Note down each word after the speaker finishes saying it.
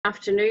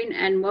Afternoon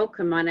and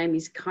welcome. My name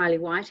is Kylie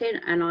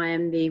Whitehead and I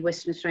am the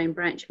Western Australian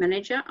Branch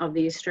Manager of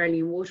the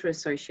Australian Water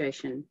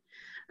Association.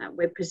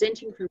 We're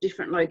presenting from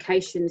different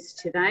locations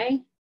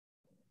today.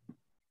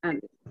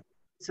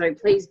 So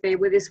please bear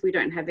with us. We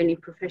don't have any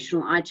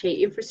professional IT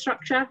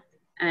infrastructure,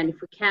 and if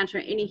we encounter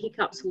any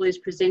hiccups or lose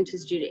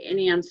presenters due to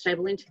any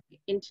unstable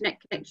internet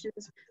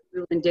connections, we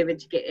will endeavour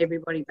to get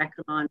everybody back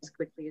online as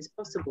quickly as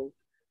possible.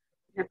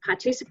 We have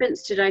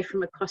participants today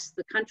from across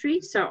the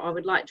country, so I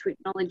would like to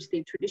acknowledge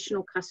the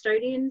traditional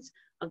custodians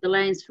of the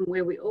lands from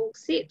where we all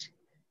sit,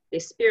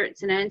 their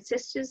spirits and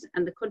ancestors,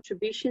 and the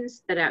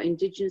contributions that our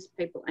Indigenous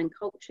people and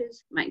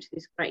cultures make to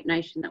this great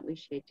nation that we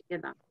share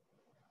together.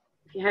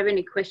 If you have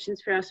any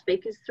questions for our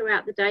speakers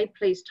throughout the day,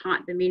 please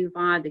type them in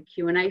via the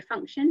Q&A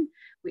function,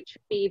 which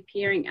will be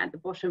appearing at the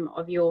bottom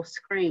of your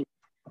screen.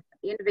 At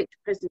the end of each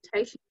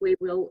presentation, we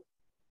will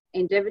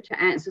endeavour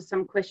to answer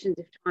some questions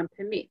if time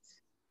permits.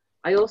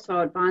 I also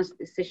advise that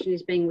this session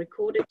is being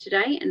recorded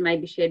today and may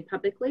be shared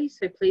publicly,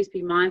 so please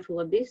be mindful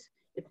of this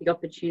if the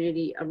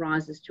opportunity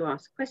arises to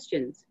ask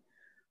questions.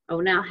 I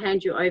will now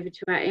hand you over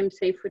to our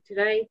MC for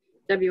today,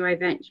 WA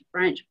Branch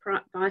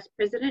Vice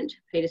President,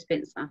 Peter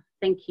Spencer.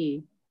 Thank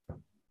you.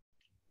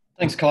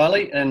 Thanks,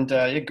 Kylie, and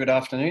good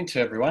afternoon to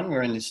everyone.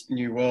 We're in this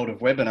new world of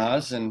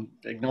webinars and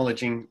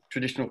acknowledging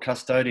traditional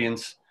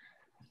custodians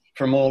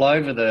from all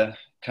over the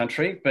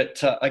country,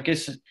 but I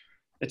guess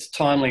it's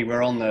timely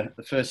we're on the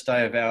first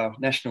day of our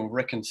National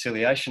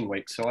Reconciliation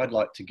Week, so I'd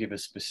like to give a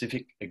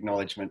specific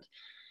acknowledgement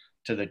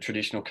to the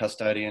traditional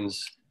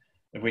custodians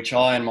of which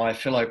I and my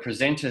fellow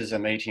presenters are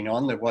meeting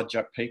on, the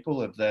Whadjuk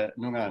people of the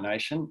Noongar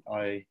Nation.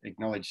 I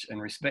acknowledge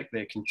and respect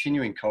their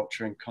continuing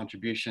culture and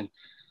contribution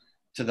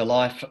to the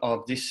life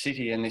of this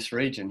city and this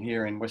region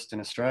here in Western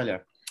Australia.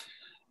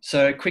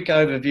 So a quick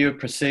overview of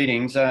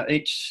proceedings.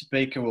 Each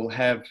speaker will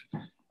have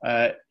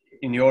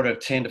in the order of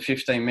 10 to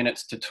 15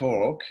 minutes to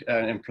talk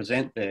and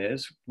present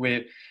theirs.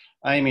 We're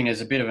aiming as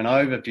a bit of an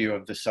overview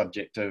of the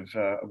subject of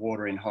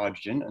water in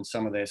hydrogen and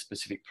some of their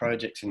specific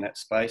projects in that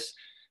space.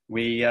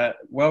 We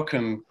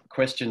welcome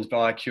questions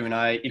via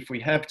Q&A. If we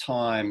have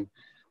time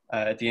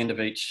at the end of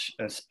each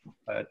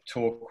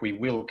talk, we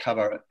will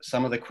cover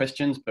some of the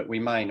questions, but we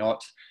may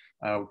not.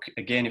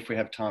 Again, if we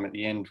have time at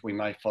the end, we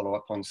may follow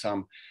up on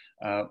some,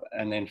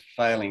 and then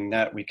failing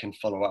that, we can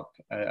follow up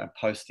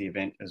post the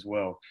event as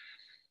well.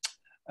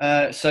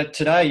 So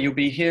today you'll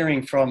be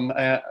hearing from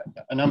a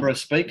number of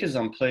speakers.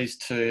 I'm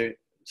pleased to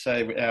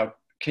say our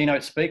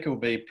keynote speaker will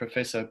be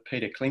Professor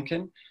Peter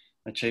Klinken,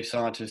 the Chief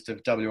Scientist of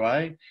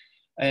WA,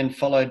 and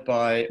followed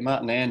by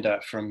Martin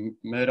Ander from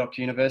Murdoch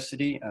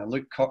University,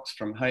 Luc Kox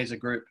from Hazer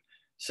Group,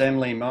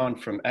 Lee Mohan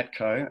from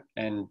ATCO,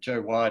 and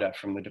Joe Wyder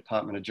from the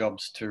Department of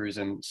Jobs,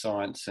 Tourism,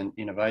 Science and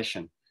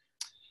Innovation.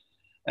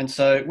 And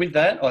so with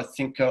that, I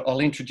think I'll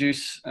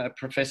introduce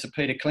Professor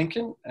Peter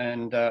Klinken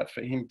and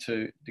for him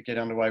to get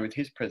underway with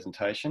his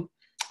presentation.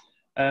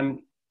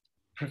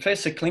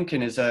 Professor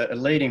Klinken is a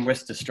leading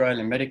West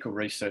Australian medical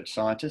research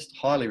scientist,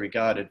 highly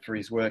regarded for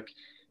his work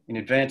in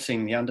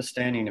advancing the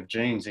understanding of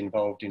genes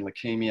involved in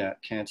leukemia,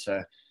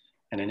 cancer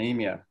and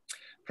anemia.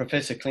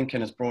 Professor Klinken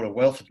has brought a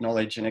wealth of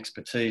knowledge and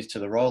expertise to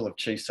the role of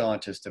Chief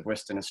Scientist of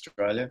Western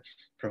Australia,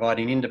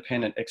 providing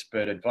independent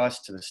expert advice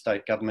to the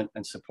state government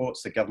and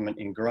supports the government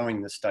in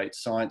growing the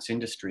state's science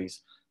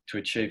industries to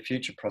achieve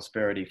future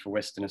prosperity for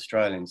Western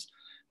Australians,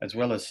 as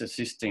well as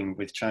assisting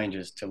with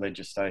changes to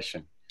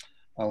legislation.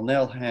 I'll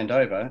now hand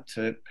over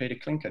to Peter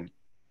Klinken.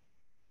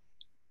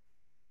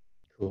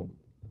 Cool.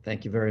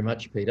 Thank you very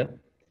much, Peter.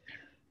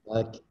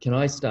 Can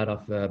I start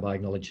off by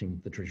acknowledging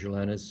the traditional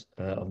owners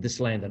of this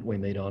land that we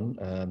meet on,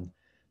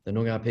 the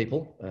Noongar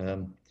people,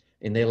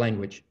 in their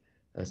language.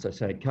 So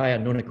say, Kaya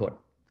Nunakot,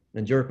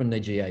 Nanjurpan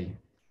Neji,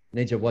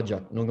 Neja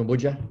Whadjuk,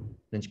 Nungamuja,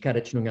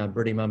 Nanchkadich Noongar,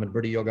 Bridi Mum and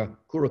Bridi Yoga,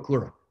 Kura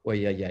Kura,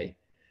 Wayay.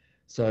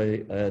 So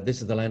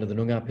this is the land of the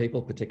Noongar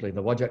people, particularly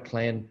the Whadjuk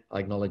clan.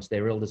 I acknowledge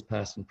their elders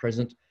past and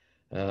present.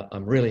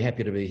 I'm really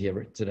happy to be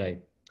here today.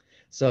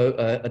 So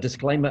a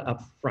disclaimer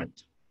up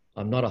front,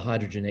 I'm not a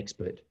hydrogen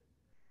expert.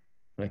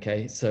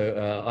 Okay,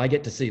 so I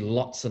get to see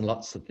lots and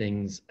lots of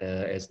things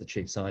as the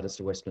Chief Scientist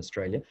of Western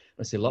Australia.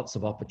 I see lots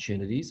of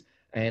opportunities,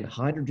 and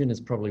hydrogen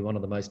is probably one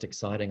of the most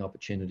exciting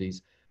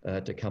opportunities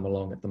to come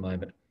along at the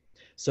moment.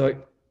 So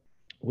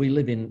we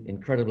live in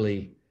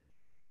incredibly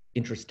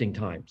interesting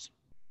times.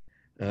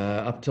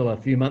 Up till a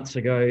few months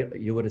ago,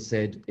 you would have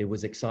said it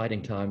was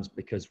exciting times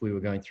because we were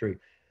going through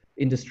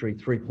Industry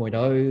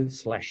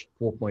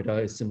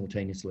 3.0/4.0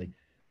 simultaneously,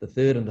 the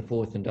third and the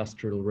fourth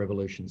industrial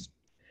revolutions.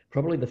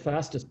 Probably the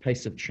fastest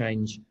pace of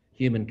change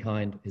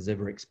humankind has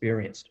ever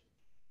experienced.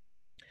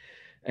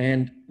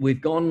 And we've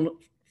gone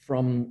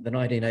from the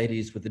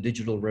 1980s with the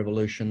digital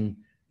revolution,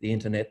 the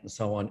internet and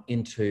so on,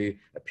 into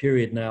a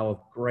period now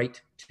of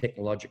great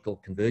technological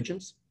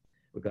convergence.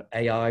 We've got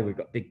AI, we've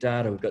got big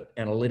data, we've got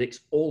analytics,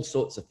 all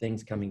sorts of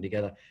things coming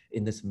together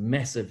in this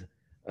massive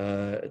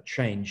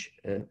change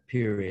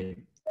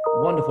period.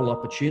 Wonderful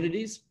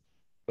opportunities,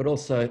 but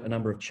also a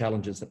number of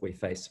challenges that we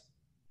face.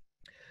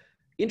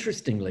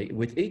 Interestingly,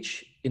 with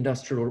each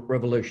industrial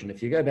revolution,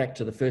 if you go back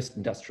to the first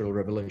industrial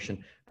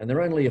revolution, and there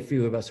are only a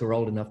few of us who are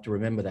old enough to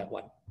remember that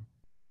one.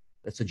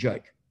 That's a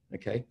joke,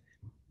 okay?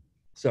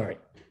 Sorry,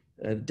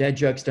 dad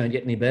jokes don't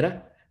get any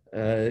better.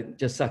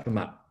 Just suck them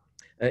up.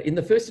 In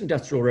the first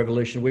industrial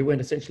revolution, we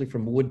went essentially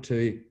from wood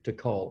to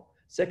coal.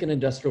 Second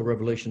industrial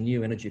revolution,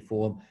 new energy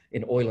form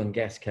in oil and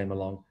gas came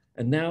along.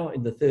 And now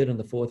in the third and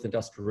the fourth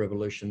industrial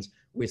revolutions,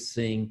 we're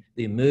seeing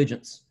the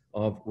emergence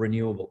of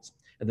renewables.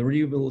 And the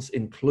renewables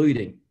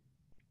including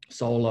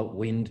solar,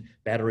 wind,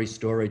 battery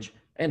storage,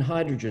 and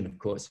hydrogen, of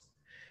course.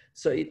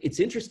 So it's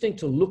interesting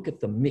to look at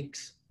the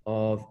mix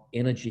of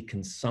energy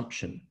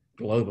consumption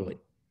globally.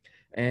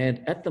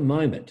 And at the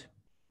moment,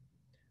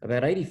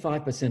 about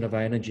 85% of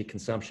our energy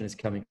consumption is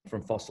coming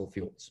from fossil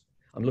fuels.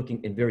 I'm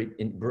looking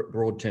in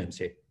broad terms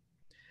here.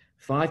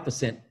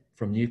 5%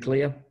 from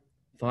nuclear,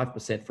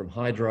 5% from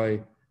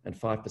hydro, and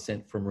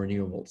 5% from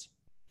renewables.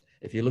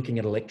 If you're looking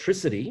at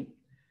electricity,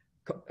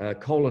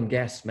 coal and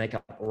gas make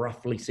up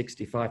roughly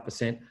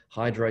 65%,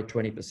 hydro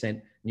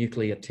 20%,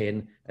 nuclear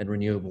 10%, and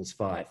renewables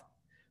 5%.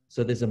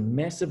 So there's a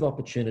massive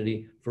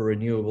opportunity for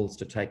renewables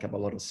to take up a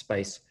lot of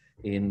space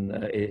in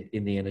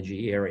the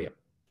energy area.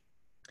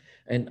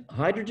 And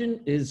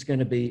hydrogen is going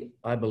to be,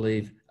 I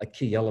believe, a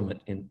key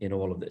element in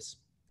all of this.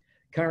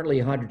 Currently,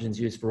 hydrogen is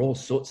used for all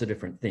sorts of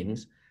different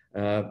things,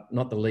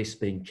 not the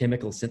least being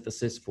chemical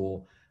synthesis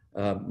for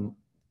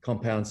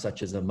compounds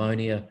such as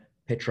ammonia,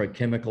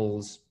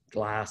 petrochemicals,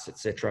 glass,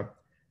 etc.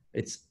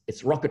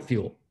 It's rocket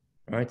fuel,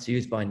 right? It's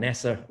used by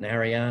NASA and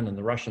Ariane and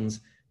the Russians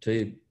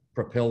to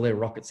propel their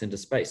rockets into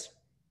space.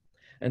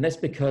 And that's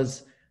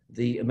because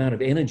the amount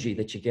of energy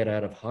that you get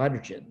out of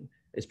hydrogen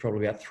is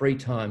probably about 3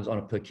 times on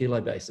a per kilo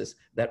basis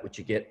that which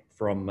you get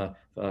from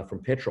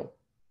petrol.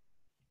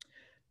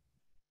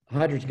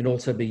 Hydrogen can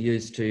also be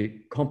used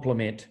to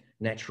complement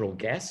natural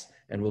gas,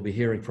 and we'll be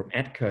hearing from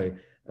ATCO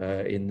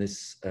in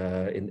this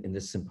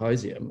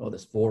symposium or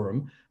this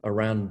forum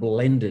around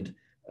blended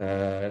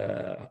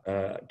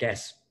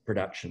gas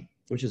production,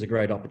 which is a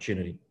great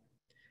opportunity.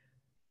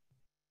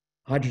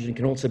 Hydrogen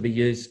can also be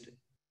used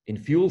in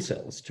fuel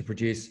cells to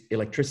produce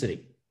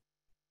electricity.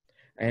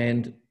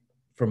 And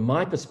from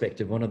my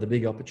perspective, one of the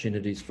big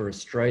opportunities for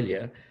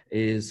Australia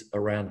is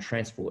around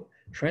transport.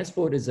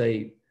 Transport is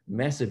a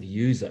massive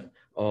user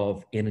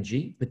of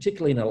energy,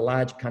 particularly in a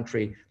large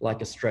country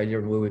like Australia,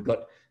 and where we've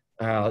got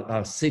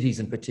our cities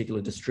in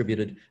particular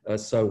distributed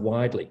so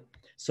widely.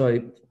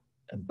 So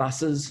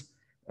buses,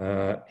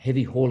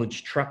 heavy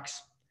haulage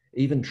trucks,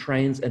 even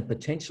trains, and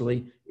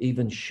potentially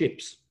even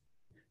ships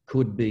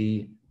could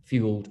be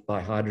fueled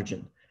by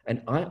hydrogen.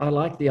 And I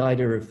like the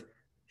idea of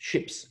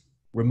ships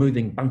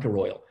removing bunker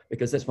oil,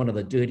 because that's one of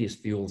the dirtiest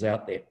fuels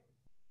out there.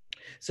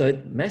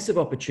 So massive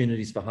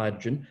opportunities for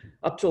hydrogen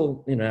up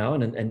till now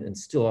and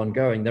still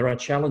ongoing. There are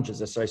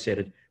challenges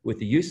associated with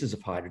the uses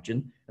of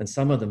hydrogen, and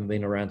some of them have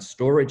been around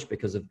storage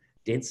because of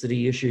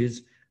density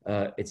issues.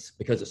 It's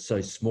because it's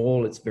so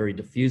small, it's very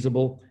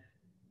diffusible.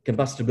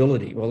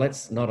 Combustibility, well,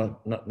 that's not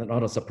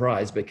a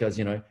surprise, because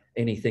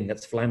anything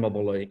that's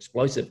flammable or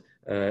explosive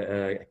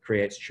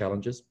creates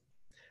challenges.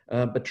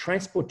 But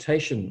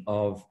transportation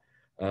of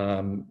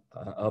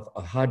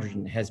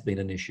hydrogen has been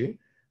an issue,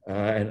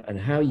 and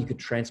how you could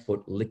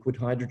transport liquid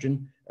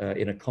hydrogen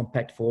in a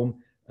compact form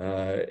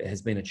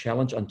has been a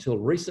challenge until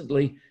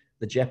recently.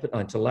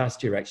 Until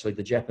last year, actually,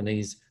 the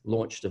Japanese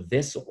launched a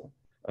vessel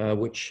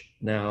which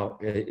now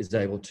is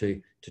able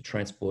to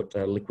transport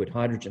liquid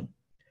hydrogen.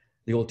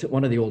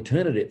 One of the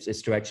alternatives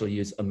is to actually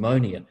use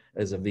ammonia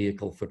as a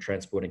vehicle for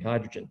transporting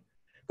hydrogen.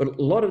 But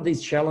a lot of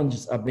these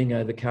challenges are being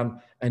overcome,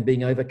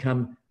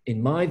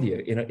 in my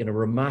view, in a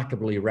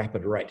remarkably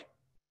rapid rate.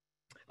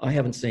 I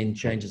haven't seen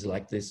changes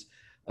like this,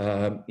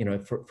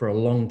 for a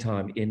long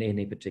time in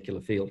any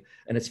particular field.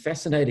 And it's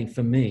fascinating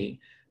for me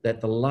that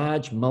the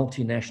large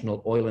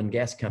multinational oil and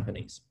gas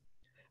companies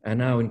are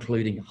now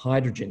including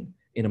hydrogen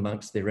in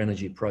amongst their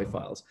energy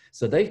profiles.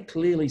 So they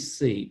clearly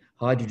see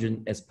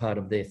hydrogen as part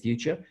of their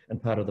future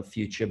and part of the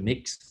future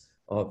mix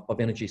of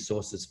energy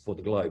sources for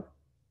the globe.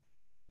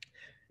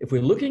 If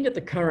we're looking at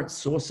the current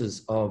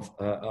sources of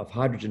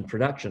hydrogen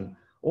production,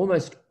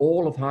 almost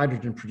all of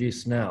hydrogen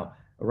produced now,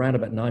 around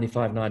about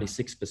 95,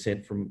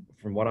 96%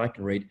 from what I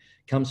can read,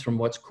 comes from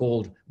what's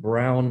called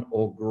brown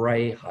or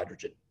grey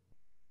hydrogen.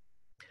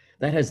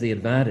 That has the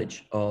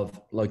advantage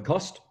of low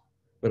cost,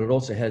 but it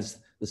also has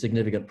the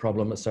significant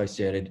problem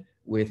associated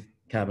with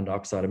carbon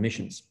dioxide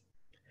emissions.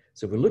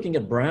 So if we're looking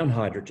at brown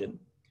hydrogen,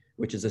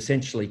 which is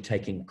essentially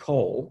taking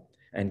coal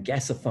and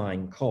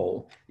gasifying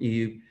coal,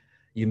 you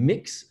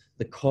mix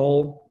the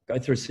coal, go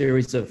through a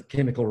series of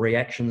chemical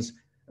reactions,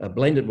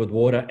 blend it with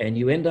water, and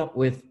you end up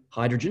with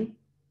hydrogen,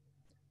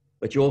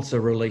 but you also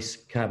release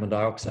carbon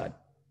dioxide.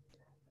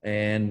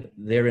 And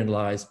therein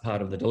lies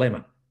part of the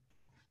dilemma.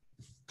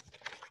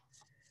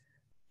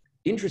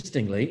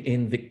 Interestingly,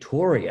 in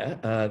Victoria,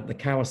 the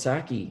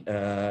Kawasaki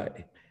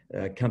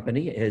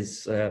company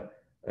has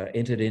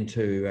entered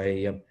into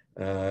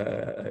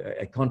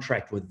a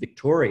contract with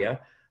Victoria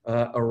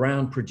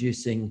around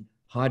producing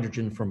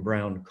hydrogen from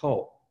brown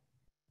coal.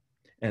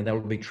 and they'll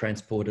be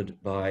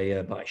transported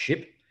by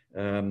ship.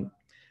 The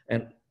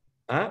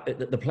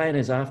plan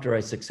is, after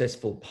a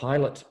successful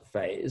pilot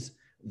phase,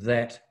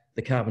 that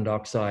the carbon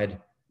dioxide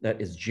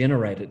that is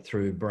generated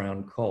through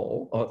brown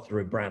coal or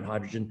through brown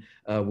hydrogen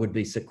would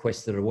be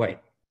sequestered away.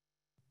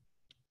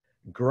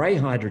 Grey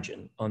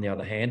hydrogen, on the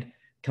other hand,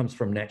 comes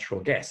from natural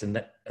gas, and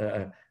that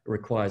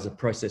requires a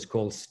process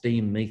called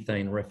steam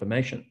methane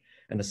reformation.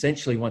 And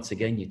essentially, once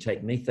again, you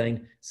take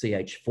methane,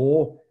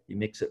 CH4, you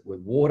mix it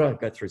with water,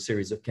 go through a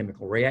series of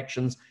chemical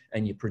reactions,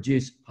 and you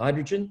produce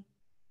hydrogen,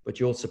 but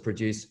you also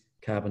produce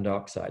carbon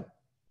dioxide,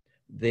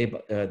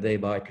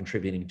 thereby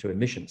contributing to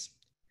emissions.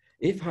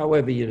 If,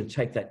 however, you to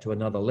take that to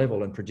another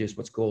level and produce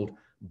what's called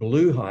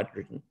blue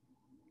hydrogen,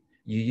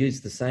 you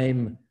use the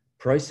same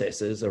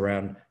processes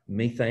around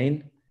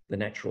methane, the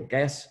natural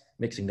gas,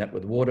 mixing that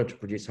with water to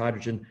produce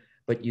hydrogen,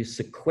 but you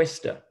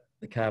sequester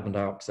the carbon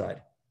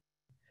dioxide.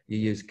 You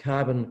use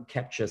carbon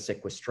capture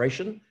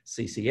sequestration,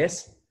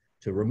 CCS,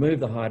 to remove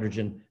the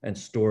hydrogen and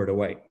store it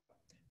away.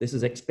 This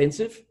is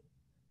expensive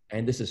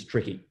and this is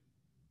tricky.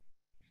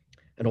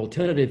 An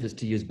alternative is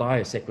to use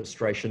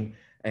biosequestration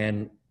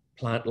and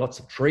plant lots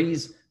of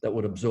trees that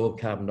would absorb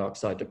carbon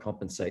dioxide to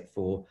compensate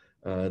for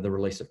the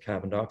release of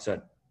carbon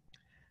dioxide.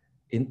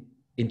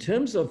 In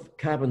terms of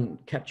carbon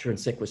capture and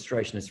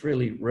sequestration, it's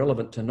really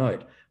relevant to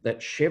note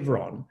that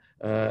Chevron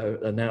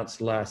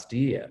announced last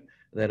year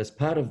that as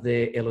part of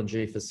their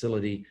LNG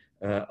facility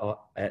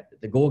at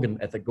the Gorgon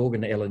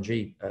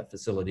LNG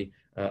facility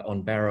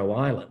on Barrow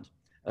Island,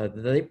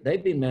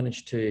 they've been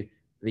managed to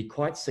be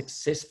quite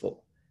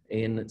successful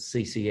in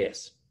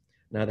CCS.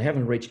 Now, they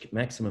haven't reached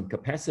maximum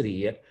capacity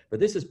yet, but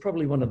this is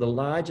probably one of the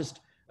largest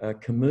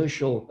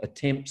commercial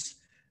attempts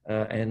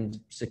and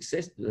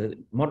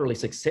moderately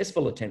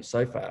successful attempts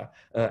so far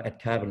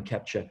at carbon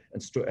capture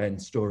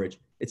and storage.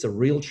 It's a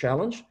real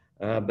challenge,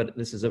 but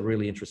this is a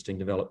really interesting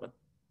development.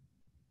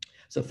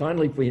 So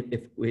finally,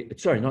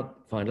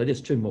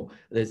 there's two more.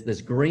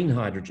 There's green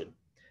hydrogen,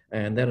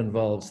 and that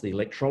involves the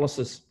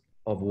electrolysis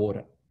of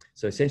water.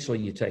 So essentially,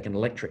 you take an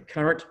electric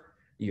current,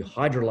 you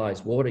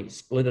hydrolyze water, you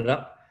split it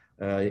up,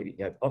 you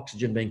have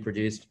oxygen being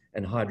produced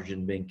and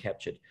hydrogen being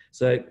captured.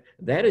 So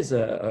that is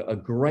a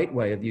great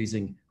way of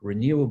using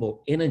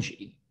renewable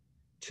energy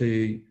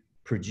to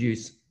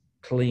produce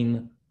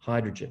clean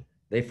hydrogen.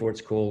 Therefore,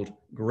 it's called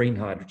green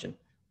hydrogen.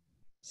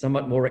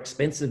 Somewhat more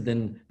expensive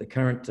than the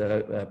current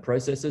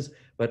processes,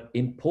 but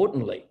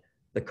importantly,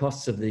 the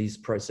costs of these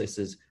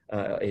processes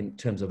in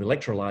terms of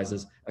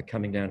electrolyzers are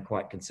coming down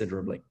quite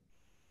considerably.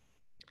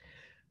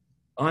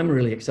 I'm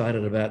really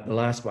excited about the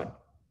last one,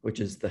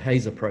 which is the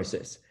Hazer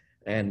process.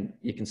 And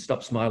you can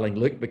stop smiling,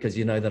 Luc, because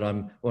you know that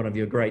I'm one of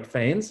your great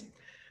fans.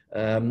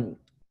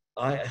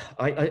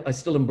 I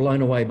still am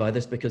blown away by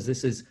this, because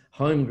this is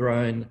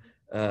homegrown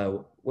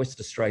West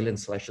Australian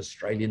 /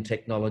 Australian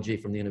technology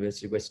from the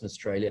University of Western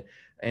Australia.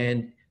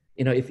 And,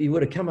 you know, if you were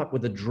to come up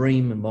with a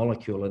dream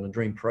molecule and a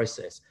dream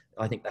process,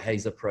 I think the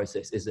Hazer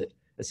process is it.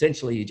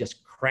 Essentially, you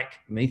just crack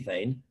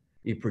methane,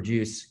 you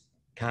produce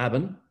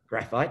carbon,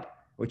 graphite,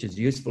 which is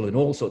useful in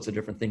all sorts of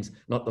different things,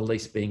 not the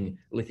least being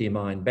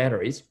lithium-ion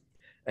batteries,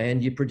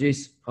 and you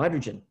produce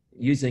hydrogen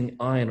using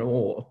iron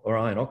ore or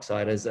iron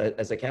oxide as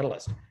a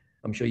catalyst.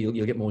 I'm sure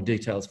you'll get more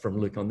details from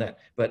Luc on that.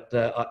 But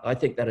I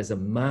think that is a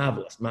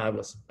marvelous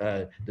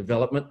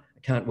development. I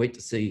can't wait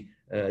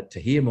to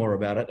hear more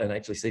about it and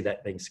actually see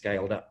that being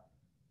scaled up.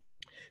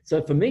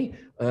 So for me,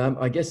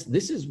 I guess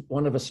this is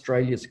one of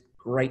Australia's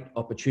great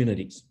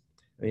opportunities.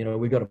 You know,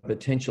 we've got a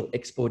potential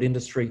export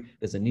industry.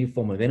 There's a new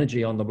form of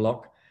energy on the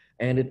block,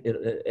 and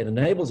it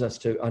enables us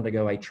to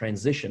undergo a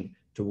transition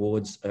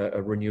towards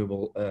a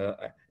renewable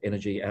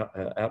energy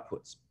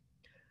outputs.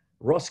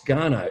 Ross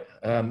Garnaut,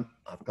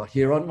 I've got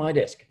here on my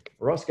desk.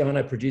 Ross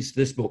Garnaut produced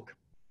this book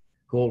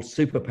called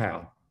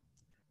Superpower,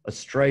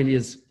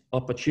 Australia's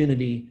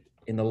Opportunity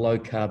in the Low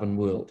Carbon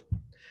World.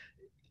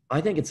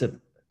 I think it's a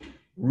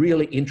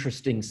really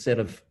interesting set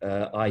of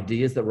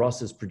ideas that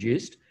Ross has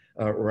produced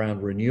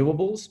around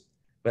renewables,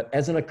 but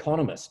as an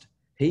economist,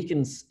 he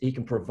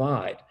can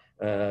provide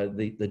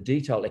the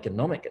detailed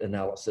economic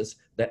analysis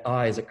that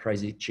I, as a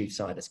crazy chief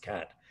scientist,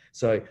 can't.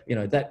 So, you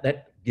know,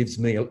 that gives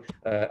me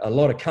a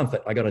lot of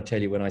comfort, I got to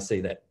tell you, when I see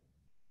that.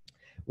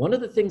 One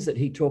of the things that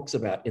he talks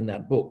about in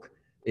that book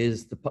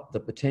is the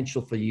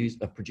potential for use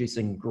of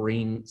producing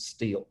green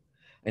steel.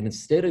 And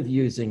instead of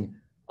using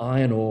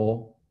iron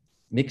ore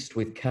mixed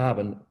with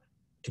carbon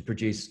to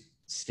produce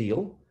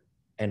steel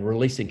and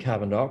releasing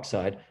carbon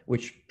dioxide,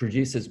 which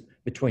produces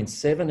between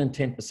 7 and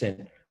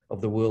 10%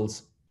 of the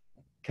world's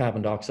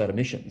carbon dioxide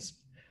emissions,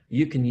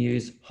 you can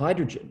use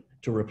hydrogen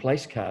to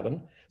replace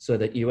carbon so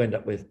that you end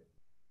up with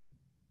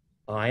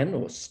iron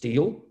or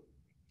steel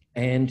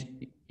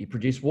and you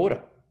produce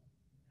water.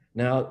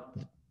 Now,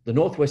 the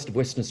northwest of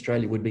Western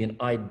Australia would be an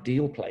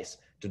ideal place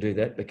to do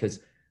that,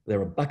 because there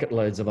are bucket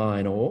loads of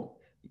iron ore.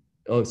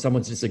 Oh,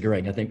 someone's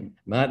disagreeing. I think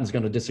Martin's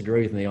going to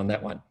disagree with me on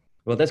that one.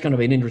 Well, that's going to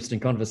be an interesting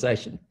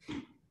conversation.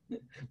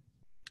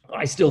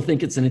 I still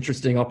think it's an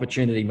interesting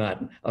opportunity,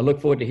 Martin. I look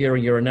forward to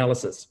hearing your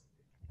analysis.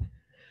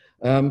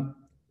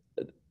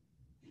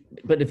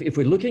 but if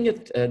we're looking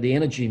at the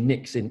energy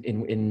mix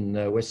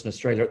in Western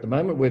Australia at the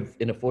moment, we're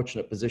in a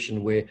fortunate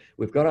position where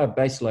we've got our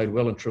base load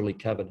well and truly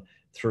covered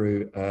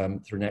through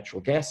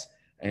natural gas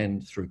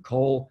and through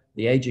coal.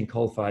 The aging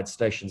coal-fired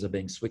stations are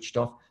being switched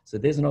off, so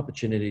there's an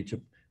opportunity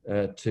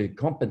to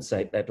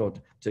compensate that or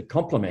to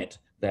complement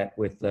that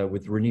with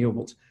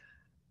renewables.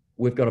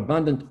 We've got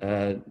abundant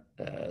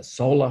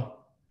solar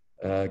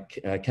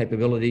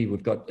capability.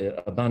 We've got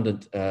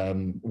abundant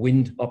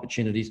wind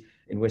opportunities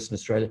in Western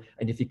Australia.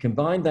 And if you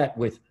combine that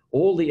with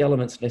all the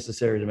elements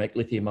necessary to make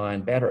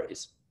lithium-ion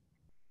batteries,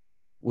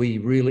 we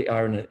really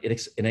are in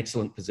an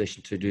excellent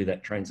position to do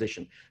that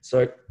transition.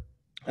 So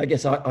I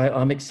guess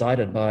I'm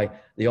excited by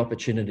the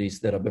opportunities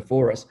that are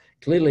before us.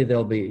 Clearly,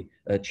 there'll be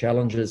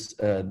challenges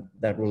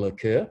that will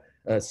occur.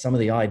 Some of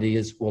the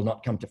ideas will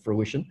not come to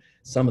fruition.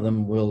 Some of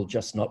them will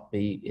just not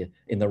be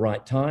in the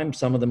right time.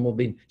 Some of them will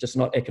be just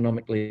not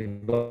economically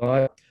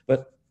viable.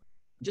 But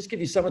just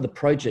give you some of the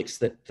projects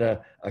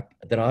that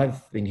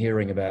I've been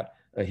hearing about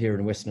here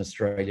in Western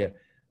Australia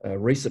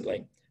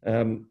recently.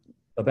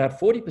 About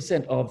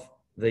 40% of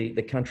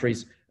the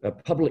country's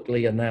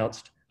publicly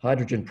announced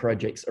hydrogen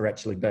projects are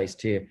actually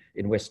based here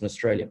in Western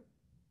Australia.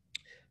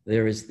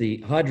 There is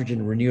the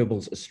Hydrogen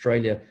Renewables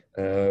Australia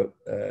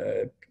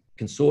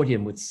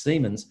consortium with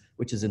Siemens,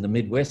 which is in the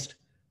Midwest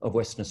of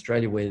Western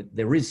Australia, where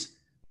there is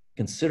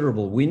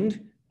considerable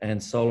wind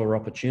and solar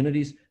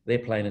opportunities. Their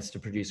plan is to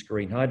produce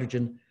green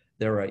hydrogen.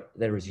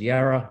 There is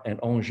Yarra and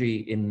Angie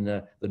in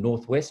the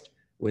Northwest,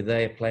 where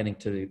they are planning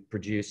to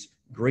produce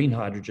green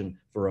hydrogen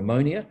for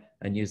ammonia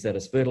and use that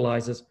as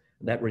fertilizers.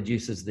 That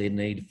reduces their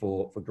need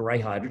for grey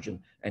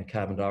hydrogen and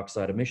carbon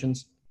dioxide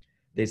emissions.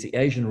 There's the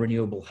Asian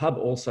Renewable Hub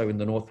also in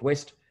the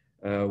Northwest,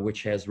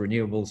 which has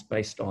renewables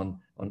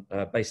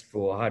based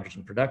for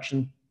hydrogen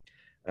production.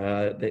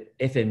 The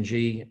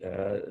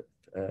FMG,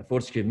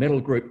 Fortescue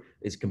Metal Group,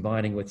 is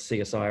combining with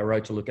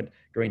CSIRO to look at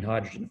green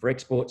hydrogen for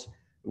exports.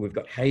 We've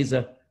got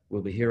Hazer,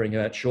 we'll be hearing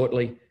about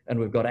shortly, and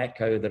we've got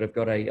ATCO that have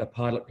got a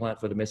pilot plant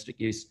for domestic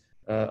use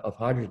of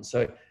hydrogen.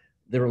 So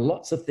there are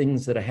lots of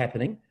things that are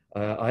happening.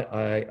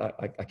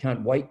 I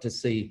can't wait to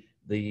see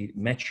the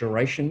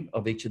maturation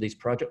of each of these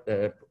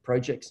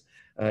projects.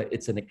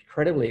 It's an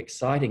incredibly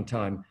exciting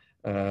time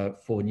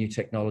for new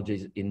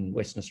technologies in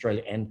Western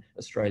Australia and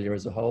Australia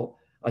as a whole.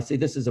 I see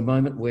this as a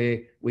moment where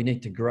we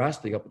need to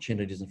grasp the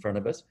opportunities in front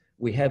of us.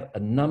 We have a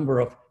number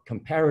of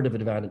comparative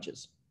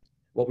advantages.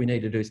 What we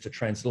need to do is to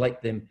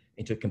translate them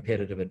into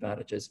competitive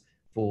advantages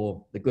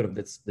for the good of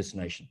this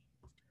nation.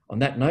 On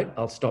that note,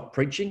 I'll stop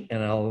preaching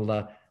and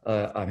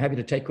I'm happy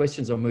to take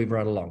questions. I'll move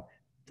right along.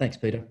 Thanks,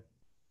 Peter.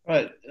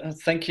 Right.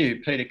 Thank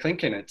you, Peter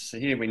Klinken. It's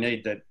here we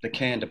need the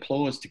canned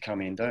applause to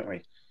come in, don't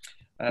we?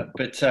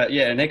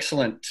 Yeah, an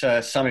excellent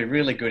summary,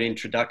 really good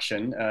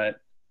introduction. A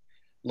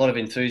lot of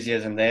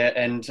enthusiasm there.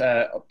 And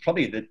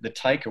probably the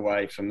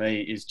takeaway for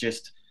me is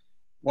just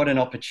what an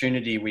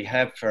opportunity we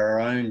have for our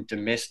own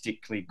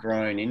domestically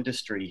grown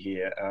industry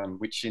here,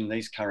 which in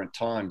these current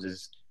times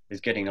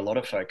is getting a lot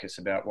of focus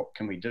about what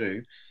can we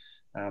do.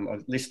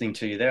 Listening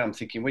to you there, I'm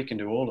thinking we can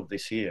do all of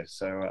this here.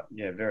 So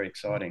yeah, very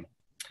exciting.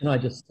 Can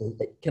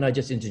I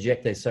just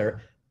interject there,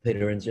 sir,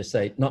 Peter, and just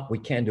say, not we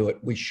can do it,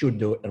 we should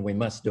do it, and we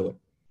must do it.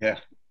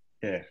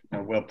 Yeah,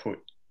 well put.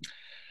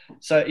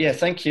 So yeah,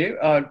 thank you.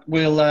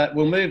 We'll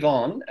move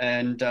on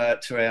and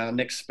to our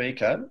next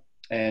speaker,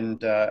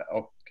 and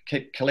I'll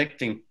keep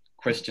collecting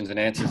questions and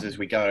answers as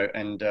we go,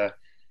 and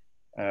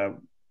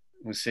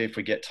we'll see if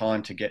we get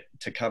time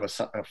to cover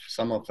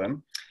some of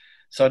them.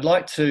 So I'd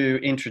like to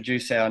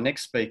introduce our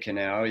next speaker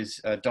now is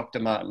Dr.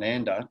 Martin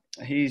Ander.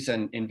 He's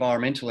an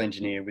environmental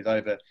engineer with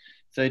over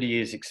 30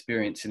 years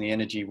experience in the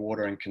energy,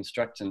 water and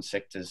construction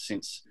sectors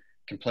since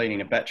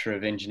completing a Bachelor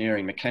of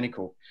Engineering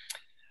Mechanical.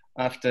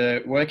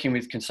 After working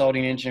with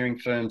consulting engineering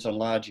firms on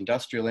large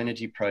industrial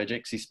energy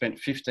projects, he spent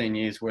 15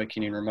 years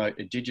working in remote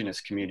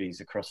Indigenous communities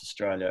across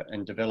Australia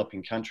and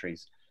developing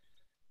countries.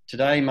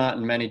 Today,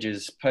 Martin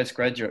manages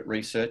postgraduate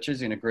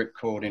researchers in a group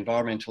called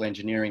Environmental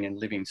Engineering and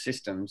Living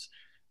Systems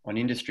on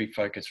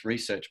industry-focused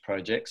research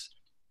projects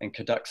and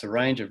conducts a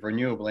range of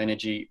renewable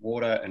energy,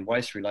 water and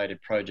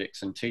waste-related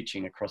projects and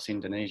teaching across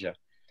Indonesia.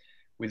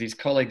 With his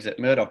colleagues at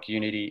Murdoch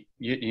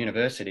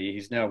University,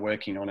 he's now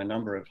working on a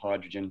number of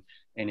hydrogen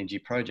energy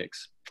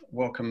projects.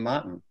 Welcome,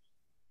 Martin.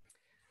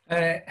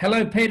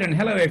 Hello, Peter, and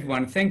hello,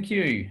 everyone. Thank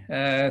you.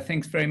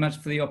 Thanks very much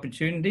for the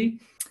opportunity.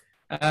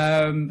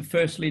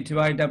 Firstly, to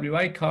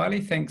AWA,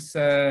 Kylie, thanks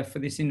for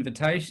this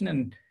invitation,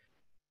 and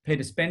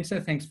Peter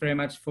Spencer, thanks very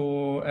much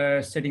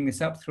for setting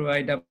this up through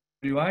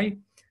AWA.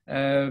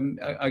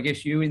 I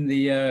guess you in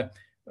the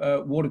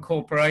Water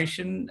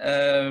Corporation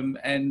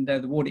and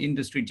the water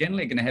industry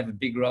generally are going to have a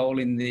big role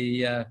in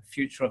the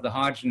future of the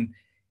hydrogen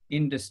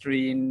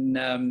industry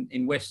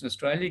in Western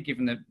Australia,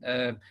 given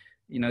that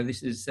you know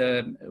this is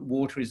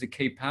water is a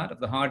key part of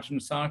the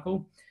hydrogen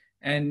cycle.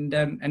 And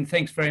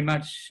thanks very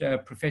much,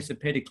 Professor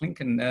Peter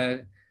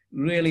Klinken.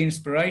 Really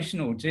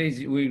inspirational. Geez,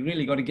 we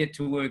really got to get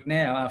to work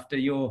now after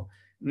your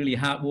really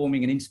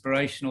heartwarming and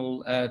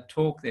inspirational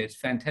talk there. It's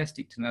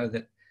fantastic to know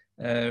that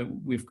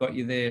we've got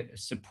you there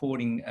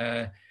supporting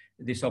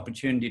this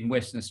opportunity in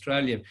Western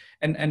Australia.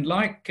 And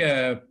like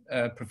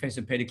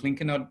Professor Peter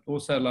Klinken, I'd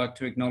also like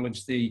to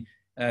acknowledge the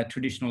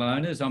traditional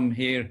owners. I'm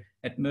here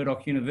at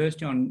Murdoch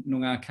University on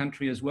Noongar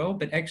country as well,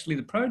 but actually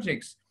the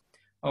projects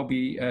I'll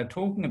be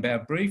talking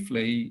about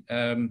briefly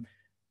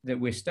that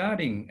we're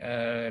starting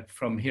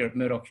from here at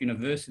Murdoch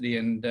University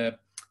and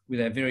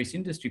with our various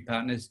industry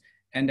partners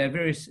and our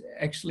various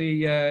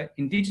actually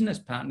Indigenous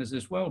partners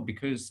as well,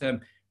 because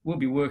we'll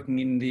be working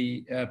in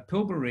the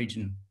Pilbara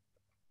region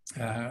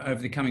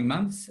over the coming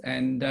months.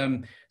 And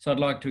so I'd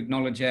like to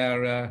acknowledge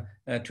our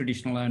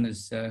traditional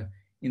owners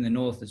in the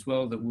north as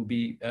well that we'll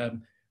be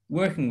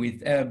working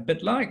with.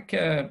 But like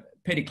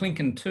Peter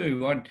Klinken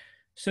too, I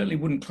certainly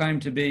wouldn't claim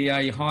to be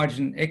a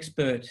hydrogen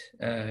expert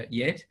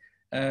yet.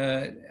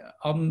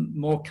 I'm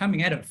more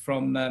coming at it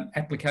from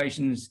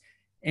applications,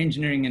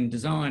 engineering and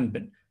design,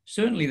 but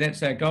certainly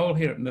that's our goal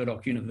here at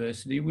Murdoch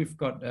University. We've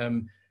got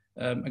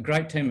a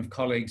great team of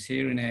colleagues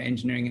here in our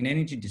engineering and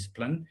energy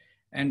discipline.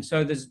 And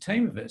so there's a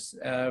team of us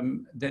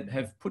that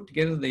have put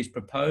together these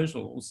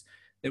proposals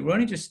that we're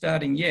only just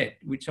starting yet,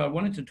 which I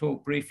wanted to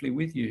talk briefly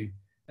with you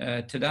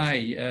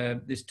today.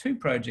 There's two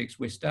projects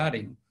we're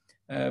starting,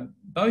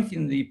 both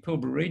in the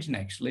Pilbara region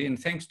actually, and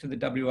thanks to the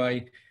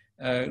WA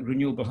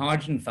Renewable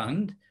Hydrogen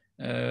Fund,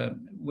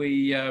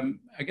 we are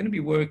going to be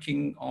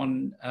working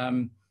on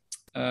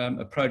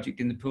a project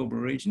in the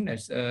Pilbara region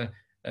as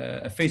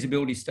a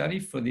feasibility study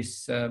for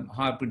this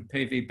hybrid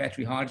PV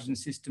battery hydrogen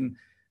system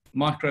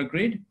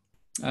microgrid.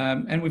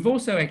 And we've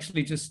also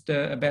actually just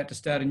about to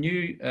start a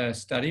new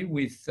study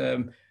with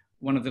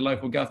one of the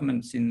local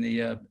governments in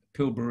the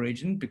Pilbara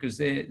region, because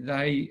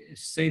they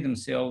see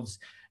themselves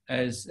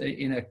as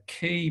in a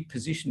key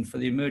position for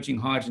the emerging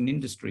hydrogen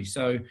industry.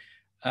 So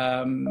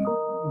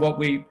what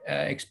we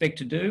expect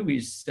to do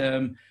is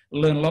learn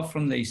a lot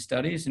from these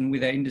studies and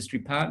with our industry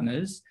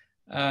partners,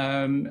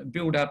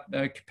 build up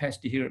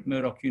capacity here at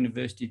Murdoch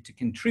University to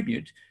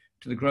contribute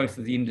to the growth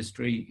of the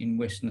industry in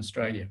Western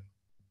Australia.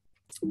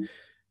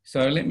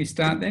 So let me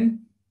start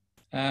then.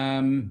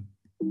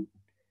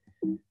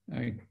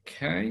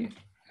 Okay,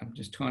 I'm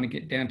just trying to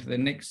get down to the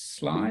next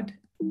slide.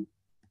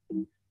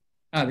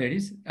 Ah, there it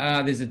is.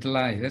 There's a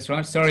delay. That's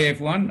right. Sorry,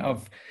 everyone.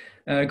 I've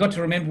got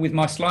to remember with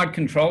my slide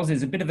controls,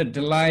 there's a bit of a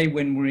delay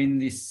when we're in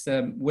this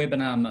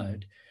webinar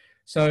mode.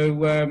 So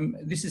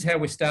this is how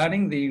we're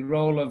starting, the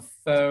role of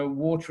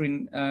water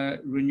in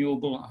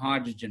renewable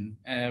hydrogen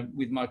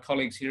with my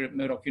colleagues here at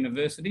Murdoch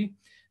University,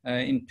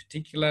 in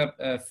particular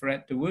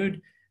Farat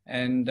Dawood.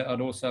 And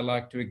I'd also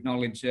like to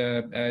acknowledge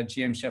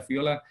GM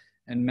Shafiullah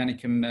and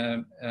Manikim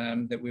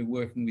that we're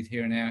working with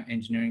here in our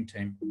engineering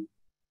team.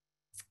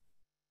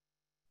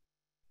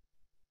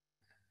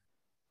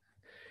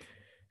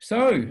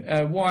 So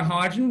why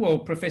hydrogen? Well,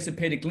 Professor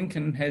Peter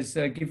Klinken has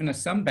given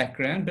us some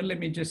background, but let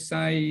me just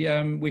say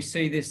we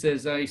see this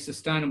as a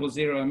sustainable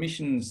zero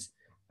emissions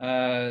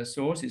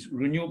source. It's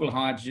renewable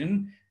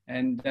hydrogen.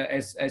 And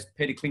as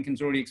Peter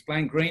Klinken's already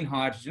explained, green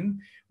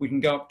hydrogen, we can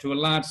go up to a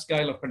large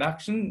scale of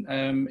production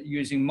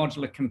using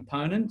modular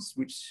components,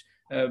 which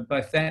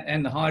both that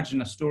and the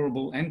hydrogen are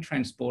storable and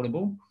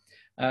transportable.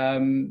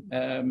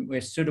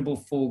 We're suitable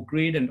for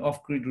grid and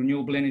off-grid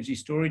renewable energy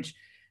storage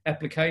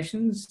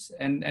applications.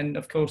 And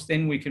of course,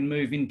 then we can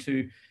move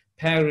into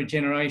power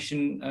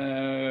regeneration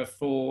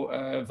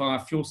via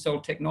fuel cell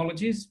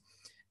technologies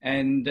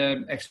and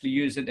actually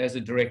use it as a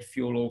direct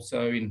fuel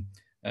also in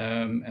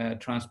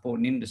transport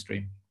and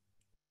industry.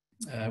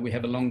 We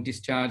have a long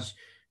discharge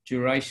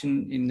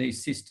duration in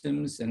these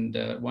systems and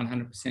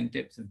 100%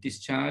 depth of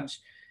discharge.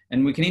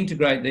 And we can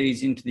integrate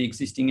these into the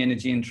existing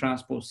energy and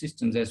transport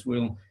systems, as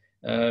we'll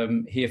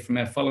hear from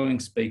our following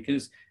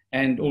speakers.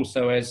 And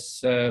also, as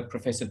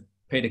Professor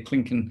Peter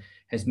Klinken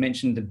has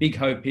mentioned, the big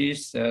hope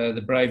is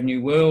the brave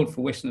new world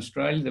for Western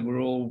Australia that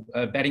we're all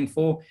batting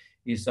for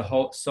is the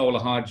whole solar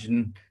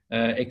hydrogen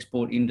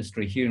export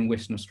industry here in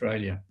Western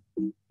Australia.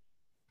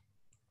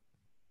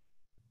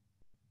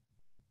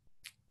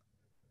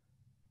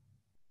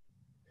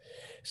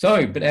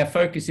 So, but our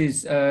focus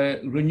is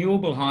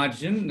renewable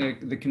hydrogen,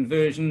 the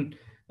conversion,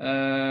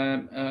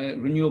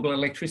 renewable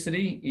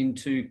electricity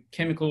into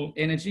chemical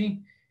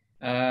energy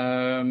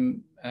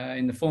in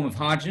the form of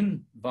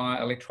hydrogen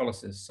via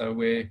electrolysis. So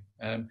we're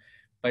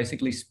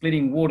basically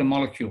splitting water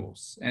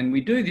molecules, and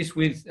we do this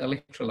with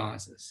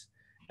electrolyzers.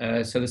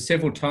 So there's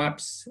several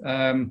types: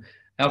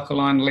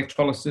 alkaline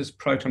electrolysis,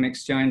 proton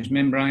exchange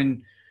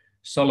membrane,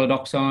 solid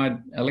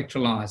oxide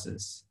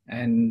electrolyzers.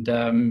 And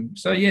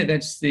so, yeah,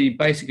 that's the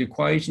basic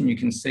equation you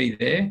can see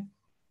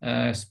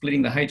there,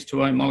 splitting the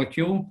H2O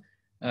molecule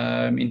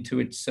into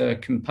its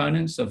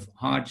components of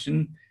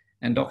hydrogen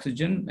and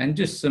oxygen. And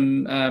just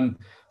some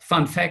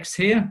fun facts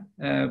here,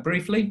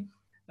 briefly.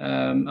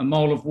 A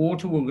mole of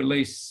water will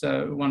release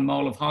 1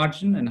 mole of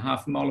hydrogen and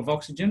half a mole of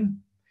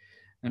oxygen.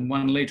 And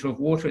 1 litre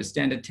of water at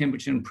standard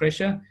temperature and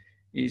pressure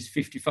is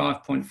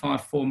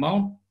 55.54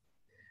 mole.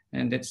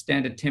 And at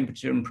standard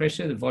temperature and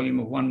pressure, the volume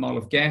of 1 mole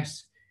of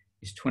gas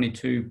is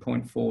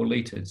 22.4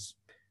 litres.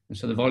 And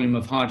so the volume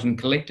of hydrogen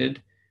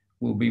collected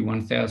will be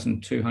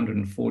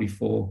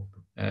 1,244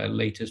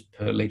 litres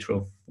per litre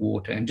of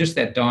water. And just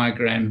that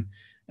diagram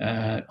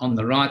on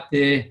the right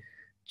there,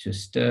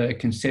 just a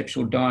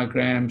conceptual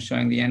diagram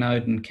showing the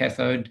anode and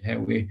cathode, how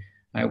we're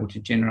able to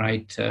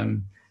generate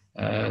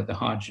the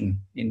hydrogen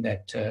in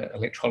that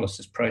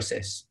electrolysis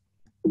process.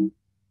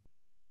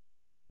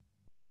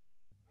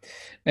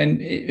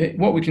 And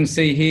what we can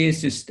see here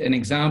is just an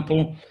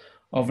example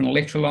of an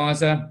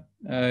electrolyser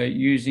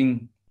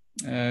using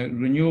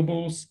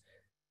renewables,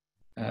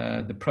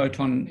 the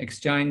proton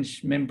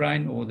exchange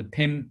membrane, or the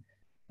PEM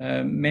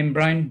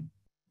membrane,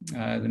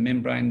 the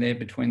membrane there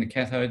between the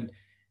cathode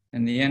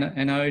and the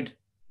anode,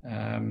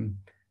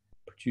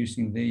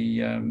 producing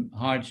the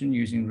hydrogen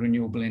using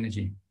renewable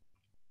energy.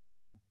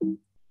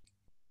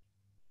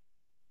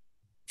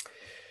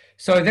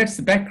 So that's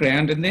the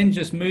background, and then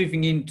just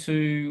moving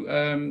into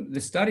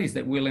the studies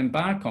that we'll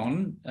embark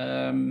on.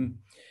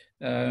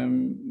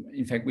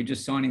 In fact, we're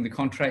just signing the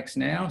contracts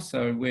now,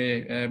 so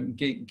we're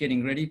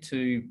getting ready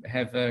to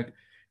have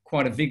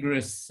quite a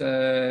vigorous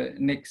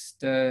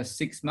next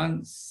 6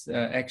 months,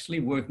 actually,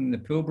 working in the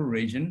Pilbara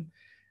region.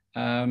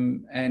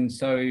 And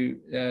so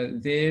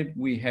there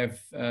we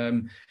have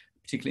a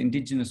particular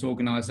Indigenous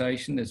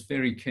organisation that's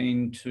very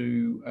keen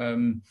to,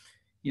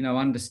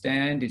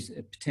 understand its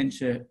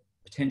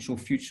potential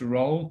future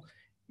role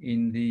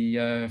in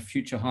the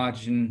future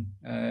hydrogen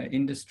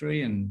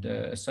industry and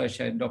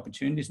associated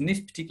opportunities. In this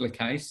particular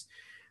case,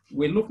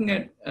 we're looking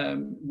at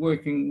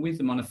working with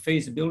them on a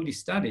feasibility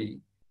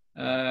study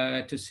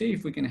to see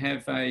if we can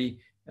have a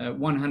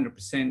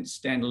 100%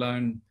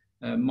 standalone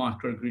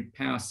microgrid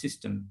power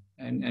system.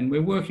 And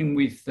we're working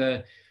with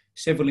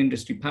several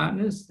industry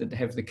partners that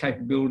have the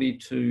capability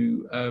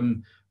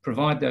to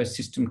provide those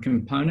system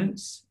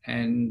components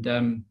and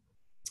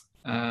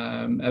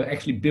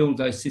actually build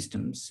those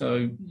systems.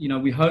 So,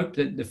 we hope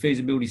that the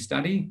feasibility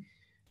study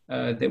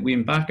that we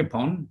embark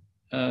upon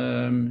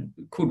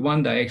could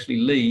one day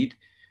actually lead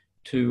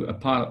to a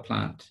pilot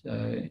plant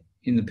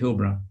in the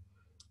Pilbara.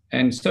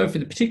 And so for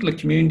the particular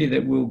community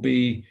that we'll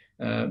be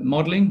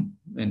modelling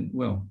and,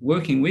 well,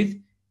 working with,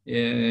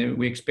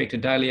 we expect a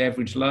daily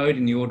average load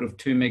in the order of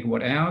 2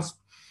 megawatt hours.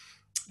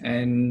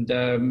 And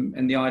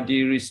the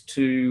idea is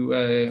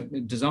to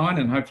design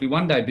and hopefully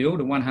one day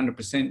build a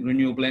 100%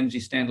 renewable energy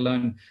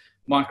standalone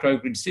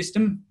microgrid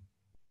system.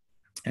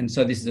 And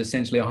so this is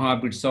essentially a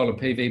hybrid solar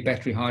PV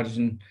battery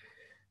hydrogen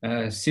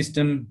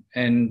system,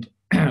 and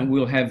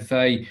we'll have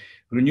a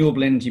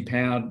renewable energy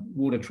powered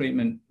water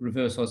treatment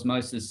reverse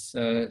osmosis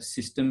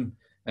system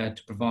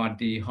to provide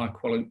the high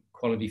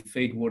quality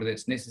feed water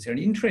that's necessary.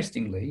 And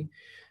interestingly,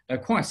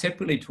 quite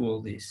separately to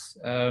all this,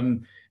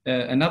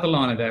 another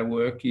line of our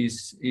work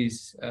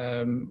is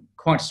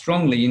quite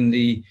strongly in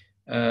the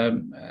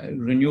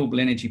renewable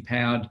energy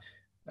powered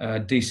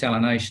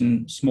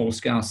desalination small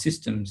scale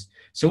systems.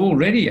 So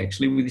already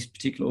actually with this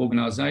particular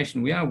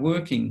organisation, we are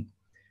working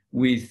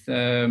with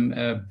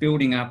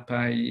building up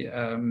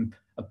a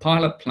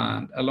pilot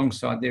plant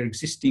alongside their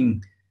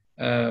existing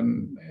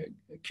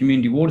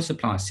community water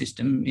supply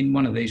system in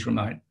one of these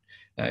remote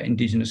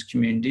Indigenous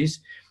communities,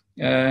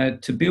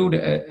 to build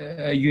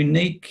a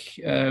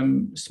unique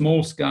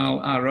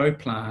small-scale RO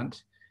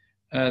plant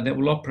that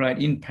will operate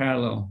in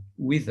parallel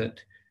with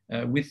it,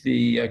 with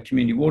the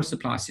community water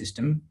supply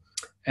system,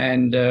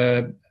 and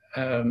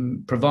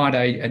provide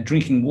a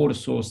drinking water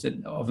source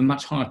of a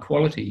much higher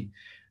quality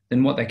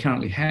than what they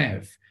currently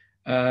have.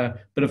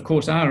 But of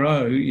course,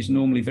 RO is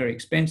normally very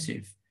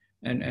expensive,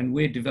 and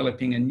we're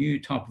developing a new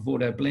type of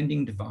auto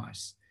blending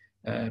device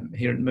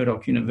here at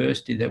Murdoch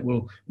University that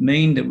will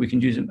mean that we can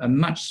use a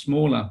much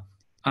smaller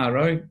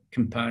RO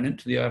component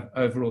to the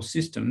overall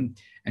system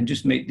and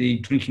just meet the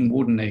drinking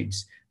water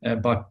needs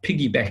by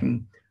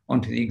piggybacking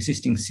onto the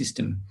existing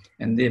system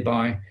and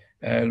thereby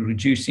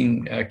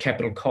reducing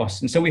capital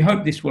costs. And so we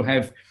hope this will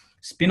have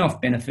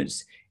spin-off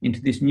benefits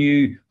into this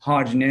new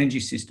hydrogen energy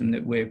system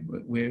that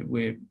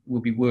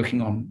we'll be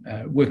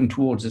working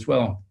towards as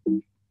well.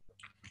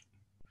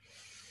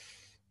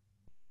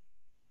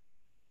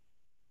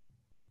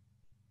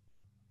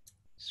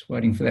 Just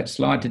waiting for that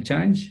slide to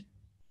change.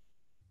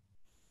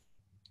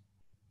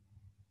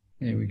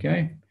 There we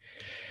go.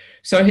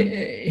 So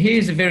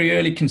here's a very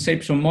early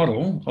conceptual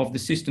model of the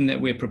system that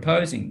we're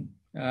proposing.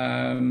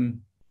 The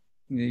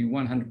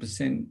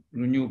 100%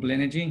 renewable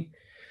energy,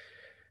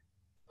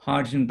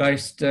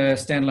 hydrogen-based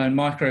standalone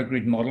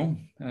microgrid model,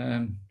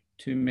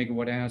 2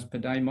 megawatt hours per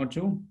day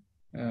module.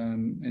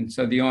 And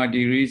so the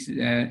idea is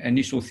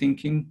initial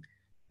thinking,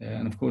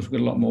 and of course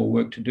we've got a lot more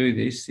work to do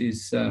this,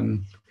 is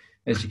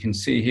as you can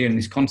see here in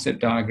this concept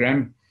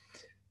diagram,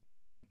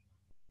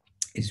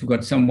 is we've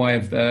got some way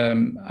of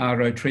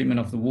RO treatment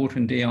of the water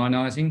and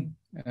deionising,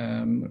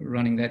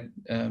 running that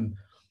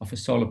off a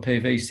solar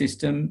PV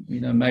system.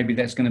 Maybe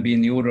that's going to be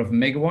in the order of a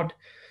megawatt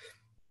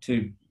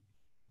to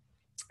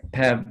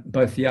power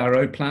both the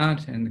RO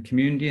plant and the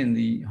community and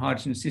the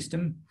hydrogen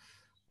system,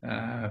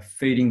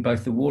 feeding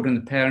both the water and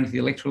the power into the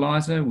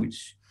electrolyser,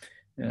 which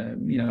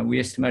we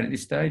estimate at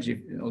this stage,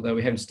 although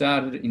we haven't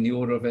started, in the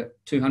order of a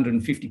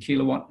 250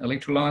 kilowatt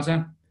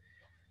electrolyser.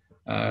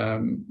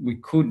 We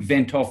could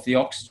vent off the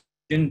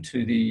oxygen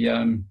to the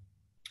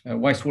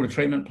wastewater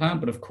treatment plant,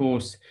 but of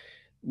course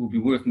we'll be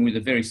working with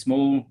a very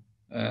small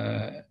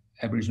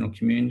Aboriginal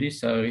community,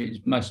 so it's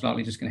most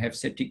likely just going to have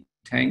septic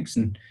tanks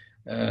and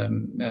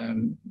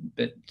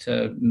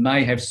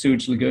may have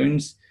sewage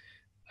lagoons,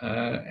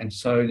 and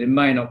so there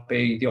may not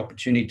be the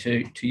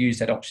opportunity to use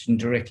that oxygen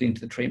directly into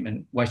the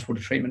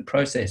wastewater treatment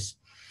process.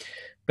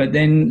 But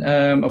then,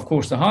 of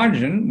course, the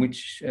hydrogen,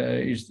 which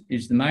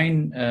is the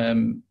main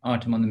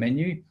item on the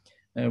menu,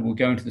 will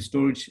go into the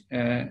storage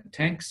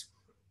tanks,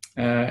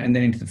 and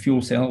then into the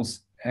fuel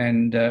cells,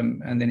 and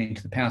then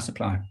into the power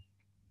supply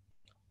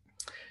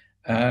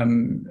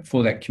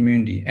for that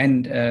community.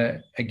 And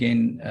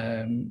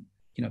again,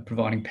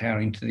 providing power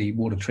into the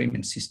water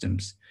treatment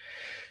systems.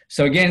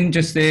 So again,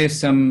 just there's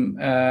some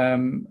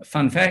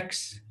fun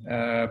facts: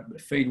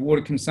 feed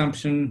water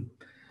consumption,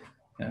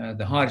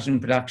 the hydrogen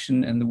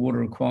production, and the water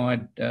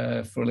required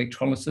for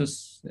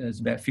electrolysis is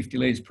about 50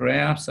 litres per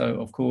hour. So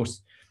of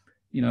course,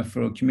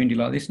 for a community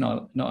like this,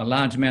 not a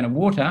large amount of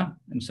water.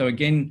 And so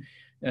again,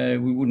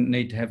 we wouldn't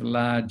need to have a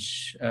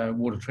large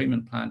water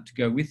treatment plant to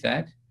go with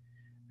that.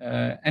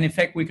 And in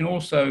fact, we can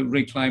also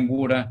reclaim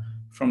water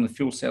from the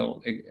fuel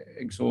cell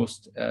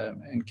exhaust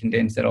and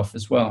condense that off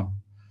as well.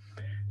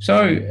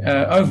 So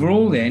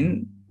overall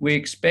then, we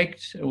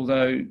expect,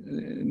 although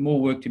more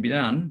work to be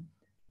done,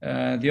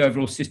 the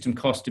overall system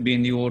cost to be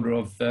in the order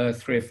of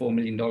 $3 or $4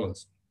 million.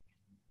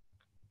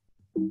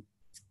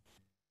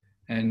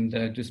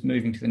 And just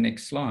moving to the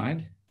next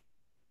slide,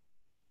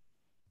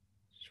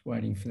 just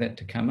waiting for that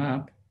to come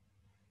up.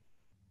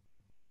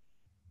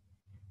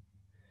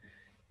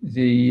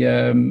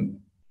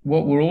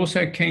 What we're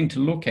also keen to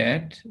look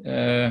at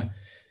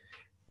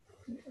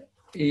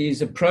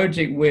is a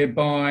project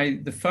whereby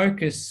the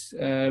focus,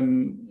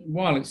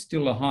 while it's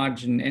still a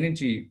hydrogen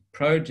energy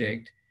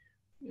project,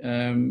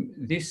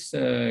 this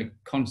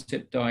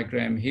concept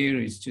diagram here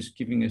is just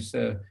giving us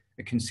a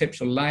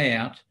conceptual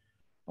layout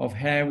of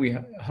how we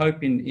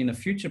hope in a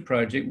future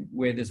project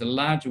where there's a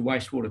larger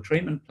wastewater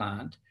treatment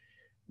plant,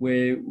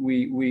 where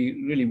we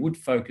really would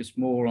focus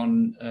more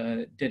on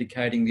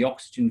dedicating the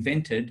oxygen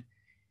vented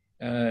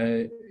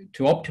to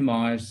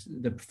optimise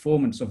the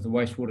performance of the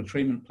wastewater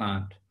treatment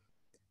plant.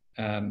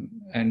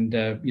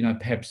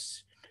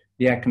 Perhaps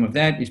the outcome of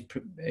that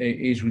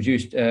is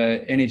reduced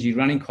energy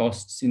running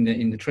costs in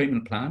the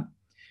treatment plant.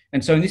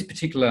 And so in this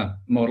particular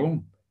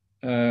model,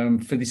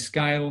 for this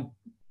scale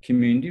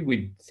community,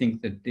 we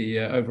think that the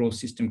overall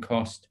system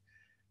cost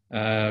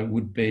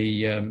would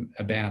be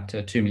about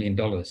 $2 million.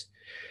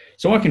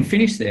 So I can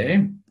finish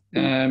there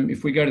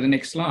if we go to the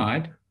next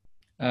slide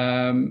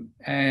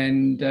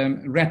and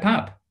wrap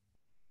up.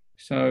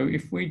 So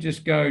if we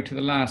just go to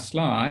the last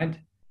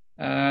slide,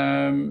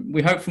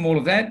 we hope from all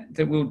of that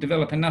we'll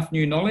develop enough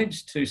new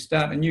knowledge to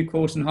start a new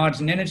course in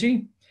hydrogen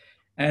energy.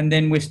 And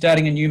then we're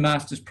starting a new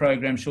master's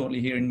program shortly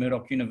here in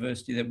Murdoch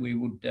University that we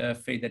would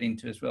feed that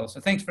into as well.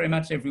 So thanks very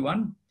much,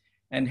 everyone,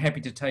 and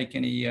happy to take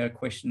any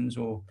questions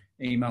or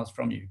emails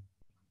from you.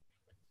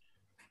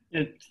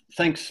 Yeah,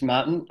 thanks,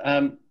 Martin.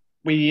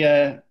 We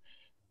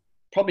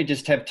probably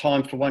just have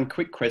time for one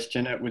quick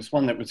question. It was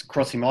one that was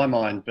crossing my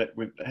mind, but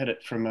we've had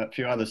it from a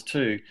few others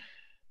too.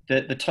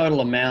 The total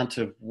amount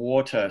of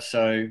water.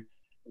 So,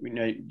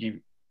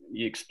 you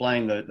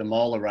explained the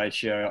molar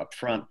ratio up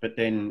front, but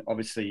then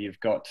obviously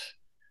you've got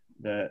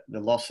the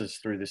losses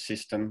through the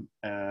system,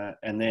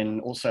 and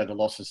then also the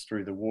losses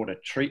through the water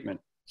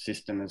treatment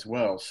system as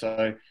well.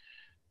 So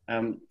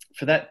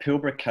for that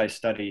Pilbara case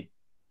study,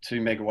 2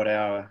 megawatt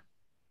hour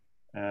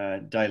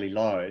daily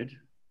load,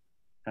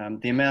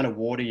 the amount of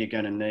water you're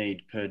going to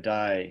need per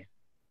day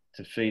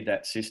to feed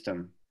that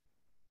system.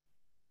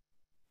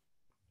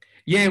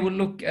 Yeah, well,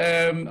 look,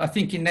 I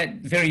think in that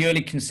very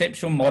early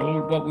conceptual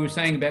model, what we were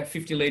saying about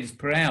 50 litres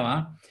per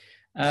hour,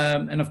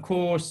 and of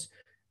course,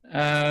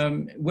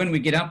 when we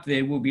get up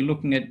there, we'll be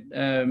looking at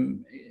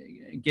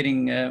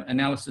getting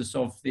analysis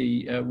of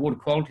the water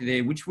quality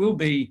there, which will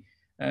be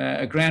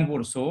a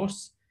groundwater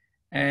source,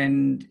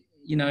 and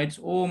it's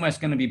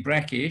almost going to be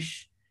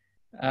brackish.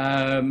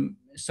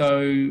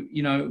 So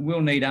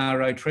we'll need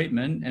RO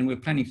treatment, and we're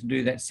planning to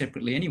do that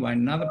separately anyway in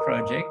another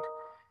project.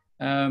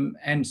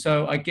 And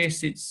so I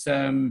guess it's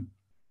the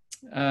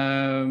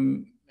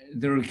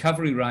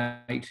recovery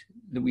rate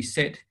that we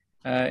set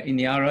in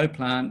the RO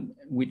plant,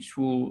 which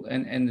will,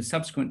 and the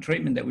subsequent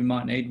treatment that we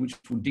might need, which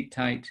will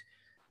dictate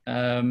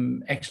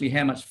actually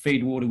how much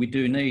feed water we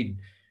do need.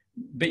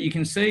 But you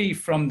can see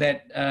from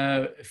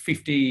that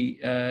 50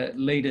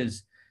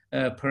 litres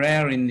per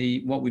hour in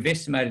what we've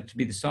estimated to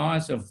be the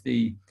size of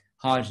the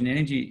hydrogen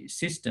energy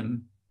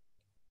system,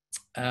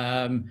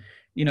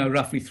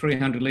 roughly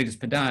 300 litres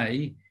per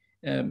day.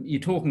 You're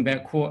talking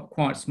about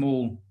quite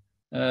small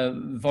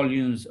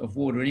volumes of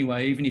water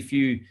anyway. Even if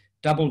you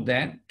doubled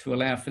that to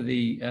allow for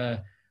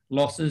the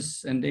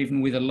losses, and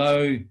even with a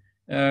low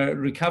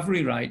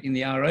recovery rate in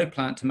the RO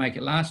plant to make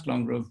it last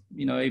longer, of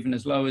even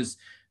as low as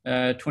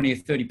 20 or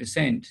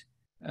 30%,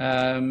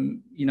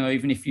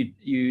 even if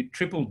you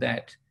tripled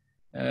that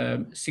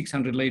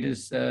 600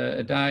 litres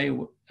a day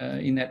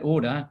in that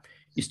order,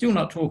 you're still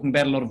not talking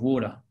about a lot of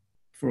water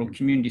for a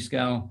community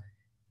scale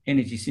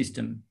energy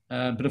system.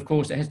 But of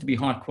course, it has to be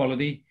high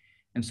quality.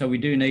 And so we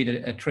do need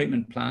a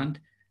treatment plant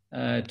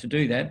to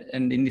do that.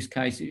 And in this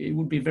case, it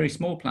would be a very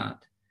small plant.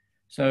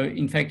 So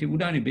in fact, it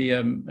would only be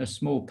a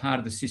small part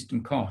of the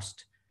system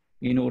cost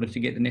in order to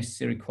get the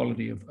necessary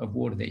quality of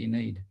water that you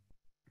need.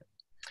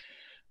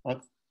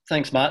 Well,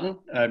 thanks, Martin.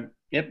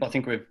 Yep, I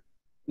think we've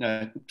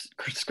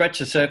scratched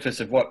the surface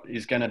of what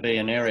is going to be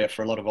an area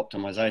for a lot of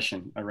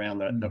optimisation around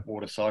the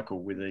water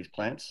cycle with these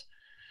plants.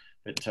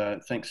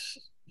 But thanks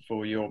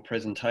for your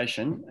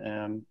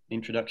presentation,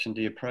 introduction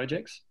to your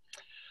projects.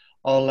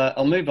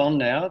 I'll move on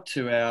now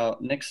to our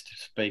next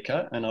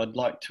speaker, and I'd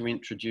like to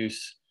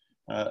introduce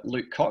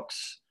Luc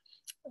Kox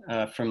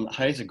from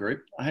Hazer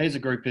Group. Hazer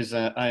Group is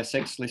an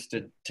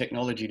ASX-listed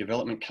technology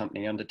development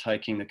company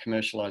undertaking the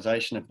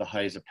commercialisation of the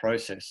Hazer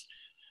process,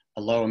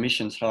 a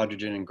low-emissions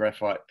hydrogen and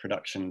graphite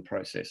production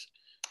process.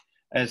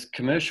 As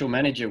commercial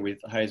manager with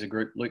Hazer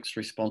Group, Luc's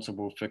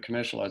responsible for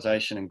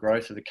commercialisation and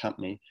growth of the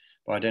company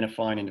by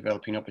identifying and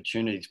developing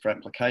opportunities for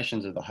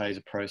applications of the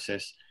Hazer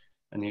process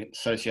and the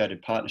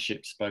associated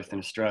partnerships both in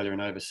Australia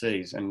and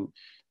overseas. And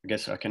I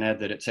guess I can add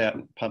that it's out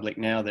in public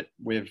now that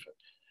we've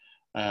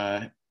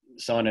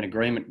signed an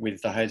agreement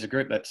with the Hazer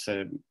Group, that's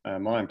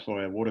my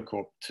employer,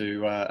 Watercorp,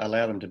 to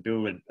allow them to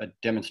build a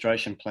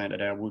demonstration plant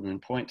at our Woodman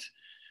Point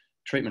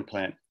treatment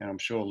plant. And I'm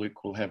sure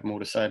Luc will have more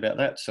to say about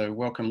that. So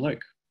welcome,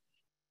 Luc.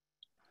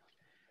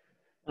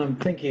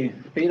 Thank you,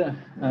 Peter.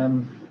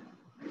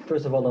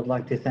 First of all, I'd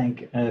like to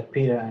thank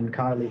Peter and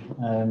Kylie,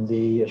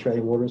 the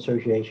Australian Water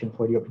Association,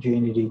 for the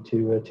opportunity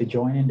to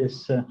join in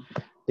this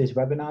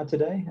webinar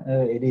today.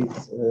 It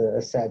is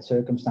a sad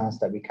circumstance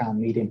that we can't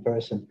meet in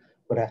person,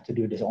 but have to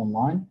do this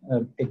online.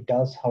 It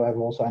does, however,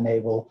 also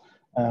enable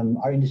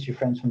our industry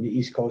friends from the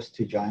East Coast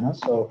to join us.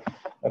 So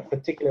a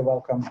particular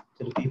welcome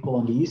to the people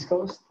on the East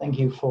Coast. Thank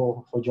you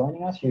for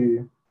joining us.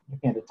 You,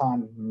 looking at the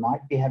time,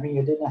 might be having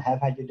your dinner,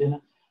 have had your dinner.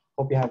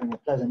 Hope you're having a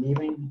pleasant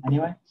evening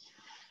anyway.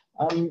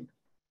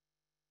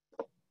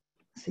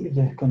 See if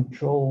the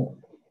control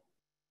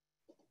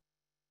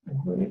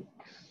works.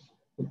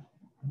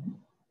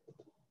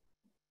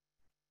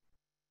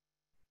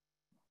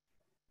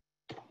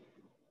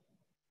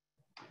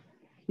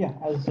 Yeah,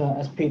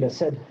 as Peter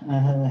said,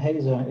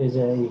 Hazer is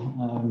a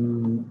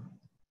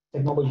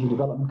technology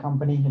development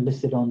company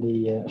listed on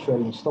the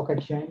Australian Stock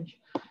Exchange.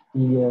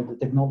 The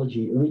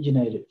technology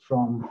originated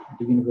from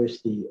the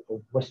University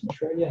of Western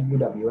Australia,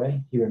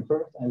 UWA, here in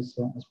Perth, as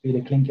Peter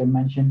Klinken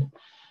mentioned.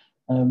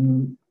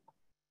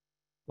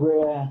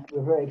 We're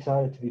very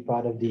excited to be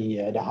part of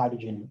the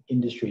hydrogen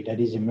industry that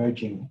is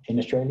emerging in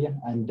Australia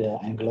and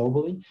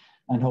globally.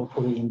 And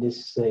hopefully in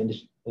this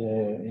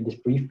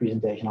brief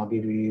presentation, I'll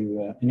give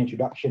you an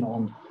introduction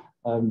on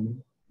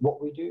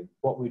what we do,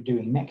 what we're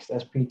doing next,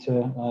 as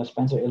Peter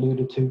Spencer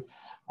alluded to,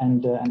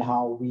 and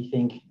how we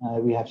think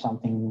we have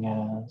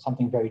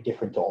something very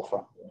different to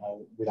offer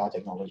with our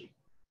technology.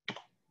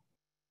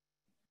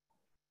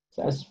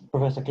 So as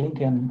Professor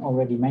Klinken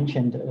already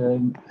mentioned,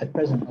 at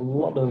present a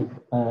lot of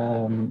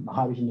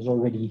hydrogen is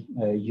already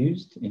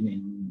used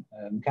in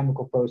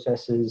chemical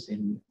processes,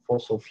 in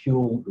fossil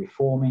fuel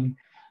reforming,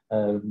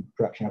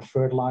 production of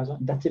fertilizer.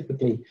 That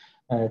typically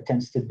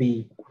tends to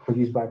be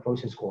produced by a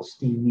process called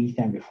steam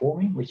methane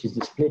reforming, which is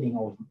the splitting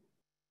of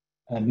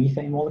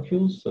methane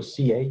molecules, so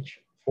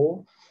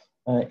CH4,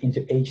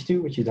 into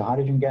H2, which is a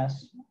hydrogen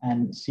gas,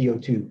 and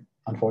CO2,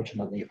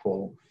 unfortunately,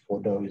 for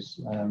those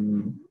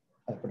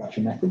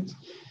production methods.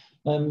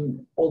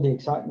 All the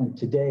excitement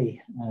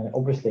today,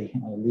 obviously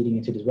leading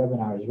into this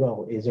webinar as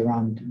well, is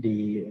around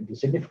the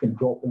significant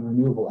drop in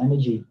renewable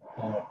energy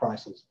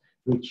prices,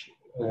 which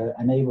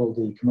enable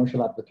the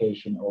commercial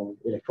application of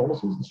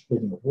electrolysis, the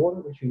splitting of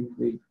water, which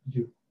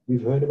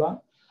we've heard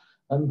about.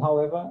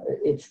 However,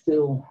 it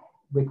still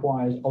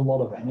requires a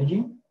lot of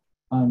energy,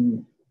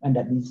 and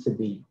that needs to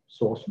be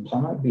sourced from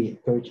somewhere, be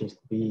it purchased,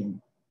 be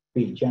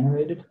it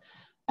generated.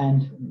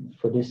 And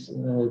for this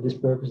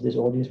purpose, this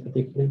audience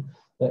particularly,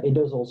 it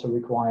does also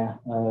require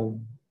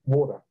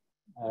water.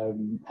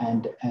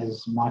 And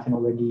as Martin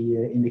already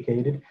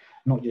indicated,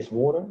 not just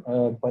water,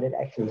 but it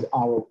actually is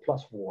RO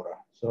plus water.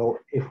 So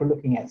if we're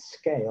looking at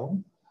scale,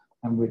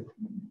 and we're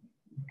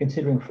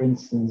considering, for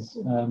instance,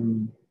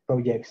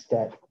 projects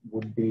that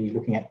would be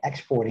looking at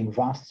exporting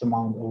vast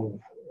amount of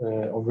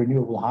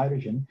renewable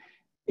hydrogen,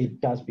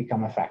 it does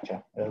become a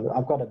factor.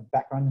 I've got a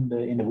background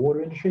in the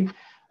water industry.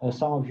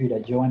 Some of you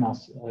that join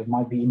us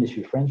might be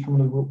industry friends from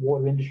the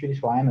water industry,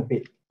 so I am a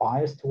bit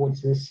biased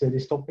towards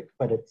this topic,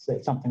 but it's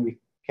something we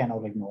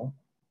cannot ignore.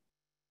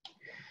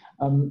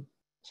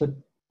 So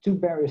two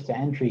barriers to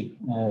entry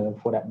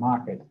for that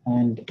market,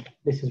 and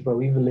this is where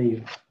we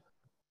believe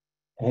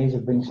Hazer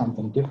brings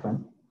something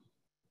different.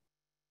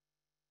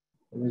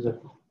 There is a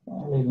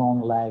fairly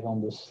long lag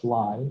on the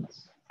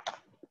slides.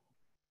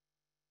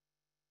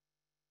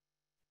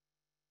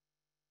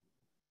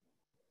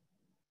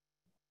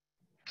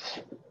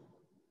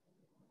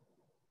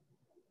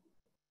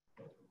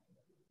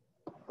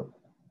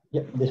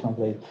 Yep, this one,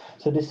 please.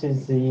 So this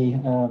is the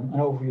an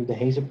overview of the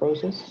Hazer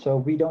process. So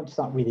we don't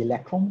start with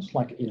electrons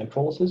like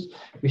electrolysis.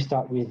 We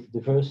start with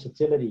the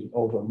versatility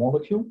of a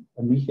molecule,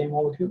 a methane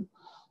molecule,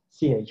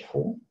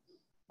 CH4,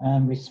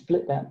 and we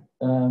split that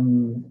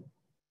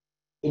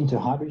into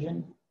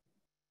hydrogen,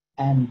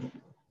 and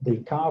the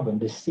carbon,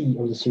 the C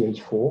of the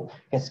CH4,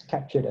 has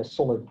captured as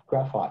solid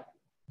graphite,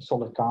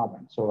 solid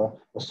carbon, so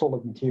a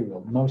solid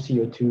material, no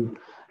CO2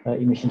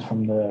 emissions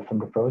from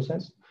the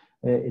process.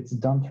 It's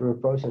done through a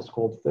process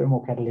called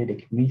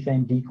thermocatalytic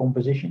methane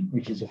decomposition,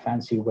 which is a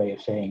fancy way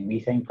of saying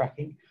methane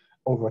cracking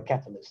over a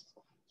catalyst.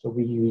 So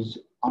we use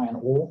iron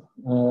ore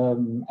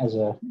as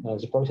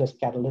a process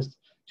catalyst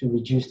to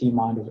reduce the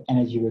amount of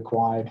energy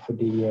required for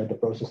the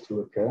process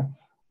to occur.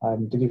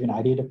 To give you an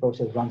idea, the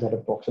process runs at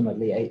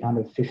approximately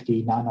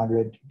 850,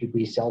 900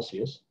 degrees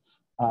Celsius.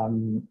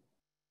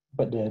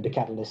 But the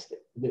catalyst,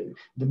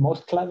 the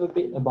most clever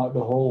bit about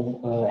the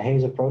whole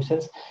Hazer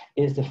process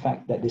is the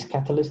fact that this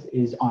catalyst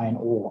is iron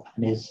ore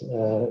and is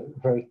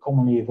very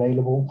commonly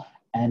available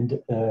and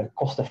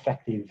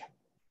cost-effective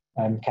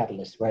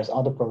catalyst, whereas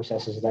other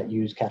processes that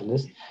use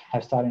catalysts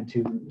have started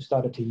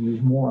to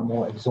use more and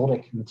more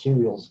exotic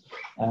materials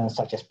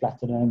such as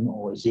platinum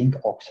or zinc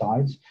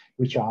oxides,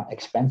 which are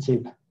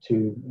expensive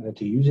to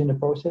use in the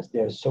process.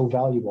 They're so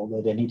valuable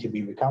that they need to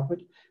be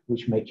recovered,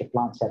 which make your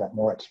plant setup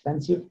more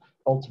expensive,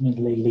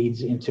 ultimately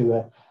leads into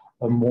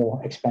a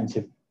more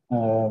expensive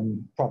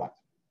product.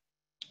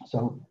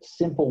 So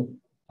simple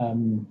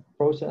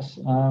process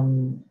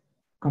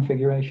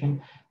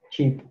configuration,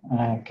 cheap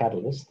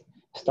catalyst,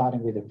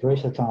 starting with a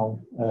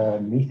versatile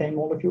methane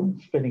molecule,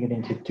 splitting it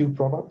into two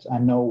products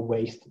and no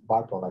waste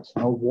byproducts,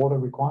 no water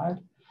required.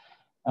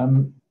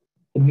 The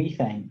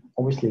methane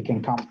obviously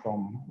can come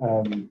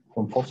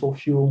from fossil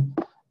fuel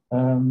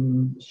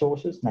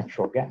sources,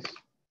 natural gas.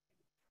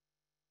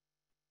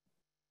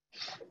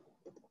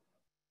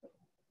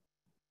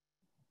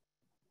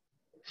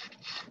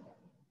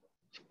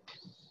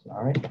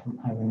 Sorry, I'm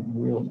having a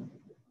real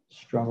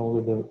struggle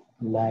with the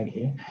lag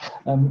here.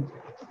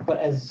 But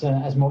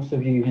as most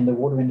of you in the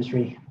water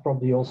industry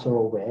probably also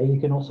aware, you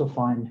can also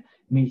find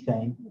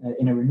methane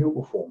in a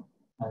renewable form,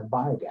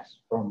 biogas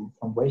from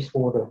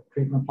wastewater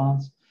treatment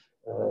plants,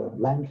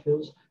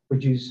 landfills,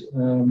 produce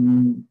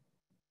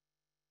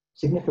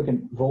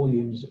significant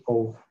volumes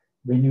of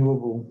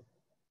renewable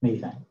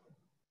methane.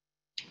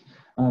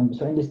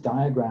 So in this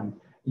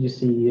diagram, you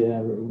see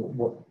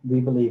what we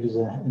believe is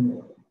a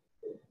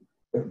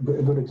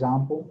good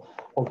example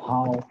of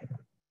how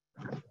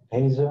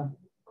Hazer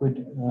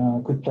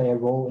could play a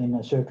role in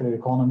a circular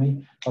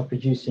economy by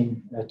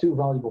producing two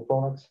valuable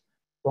products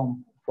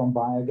from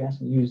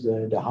biogas. Use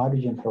the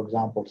hydrogen, for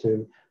example,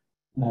 to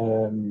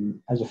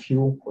as a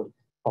fuel for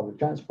public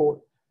transport,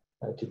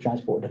 to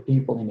transport the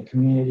people in the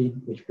community,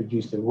 which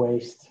produce the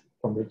waste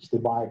from which the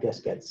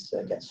biogas gets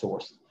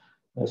sourced.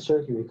 A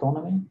circular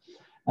economy.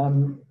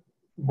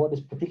 What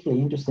is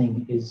particularly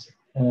interesting is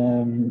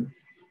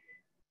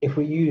if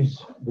we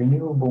use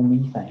renewable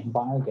methane,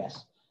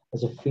 biogas,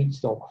 as a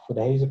feedstock for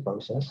the Hazer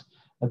process,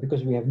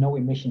 because we have no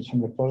emissions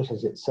from the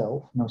process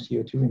itself, no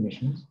CO2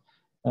 emissions,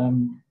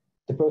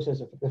 the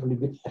process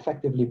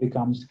effectively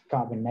becomes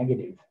carbon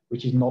negative,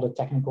 which is not a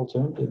technical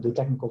term. The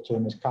technical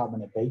term is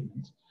carbon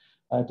abatement.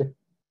 The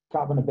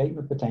carbon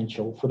abatement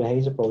potential for the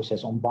Hazer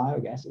process on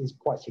biogas is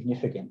quite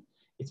significant.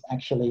 It's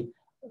actually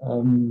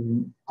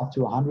up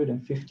to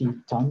 150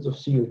 tons of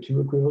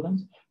CO2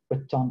 equivalent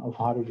per ton of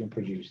hydrogen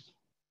produced.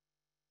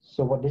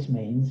 So what this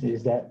means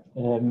is that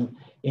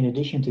in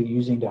addition to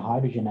using the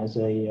hydrogen as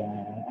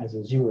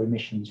a zero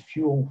emissions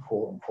fuel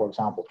for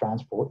example,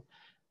 transport,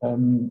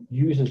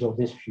 users of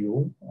this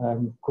fuel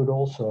could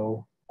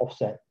also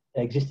offset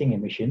existing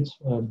emissions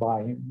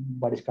by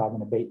this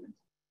carbon abatement.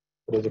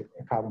 So there's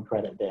a carbon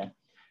credit there.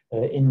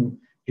 In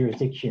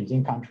jurisdictions,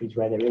 in countries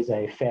where there is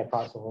a fair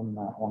price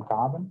on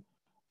carbon,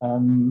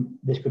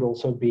 this could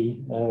also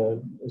be a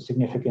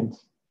significant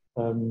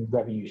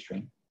revenue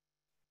stream.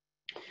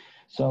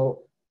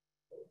 So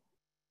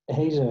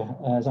Hazer,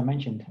 as I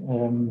mentioned,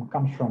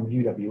 comes from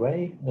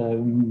UWA.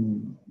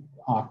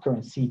 Our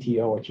current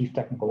CTO, or Chief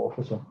Technical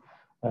Officer,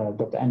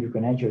 Dr. Andrew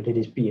Conejo, did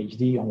his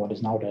PhD on what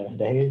is now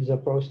the Hazer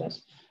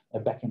process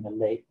back in the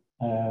late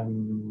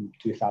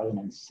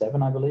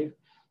 2007, I believe.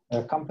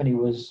 The company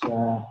was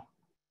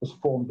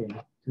formed in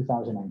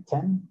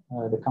 2010.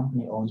 The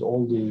company owns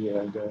all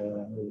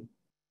the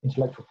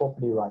intellectual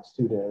property rights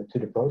to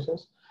the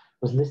process.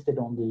 Was listed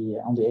on the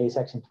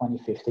ASX in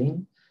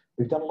 2015.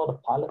 We've done a lot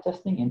of pilot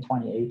testing in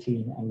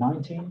 2018 and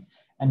 19,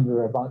 and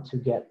we're about to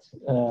get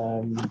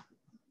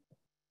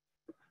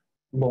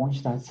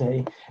launched, I'd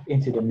say,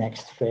 into the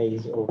next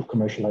phase of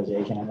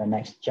commercialization and the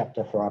next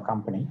chapter for our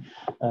company,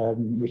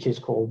 which is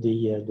called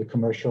the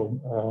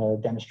commercial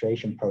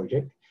demonstration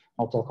project.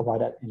 I'll talk about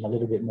that in a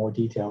little bit more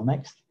detail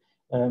next.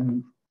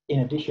 In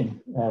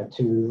addition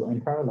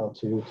in parallel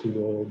to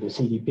the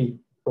CDP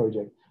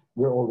project,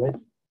 we're already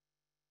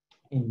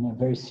in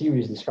very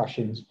serious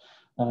discussions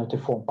to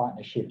form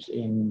partnerships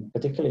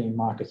particularly in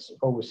markets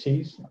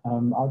overseas,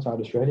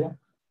 outside Australia,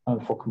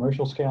 for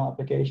commercial scale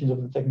applications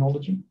of the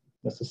technology.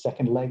 That's the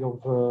second leg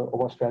of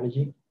our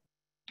strategy.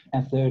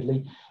 And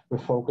thirdly, we're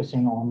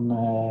focusing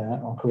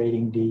on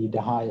creating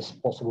the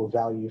highest possible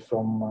value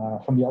from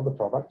the other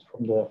product,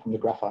 from the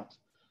graphite.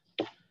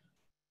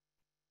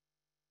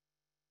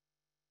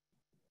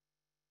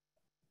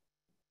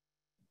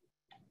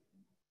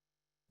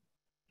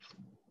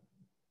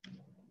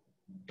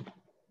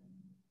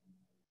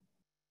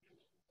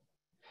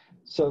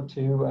 So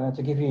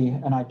to give you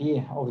an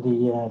idea of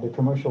the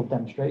commercial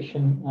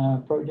demonstration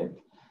project,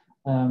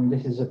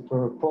 this is a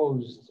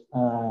proposed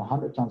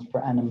 100 tons per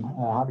annum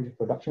hydrogen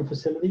production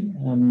facility.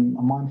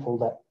 I'm mindful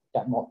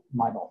that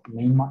might not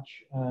mean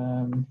much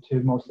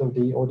to most of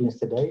the audience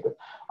today, but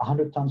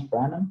 100 tons per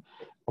annum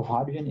of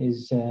hydrogen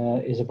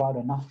is about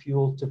enough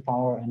fuel to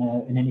power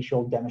an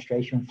initial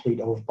demonstration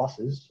fleet of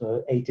buses.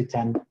 8 to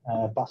 10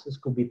 buses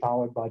could be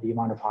powered by the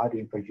amount of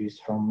hydrogen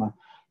produced from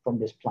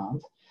this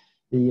plant.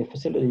 The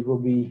facility will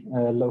be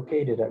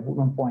located at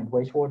Woodland Point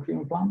Wastewater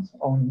Treatment Plant,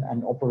 owned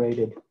and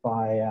operated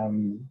by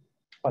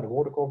the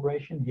Water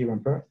Corporation here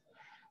in Perth.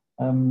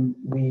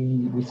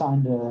 We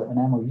signed an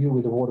MOU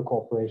with the Water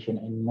Corporation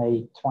in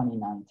May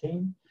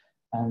 2019,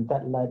 and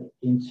that led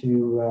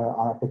into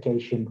our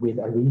application with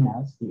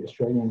ARENAS, the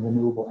Australian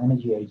Renewable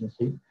Energy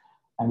Agency,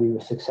 and we were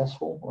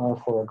successful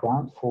for a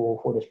grant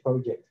for this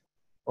project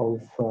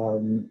of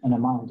an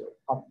amount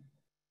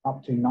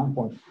up to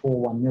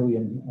 $9.41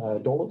 million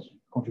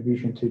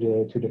contribution to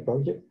the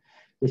project.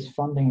 This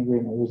funding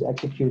agreement was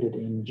executed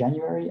in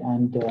January,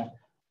 and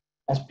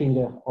as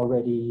Peter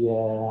already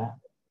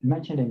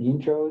mentioned in the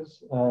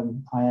intros,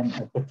 I am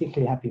a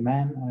particularly happy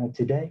man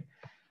today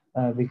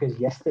because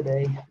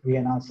yesterday we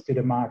announced to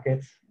the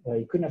market,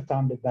 you couldn't have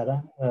timed it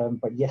better,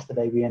 but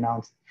yesterday we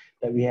announced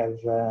that we have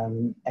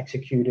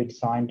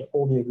signed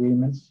all the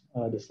agreements.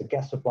 There's the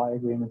gas supply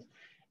agreement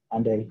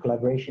and a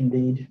collaboration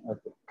deed, a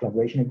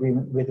collaboration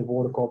agreement with the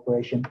Water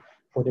Corporation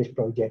for this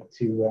project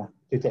to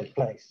take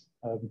place,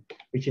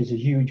 which is a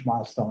huge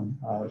milestone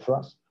for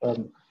us.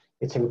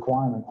 It's a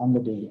requirement under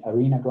the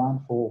ARENA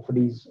grant for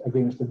these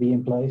agreements to be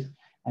in place,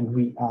 and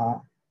we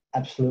are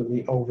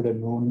absolutely over the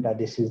moon that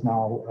this is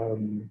now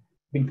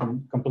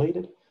been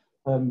completed.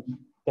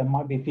 There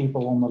might be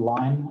people on the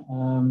line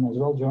as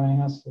well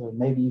joining us,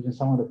 maybe even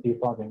some of the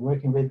people I've been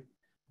working with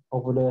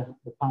over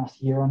the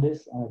past year on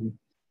this.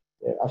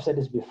 I've said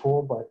this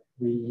before, but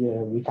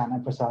we can't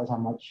emphasize how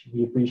much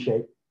we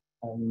appreciate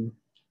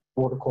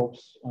Water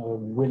Corp's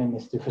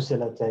willingness to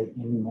facilitate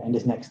in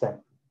this next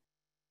step.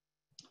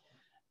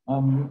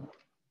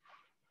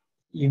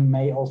 You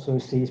may also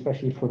see,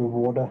 especially for the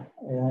water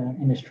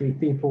industry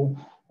people,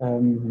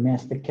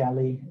 Minister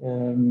Kelly,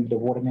 the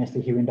water minister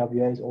here in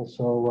WA, is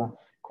also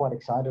quite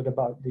excited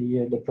about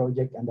the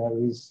project, and there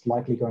is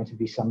likely going to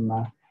be some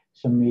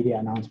media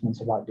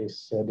announcements about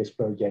this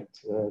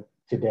project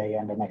today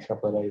and the next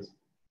couple of days.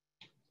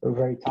 So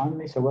very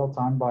timely, so well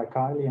timed by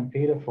Kylie and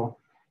Peter for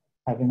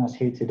having us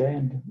here today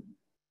and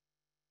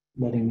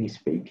letting me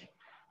speak.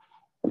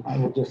 I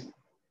will just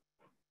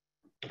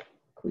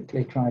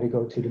quickly try to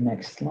go to the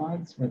next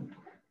slides. But,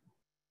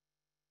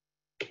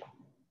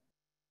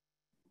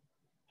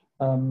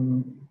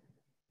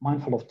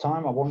 mindful of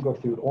time, I won't go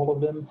through all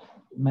of them.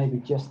 Maybe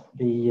just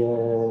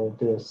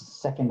the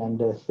second and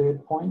the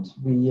third point.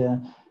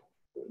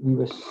 We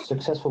were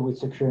successful with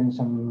securing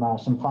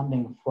some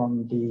funding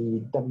from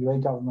the WA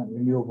government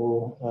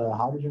Renewable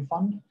Hydrogen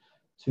Fund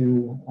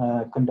to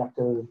conduct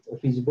a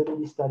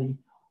feasibility study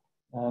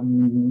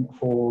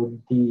for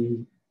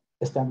the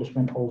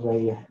establishment of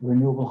a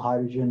renewable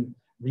hydrogen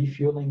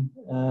refueling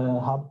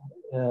hub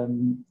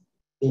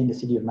in the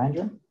city of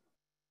Mandurah.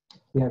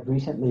 We have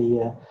recently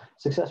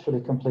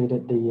successfully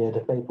completed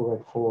the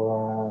paperwork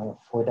for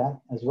that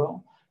as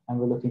well, and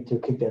we're looking to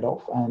kick that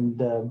off. And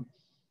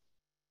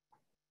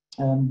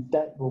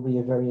that will be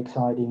a very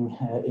exciting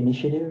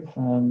initiative.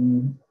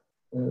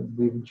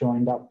 We've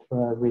joined up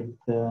with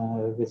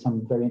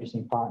some very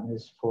interesting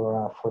partners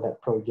for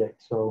that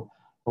project. So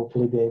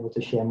hopefully be able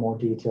to share more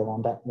detail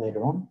on that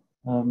later on.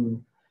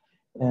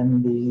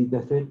 And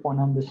the third point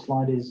on this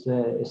slide is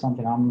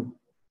something I'm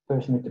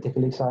personally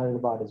particularly excited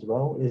about as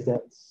well, is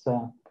that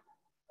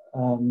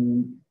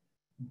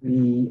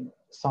we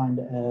signed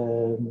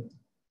an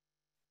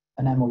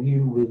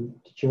MOU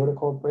with Chiyoda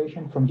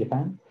Corporation from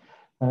Japan.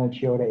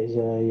 Chiyoda is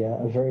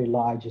a very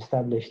large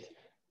established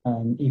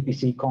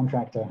EPC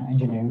contractor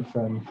engineering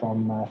firm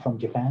from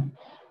Japan,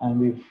 and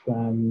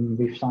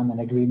we've signed an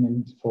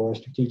agreement for a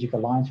strategic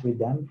alliance with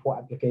them for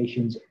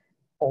applications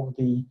of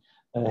the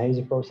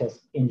Hazer process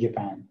in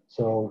Japan.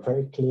 So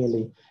very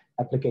clearly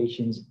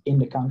applications in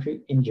the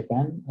country, in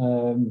Japan,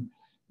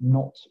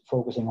 not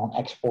focusing on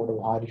export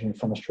of hydrogen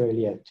from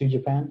Australia to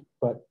Japan,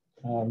 but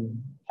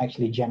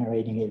actually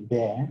generating it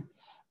there.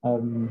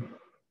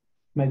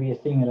 Maybe a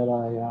thing that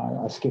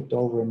I skipped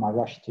over in my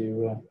rush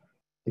to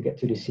get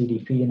to the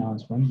CDP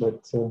announcement,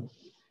 but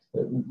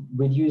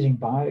with using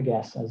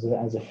biogas as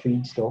a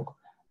feedstock,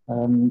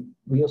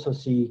 we also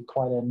see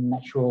quite a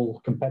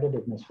natural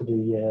competitiveness for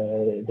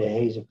the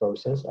Hazer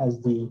process, as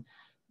the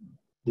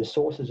the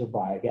sources of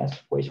biogas,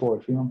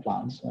 wastewater treatment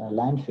plants,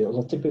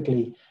 landfills, are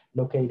typically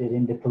located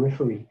in the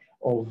periphery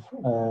of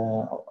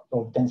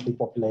densely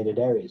populated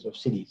areas of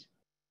cities,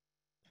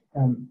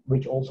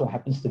 which also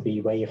happens to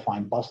be where you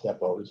find bus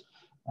depots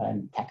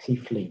and taxi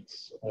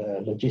fleets,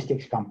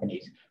 logistics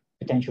companies,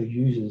 potential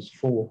users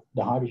for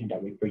the hydrogen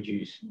that we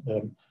produce,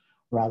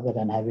 rather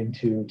than having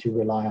to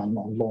rely on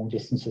long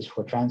distances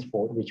for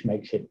transport, which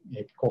makes it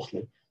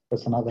costly.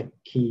 That's another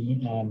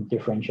key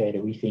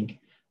differentiator, we think,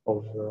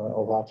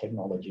 of our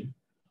technology.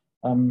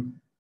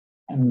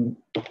 And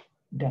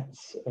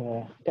that's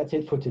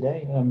it for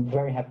today. I'm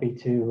very happy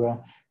to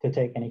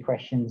take any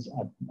questions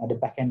at the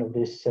back end of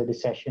this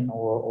session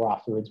or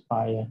afterwards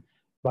by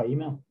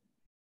email.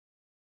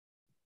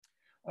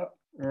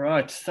 All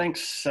right,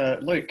 thanks,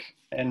 Luc.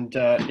 And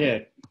yeah,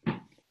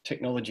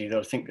 technology that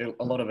I think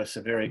a lot of us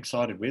are very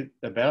excited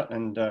about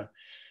and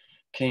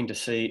keen to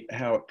see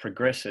how it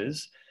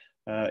progresses.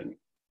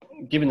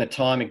 Given the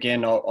time,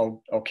 again,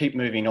 I'll keep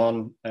moving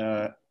on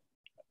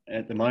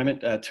at the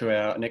moment to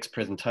our next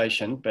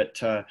presentation, but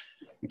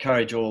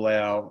encourage all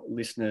our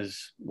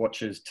listeners,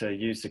 watchers to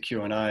use the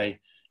Q&A,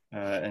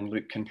 and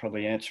Luc can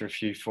probably answer a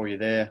few for you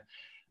there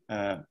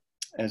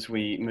as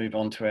we move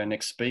on to our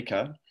next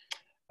speaker.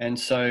 And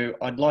so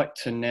I'd like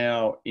to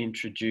now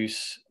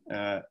introduce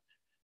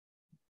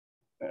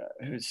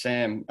who's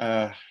Sam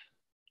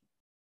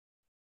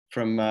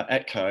from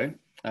ATCO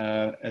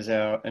as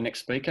our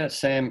next speaker.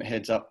 Sam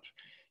heads up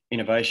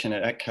innovation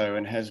at ATCO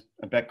and has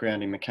a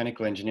background in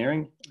mechanical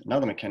engineering.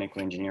 Another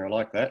mechanical engineer, I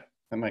like that.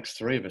 That makes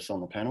 3 of us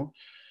on the panel.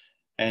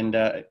 And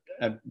a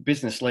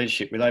business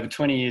leadership with over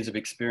 20 years of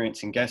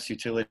experience in gas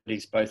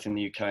utilities, both in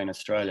the UK and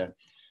Australia.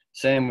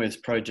 Sam was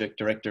project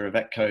director of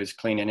ATCO's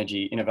Clean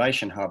Energy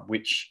Innovation Hub,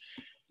 which,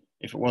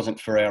 if it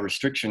wasn't for our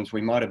restrictions, we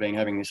might have been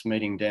having this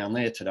meeting down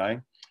there today.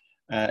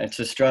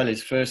 It's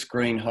Australia's first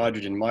green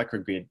hydrogen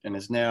microgrid, and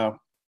is now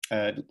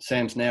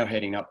Sam's now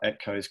heading up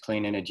ATCO's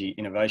Clean Energy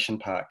Innovation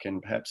Park,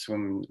 and perhaps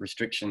when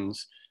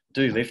restrictions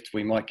do lift,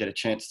 we might get a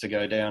chance to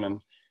go down and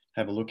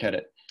have a look at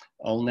it.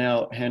 I'll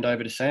now hand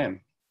over to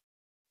Sam.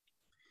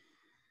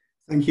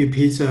 Thank you,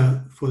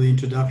 Peter, for the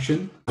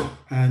introduction,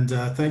 and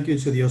thank you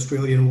to the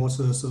Australian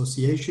Water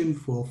Association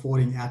for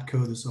affording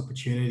ATCO this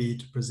opportunity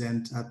to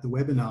present at the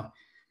webinar.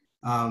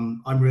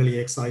 I'm really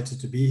excited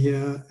to be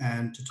here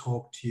and to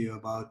talk to you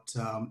about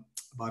our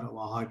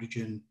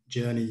hydrogen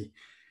journey.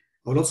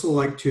 I would also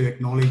like to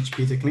acknowledge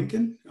Peter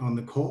Klinken on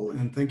the call,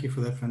 and thank you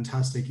for that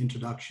fantastic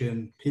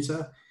introduction,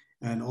 Peter,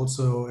 and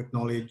also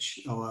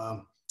acknowledge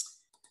our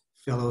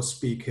fellow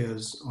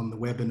speakers on the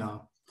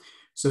webinar.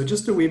 So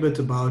just a wee bit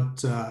about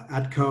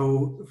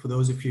ATCO. For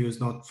those of you who's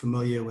not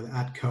familiar with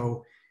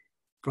ATCO,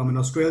 from an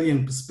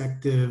Australian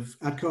perspective,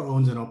 ATCO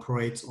owns and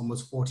operates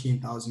almost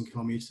 14,000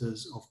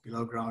 kilometers of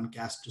below ground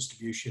gas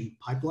distribution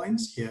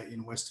pipelines here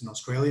in Western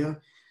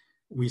Australia.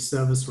 We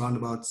service around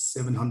about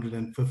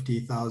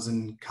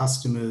 750,000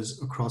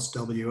 customers across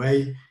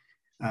WA,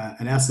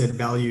 an asset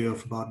value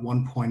of about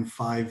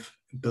 $1.5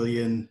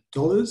 billion.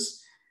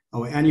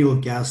 Our annual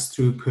gas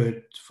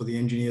throughput, for the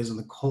engineers on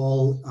the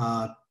call,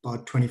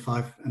 about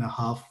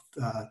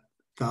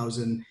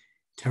 25,500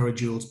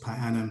 terajoules per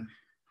annum.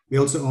 We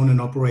also own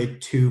and operate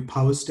 2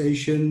 power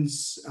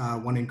stations,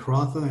 one in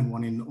Karratha and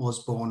one in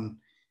Osborne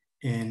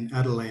in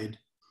Adelaide.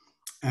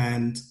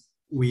 And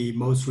we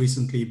most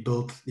recently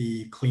built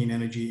the Clean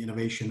Energy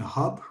Innovation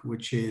Hub,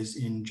 which is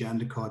in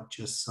Jandakot,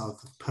 just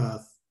south of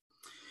Perth.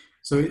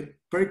 So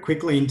very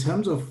quickly, in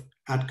terms of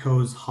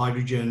ATCO's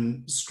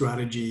hydrogen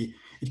strategy,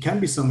 it can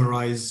be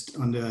summarized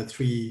under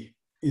 3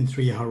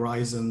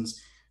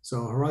 horizons.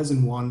 So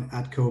Horizon 1,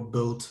 ATCO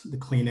built the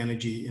Clean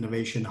Energy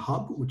Innovation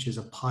Hub, which is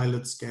a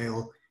pilot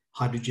scale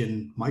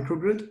hydrogen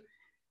microgrid.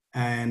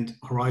 And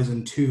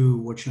Horizon 2,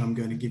 which I'm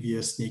going to give you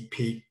a sneak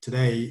peek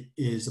today,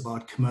 is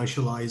about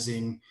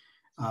commercializing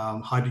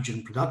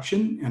hydrogen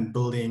production and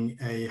building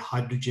a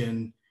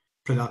hydrogen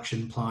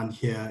production plant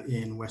here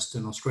in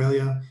Western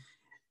Australia.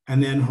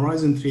 And then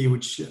Horizon 3,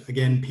 which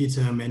again,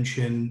 Peter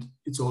mentioned,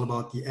 it's all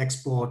about the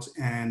export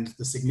and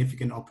the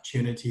significant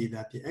opportunity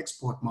that the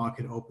export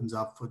market opens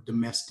up for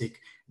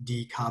domestic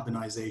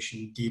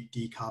decarbonization, deep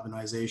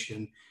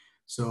decarbonization.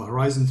 So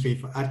Horizon 3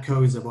 for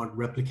ATCO is about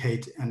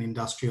replicate and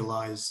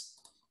industrialize.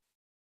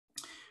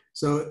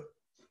 So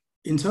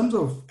in terms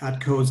of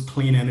ATCO's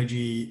clean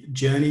energy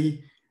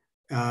journey,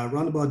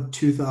 around about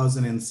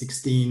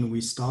 2016,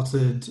 we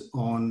started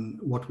on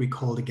what we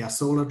call the gas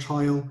solar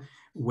trial,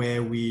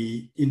 where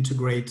we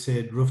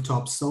integrated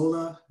rooftop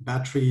solar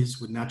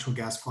batteries with natural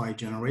gas fired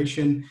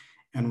generation.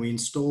 And we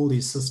installed the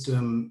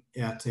system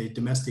at a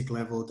domestic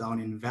level down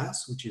in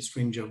VAS, which is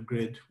fringe of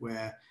grid,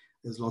 where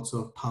there's lots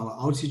of power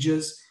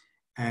outages.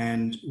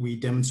 And we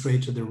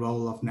demonstrated the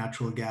role of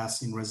natural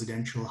gas in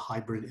residential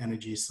hybrid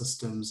energy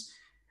systems.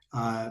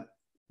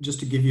 Just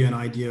to give you an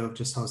idea of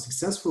just how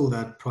successful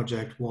that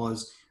project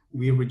was,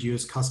 we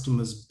reduced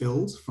customers'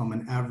 bills from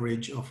an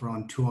average of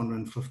around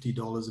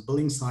 $250 a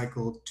billing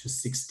cycle to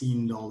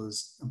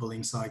 $16 a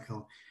billing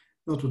cycle,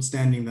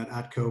 notwithstanding that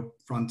ATCO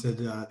fronted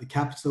the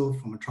capital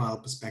from a trial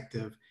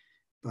perspective.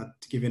 but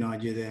to give you an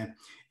idea there.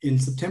 In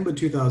September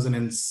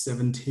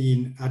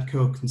 2017,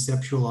 ATCO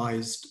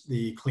conceptualized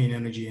the Clean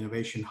Energy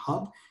Innovation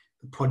Hub.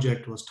 The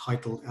project was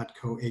titled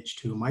ATCO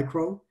H2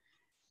 Micro.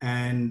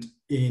 And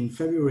in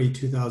February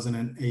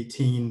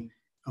 2018,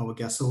 our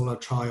gas solar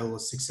trial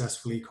was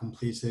successfully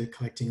completed,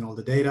 collecting all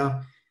the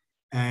data.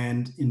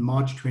 And in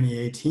March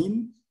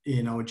 2018,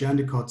 in our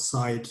Jandakot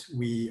site,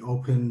 we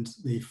opened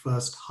the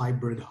first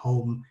hybrid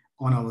home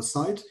on our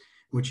site,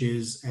 which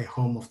is a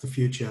home of the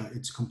future.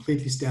 It's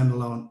completely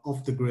standalone,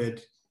 off the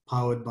grid,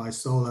 powered by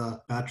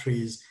solar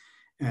batteries,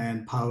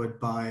 and powered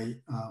by,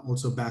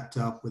 also backed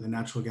up with a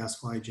natural gas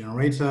fired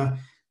generator.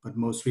 But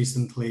most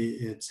recently,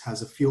 it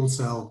has a fuel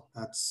cell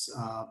that's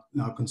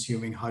now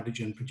consuming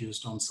hydrogen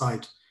produced on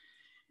site.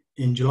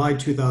 In July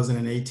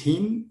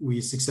 2018, we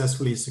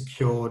successfully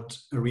secured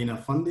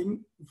ARENA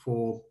funding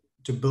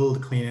to build a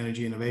Clean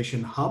Energy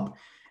Innovation Hub.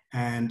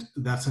 And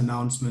that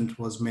announcement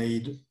was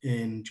made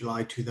in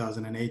July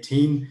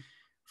 2018.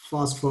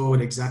 Fast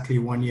forward exactly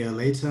 1 year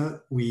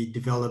later, we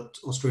developed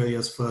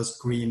Australia's first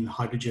green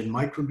hydrogen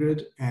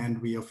microgrid,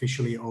 and we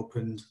officially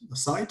opened the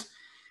site.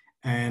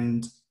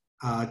 And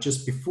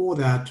just before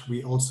that,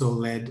 we also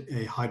led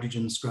a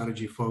hydrogen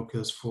strategy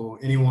focus for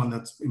anyone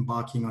that's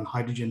embarking on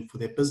hydrogen for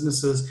their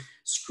businesses.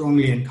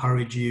 Strongly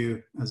encourage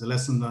you, as a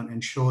lesson learned,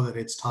 ensure that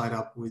it's tied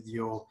up with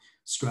your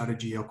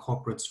strategy, your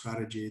corporate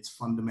strategy. It's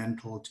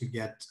fundamental to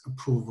get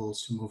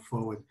approvals to move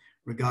forward,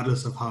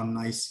 regardless of how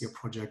nice your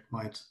project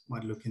might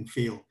look and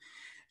feel.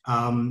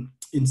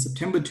 In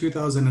September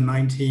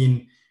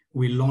 2019,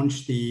 we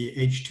launched the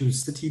H2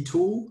 City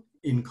tool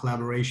in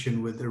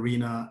collaboration with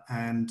ARENA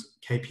and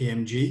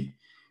KPMG.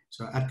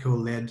 So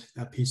ATCO led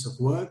that piece of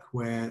work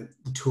where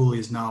the tool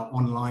is now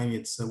online.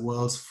 It's the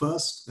world's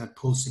first that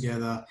pulls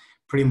together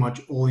pretty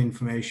much all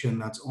information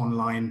that's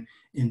online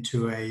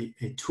into a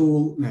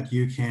tool that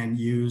you can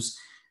use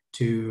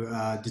to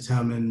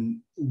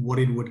determine what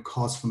it would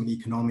cost from an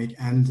economic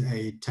and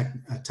a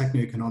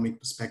techno-economic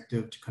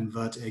perspective to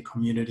convert a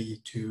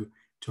community to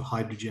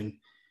hydrogen.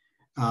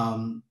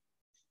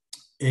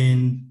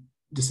 In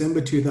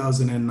December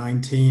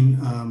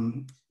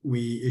 2019,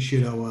 we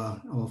issued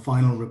our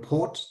final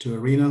report to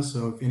ARENA.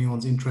 So if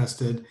anyone's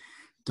interested,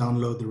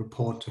 download the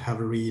report to have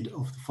a read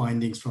of the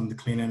findings from the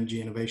Clean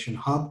Energy Innovation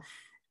Hub.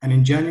 And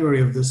in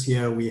January of this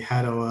year, we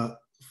had our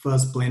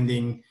first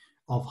blending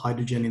of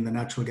hydrogen in the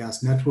natural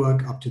gas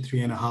network, up to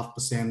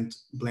 3.5%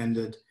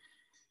 blended.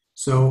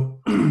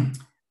 So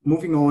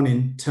moving on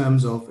in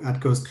terms of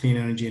ATCO's Clean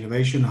Energy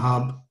Innovation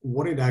Hub,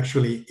 what it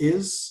actually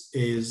is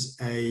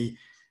a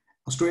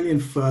Australian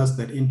first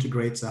that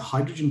integrates a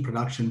hydrogen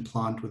production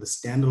plant with a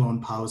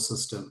standalone power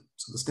system.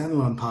 So the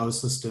standalone power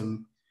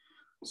system,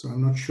 so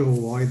I'm not sure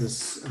why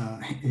this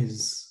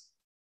is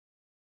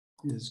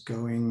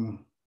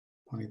going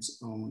on its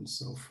own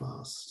so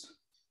fast.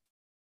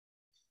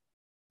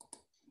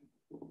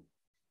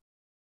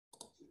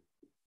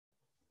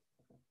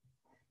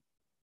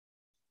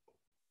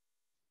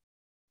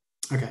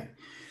 Okay,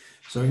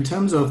 so in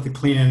terms of the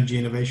Clean Energy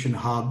Innovation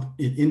Hub,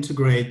 it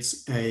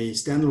integrates a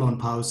standalone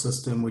power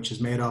system, which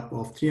is made up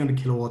of 300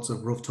 kilowatts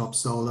of rooftop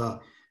solar,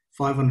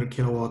 500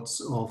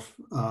 kilowatts of,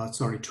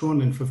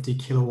 250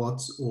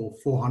 kilowatts or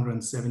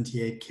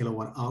 478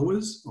 kilowatt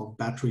hours of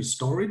battery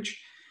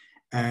storage.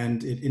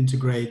 And it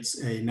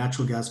integrates a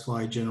natural gas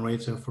fired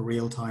generator for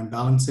real-time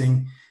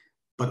balancing,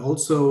 but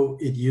also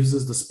it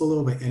uses the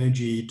spillover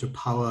energy to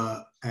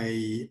power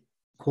a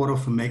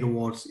 1/4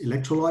 megawatt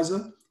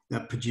electrolyzer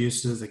that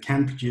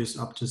can produce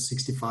up to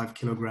 65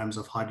 kilograms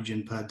of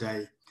hydrogen per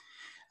day.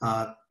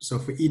 So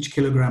for each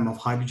kilogram of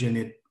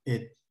hydrogen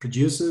it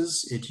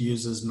produces, it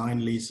uses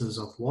 9 liters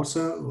of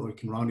water, or you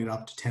can round it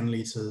up to 10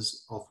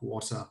 liters of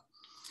water.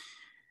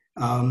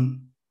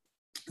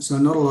 So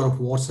not a lot of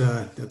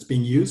water that's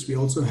being used. We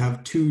also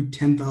have 2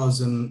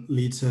 10,000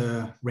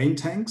 liter rain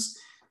tanks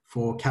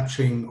for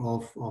capturing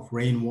of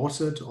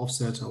rainwater to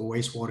offset our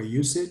wastewater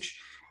usage,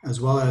 as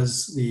well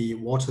as the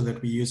water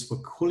that we use for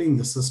cooling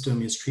the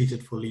system is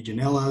treated for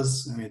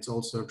Legionellas, and it's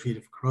also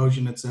treated for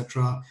corrosion,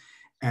 etc.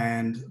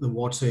 And the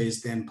water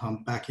is then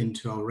pumped back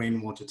into our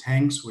rainwater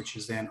tanks, which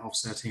is then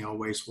offsetting our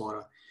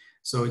wastewater.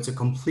 So it's a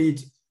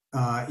complete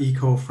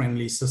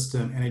eco-friendly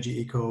system,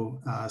 energy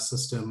eco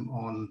system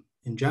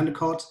in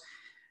Jandakot.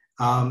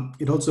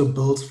 It also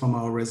builds from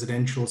our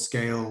residential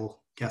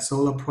scale gas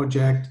solar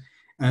project.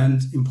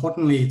 And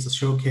importantly, it's a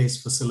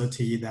showcase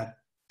facility that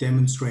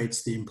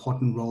demonstrates the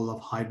important role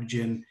of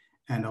hydrogen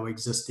and our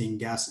existing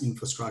gas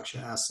infrastructure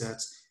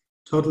assets.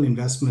 Total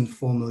investment,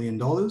 $4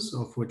 million,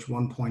 of which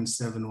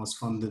 1.7 was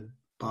funded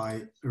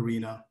by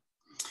ARENA.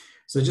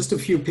 So just a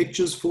few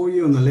pictures for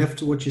you. On the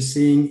left, what you're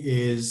seeing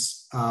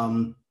is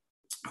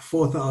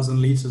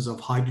 4,000 liters of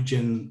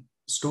hydrogen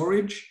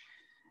storage.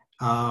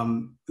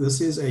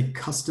 This is a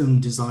custom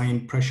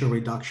designed pressure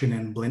reduction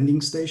and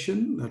blending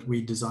station that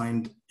we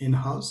designed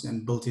in-house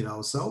and built it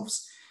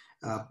ourselves.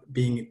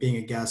 Being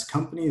a gas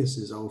company, this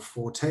is our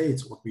forte,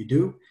 it's what we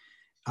do,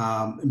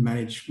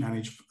 manage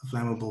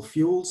flammable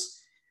fuels.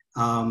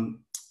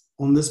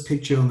 on this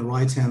picture on the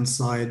right-hand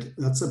side,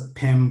 that's a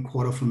PEM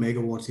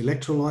quarter-of-a-megawatt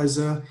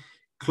electrolyzer.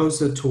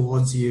 Closer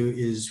towards you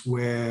is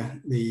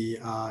where the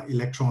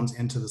electrons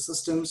enter the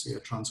system, so your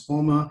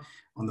transformer.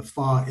 On the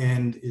far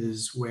end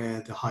is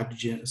where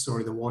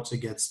the water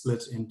gets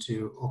split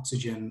into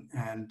oxygen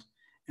and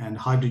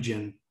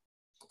hydrogen.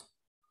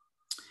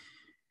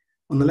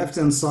 On the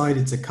left-hand side,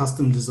 it's a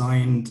custom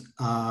designed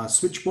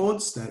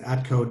switchboards that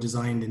ATCO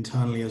designed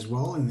internally as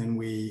well. And then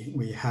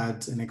we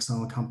had an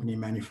external company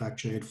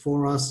manufacture it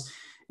for us.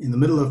 In the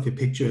middle of the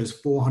picture is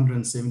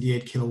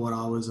 478 kilowatt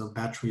hours of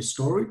battery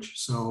storage.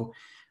 So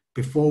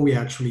before we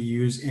actually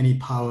use any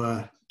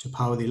power to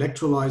power the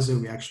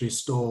electrolyzer, we actually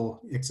store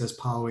excess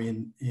power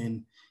in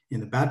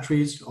the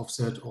batteries to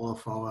offset all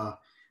of our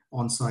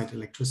on-site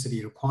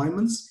electricity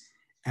requirements.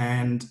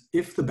 And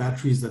if the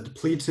batteries are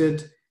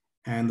depleted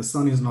and the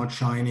sun is not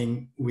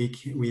shining,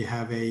 we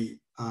have a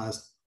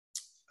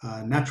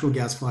natural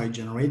gas-fired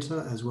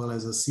generator as well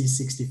as a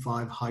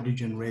C65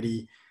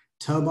 hydrogen-ready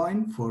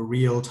turbine for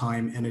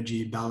real-time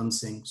energy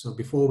balancing. So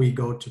before we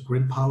go to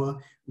grid power,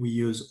 we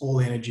use all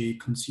energy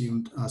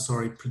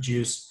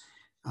produced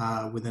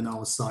within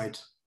our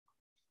site.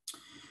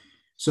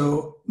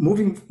 So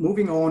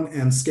moving on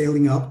and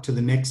scaling up to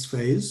the next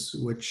phase,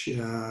 which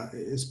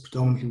is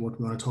predominantly what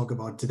we want to talk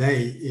about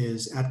today,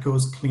 is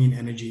ATCO's Clean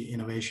Energy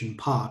Innovation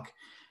Park.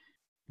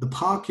 The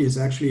park is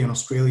actually an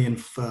Australian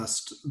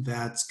first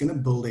that's going to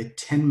build a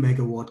 10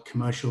 megawatt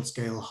commercial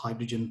scale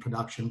hydrogen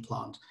production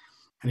plant.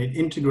 And it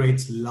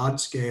integrates large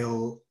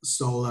scale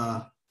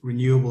solar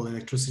renewable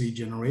electricity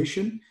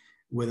generation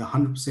with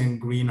 100%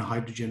 green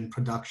hydrogen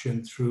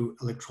production through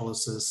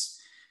electrolysis.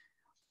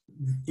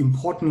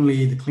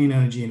 Importantly, the Clean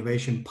Energy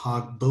Innovation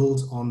Park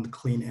builds on the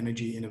Clean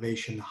Energy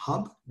Innovation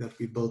Hub that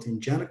we built in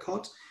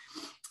Jandakot,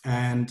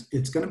 and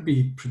it's going to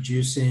be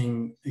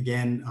producing,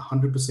 again,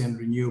 100%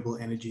 renewable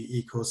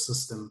energy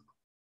ecosystem.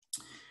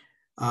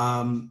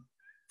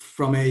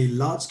 From a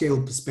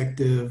large-scale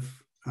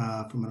perspective,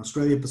 from an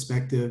Australia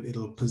perspective,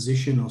 it'll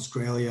position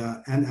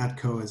Australia and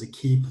ATCO as a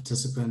key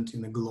participant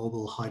in the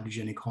global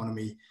hydrogen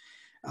economy.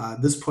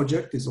 This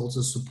project is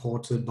also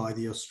supported by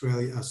the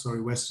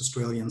West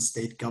Australian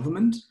state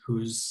government,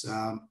 who's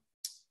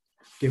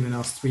given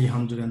us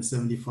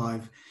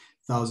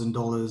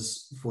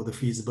 $375,000 for the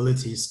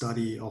feasibility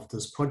study of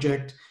this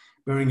project,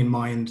 bearing in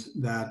mind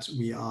that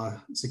we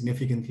are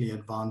significantly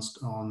advanced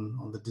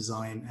on the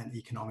design and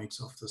economics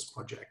of this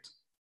project.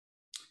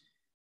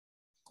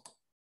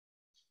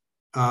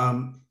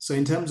 So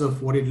in terms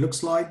of what it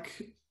looks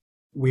like,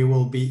 we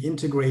will be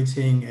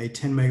integrating a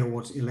 10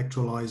 megawatt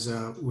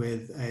electrolyzer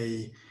with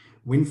a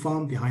wind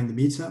farm behind the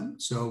meter.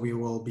 So we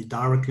will be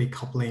directly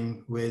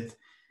coupling with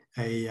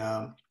a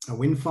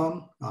wind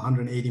farm, a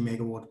 180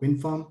 megawatt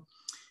wind farm.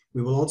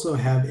 We will also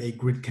have a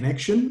grid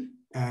connection,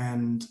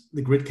 and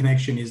the grid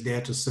connection is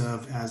there to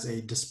serve as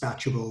a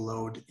dispatchable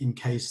load in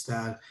case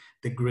that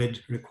the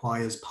grid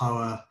requires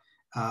power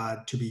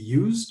to be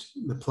used.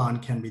 The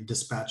plant can be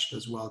dispatched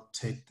as well,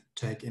 take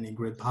any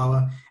grid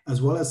power,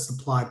 as well as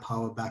supply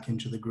power back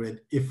into the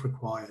grid if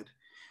required.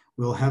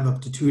 We'll have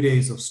up to 2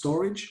 days of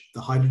storage.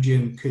 The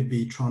hydrogen could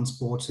be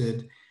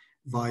transported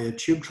via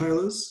tube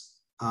trailers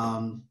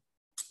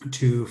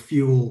to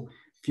fuel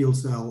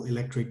cell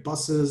electric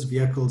buses,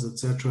 vehicles,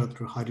 etc.,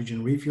 through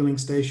hydrogen refueling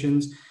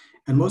stations.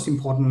 And most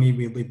importantly,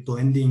 we'll be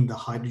blending the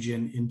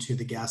hydrogen into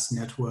the gas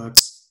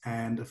networks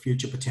and a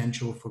future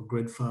potential for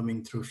grid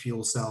firming through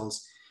fuel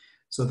cells.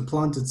 So the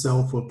plant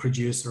itself will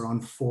produce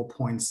around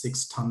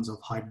 4.6 tons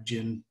of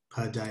hydrogen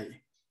per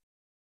day.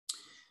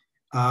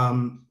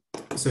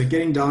 So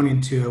getting down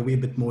into a wee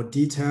bit more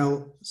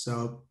detail,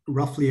 so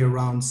roughly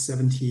around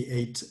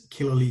 78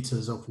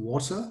 kiloliters of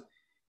water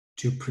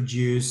to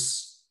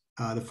produce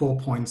the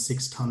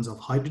 4.6 tons of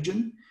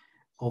hydrogen,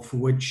 of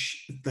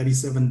which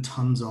 37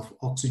 tons of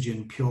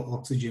oxygen, pure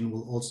oxygen,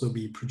 will also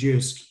be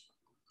produced.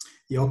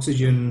 The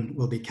oxygen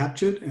will be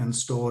captured and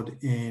stored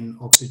in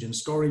oxygen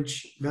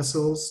storage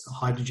vessels, the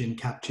hydrogen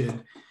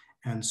captured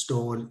and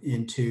stored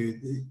into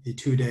the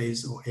 2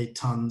 days or 8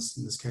 tons,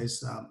 in this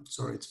case,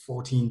 it's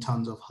 14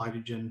 tons of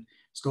hydrogen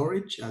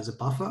storage as a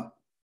buffer.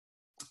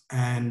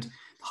 And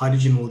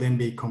hydrogen will then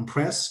be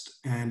compressed,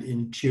 and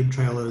in tube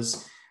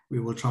trailers,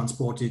 we will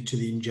transport it to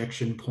the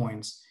injection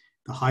points.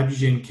 The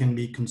hydrogen can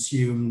be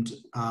consumed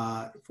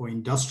for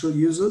industrial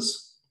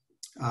users,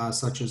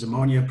 such as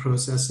ammonia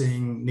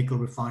processing, nickel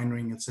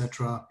refining,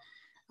 etc.,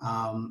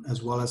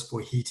 as well as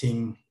for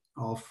heating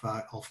of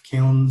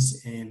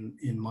kilns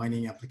in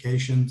mining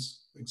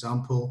applications. For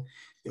example,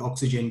 the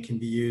oxygen can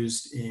be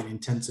used in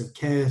intensive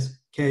care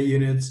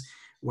units,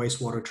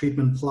 wastewater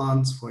treatment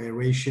plants for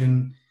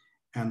aeration,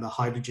 and the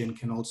hydrogen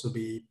can also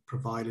be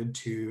provided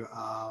to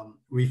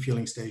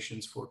refueling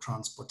stations for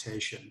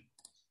transportation.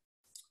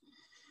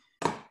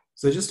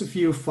 So just a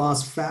few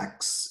fast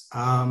facts.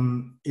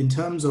 In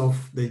terms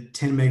of the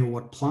 10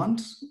 megawatt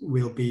plant,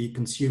 we'll be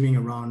consuming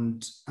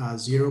around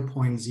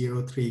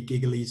 0.03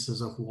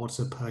 gigaliters of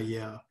water per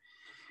year.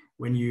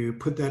 When you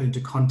put that into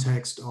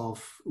context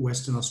of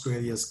Western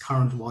Australia's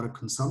current water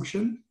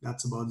consumption,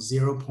 that's about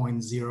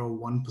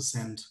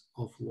 0.01%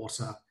 of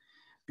water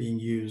being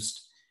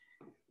used.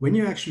 When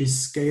you actually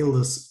scale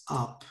this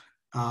up,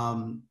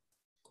 when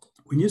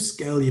you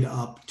scale it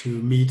up to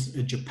meet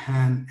a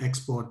Japan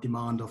export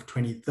demand of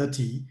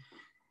 2030,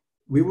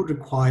 we would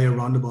require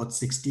around about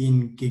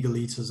 16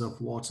 gigaliters of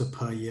water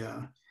per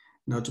year.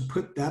 Now, to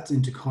put that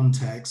into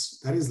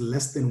context, that is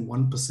less than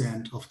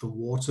 1% of the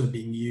water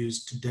being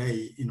used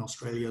today in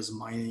Australia's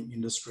mining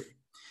industry.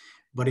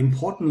 But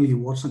importantly,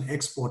 what an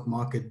export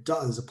market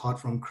does, apart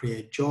from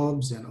create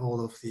jobs and all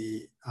of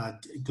the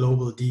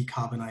global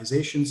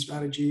decarbonization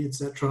strategy,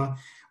 etc.,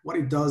 what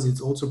it does,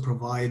 it also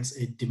provides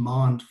a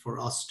demand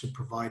for us to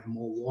provide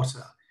more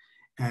water.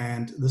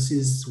 And this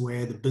is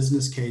where the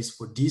business case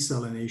for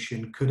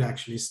desalination could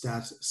actually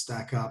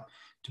stack up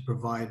to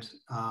provide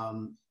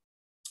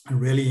a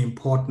really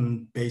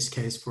important base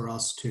case for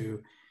us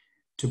to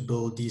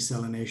build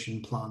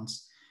desalination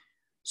plants.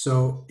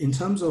 So in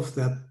terms of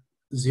that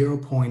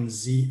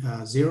 0.03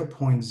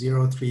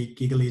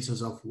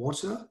 gigaliters of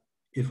water,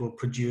 it will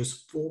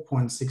produce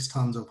 4.6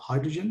 tons of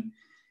hydrogen,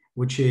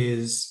 which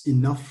is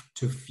enough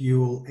to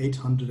fuel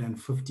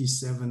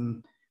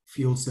 857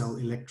 fuel cell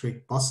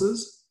electric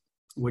buses,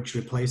 which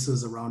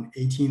replaces around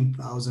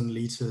 18,000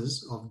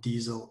 liters of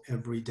diesel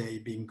every day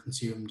being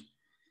consumed.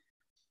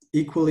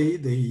 Equally,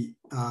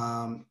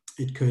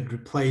 it could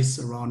replace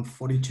around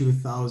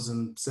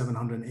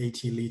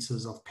 42,780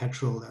 liters of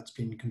petrol that's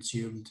been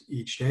consumed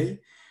each day,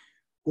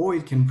 or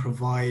it can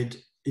provide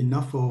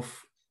enough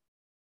of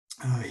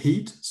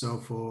heat, so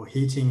for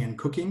heating and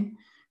cooking,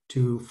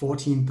 to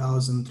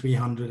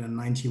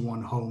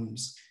 14,391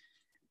 homes.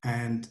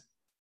 And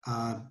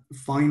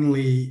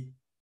finally,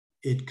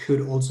 it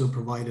could also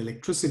provide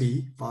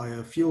electricity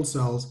via fuel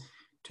cells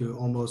to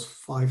almost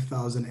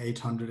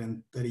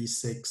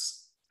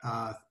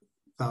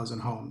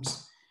 5,836,000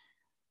 homes.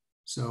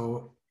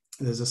 So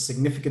there's a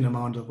significant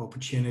amount of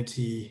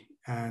opportunity,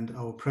 and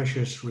our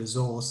precious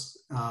resource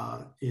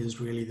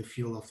is really the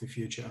fuel of the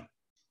future.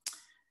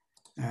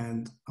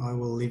 And I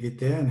will leave it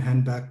there and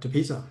hand back to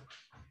Peter.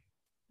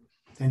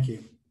 Thank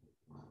you.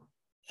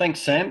 Thanks,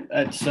 Sam.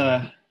 It's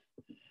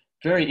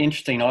very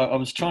interesting. I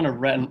was trying to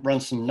run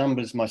some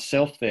numbers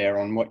myself there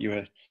on what you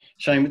were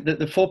showing. The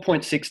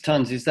 4.6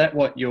 tons, is that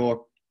what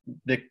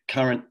the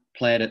current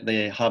plant at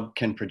the hub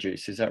can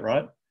produce? Is that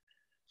right?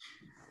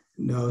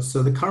 No,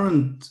 so the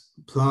current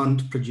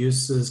plant can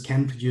produce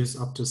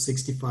up to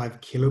 65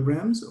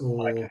 kilograms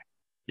or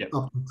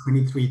up to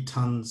 23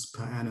 tons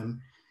per annum.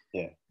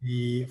 Yeah.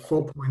 The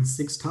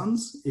 4.6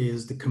 tons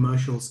is the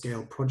commercial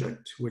scale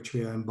project, which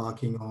we are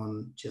embarking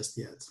on just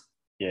yet.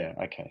 Yeah,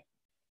 okay.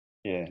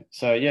 Yeah,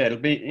 so yeah, it'll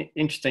be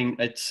interesting.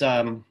 It's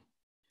no,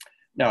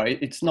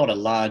 it's not a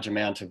large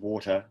amount of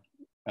water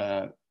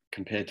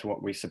compared to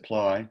what we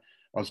supply.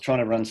 I was trying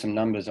to run some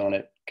numbers on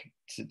it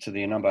to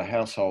the number of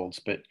households,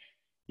 but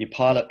your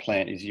pilot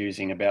plant is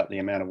using about the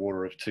amount of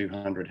water of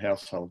 200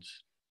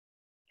 households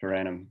per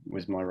annum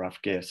was my rough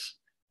guess.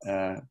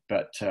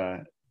 But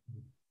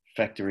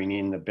factoring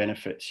in the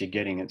benefits you're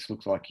getting, it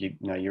looks like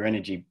your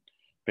energy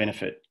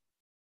benefit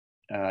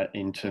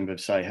in terms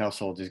of, say,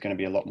 households is going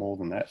to be a lot more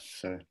than that.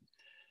 So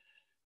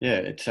yeah,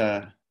 it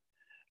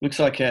looks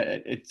like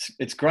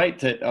it's great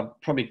that I'll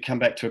probably come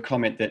back to a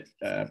comment that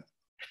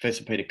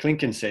Professor Peter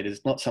Klinken said.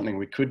 It's not something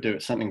we could do,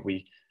 it's something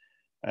we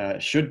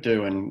should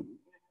do and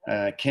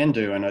can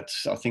do. And I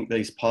think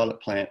these pilot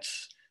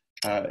plants,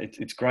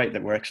 it's great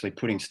that we're actually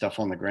putting stuff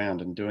on the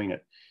ground and doing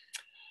it.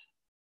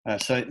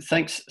 So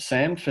thanks,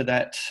 Sam, for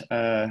that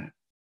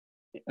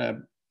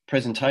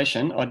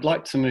presentation. I'd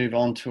like to move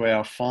on to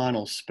our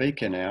final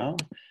speaker now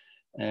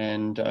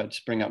and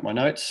just bring up my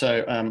notes.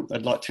 So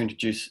I'd like to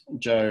introduce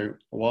Joe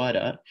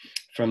Wyder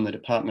from the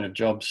Department of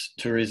Jobs,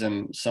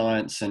 Tourism,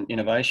 Science and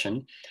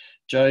Innovation.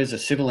 Joe's a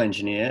civil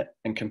engineer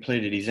and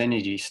completed his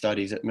energy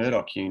studies at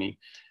Murdoch Uni.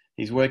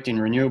 He's worked in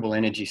renewable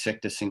energy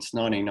sector since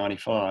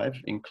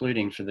 1995,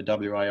 including for the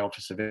WA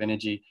Office of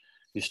Energy,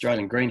 the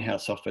Australian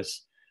Greenhouse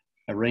Office,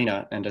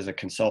 ARENA, and as a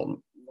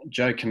consultant.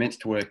 Joe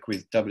commenced to work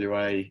with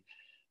WA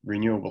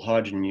Renewable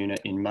Hydrogen Unit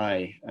in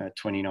May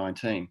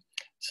 2019.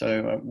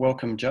 So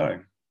welcome, Joe.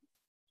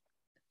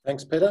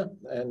 Thanks, Peter,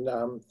 and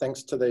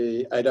thanks to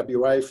the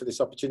AWA for this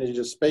opportunity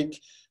to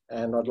speak.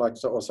 And I'd like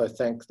to also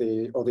thank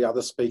all the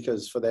other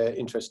speakers for their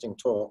interesting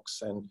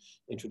talks and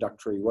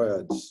introductory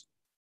words.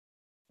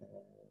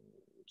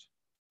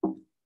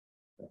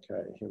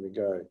 Okay, here we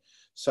go.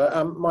 So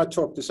my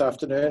talk this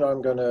afternoon,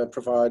 I'm going to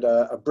provide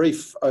a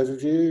brief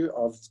overview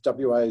of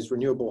WA's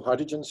renewable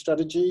hydrogen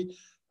strategy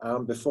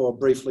before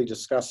briefly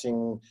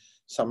discussing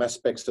some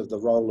aspects of the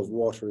role of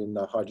water in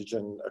the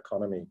hydrogen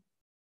economy.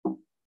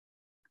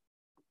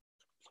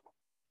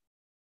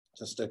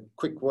 Just a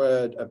quick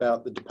word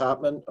about the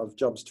Department of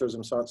Jobs,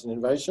 Tourism, Science and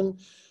Innovation.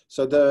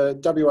 So the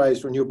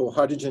WA's Renewable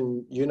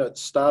Hydrogen Unit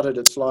started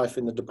its life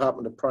in the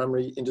Department of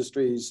Primary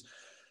Industries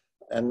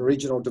and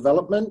Regional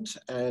Development,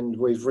 and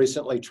we've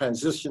recently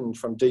transitioned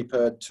from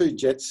DPER to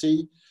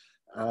JETSI.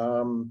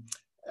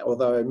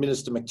 although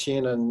Minister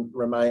McTiernan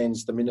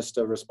remains the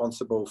minister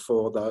responsible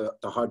for the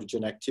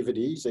hydrogen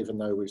activities, even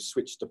though we've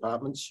switched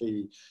departments,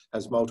 she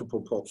has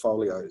multiple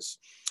portfolios.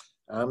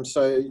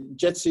 So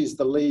JETSI is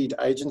the lead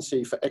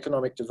agency for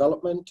economic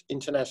development,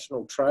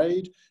 international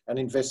trade and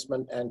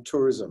investment and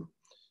tourism.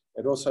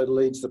 It also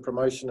leads the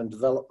promotion and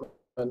development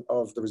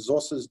of the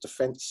resources,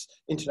 defence,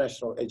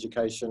 international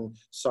education,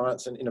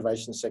 science and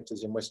innovation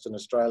sectors in Western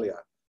Australia.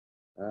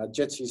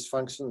 JETSI's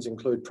functions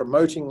include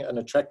promoting and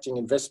attracting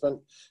investment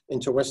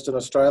into Western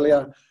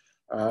Australia,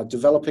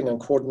 developing and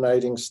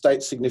coordinating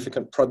state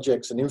significant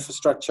projects and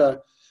infrastructure,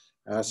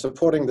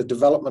 supporting the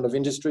development of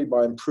industry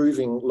by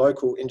improving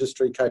local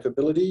industry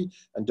capability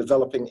and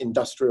developing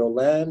industrial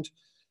land,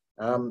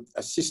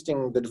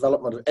 assisting the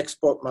development of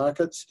export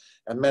markets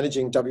and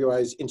managing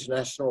WA's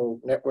international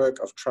network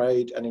of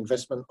trade and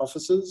investment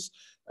offices.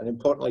 And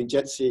importantly,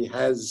 JETSI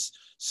has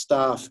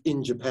staff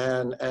in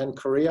Japan and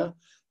Korea,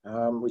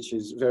 which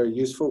is very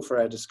useful for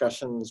our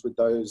discussions with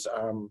those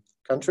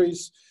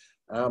countries.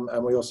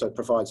 And we also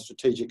provide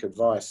strategic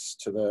advice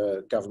to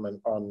the government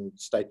on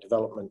state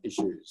development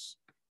issues.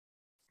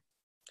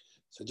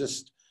 So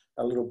just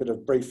a little bit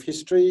of brief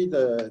history.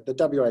 The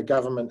WA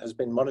government has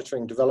been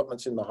monitoring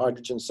developments in the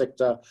hydrogen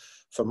sector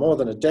for more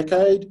than a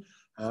decade.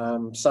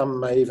 Some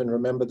may even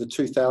remember the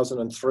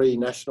 2003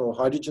 National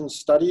Hydrogen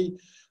Study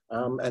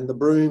and the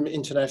Broome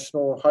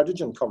International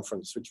Hydrogen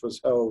Conference, which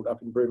was held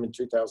up in Broome in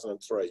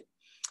 2003.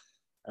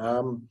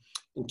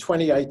 In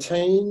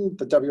 2018,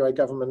 the WA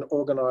government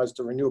organised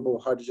a renewable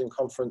hydrogen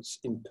conference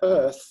in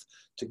Perth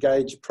to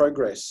gauge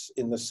progress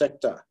in the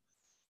sector.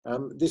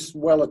 This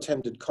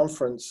well-attended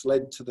conference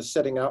led to the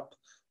setting up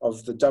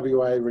of the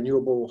WA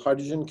Renewable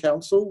Hydrogen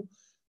Council,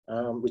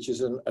 which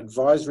is an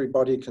advisory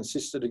body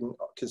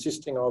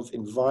consisting of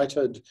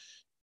invited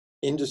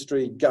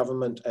industry,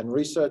 government and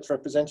research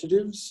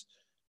representatives.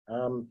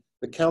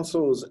 The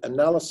council's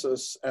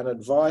analysis and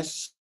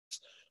advice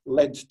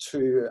led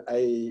to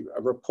a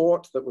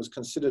report that was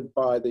considered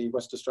by the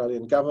West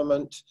Australian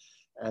government,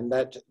 and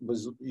that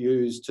was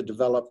used to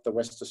develop the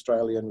West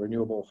Australian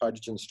Renewable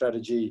Hydrogen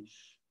Strategy,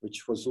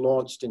 which was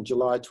launched in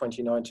July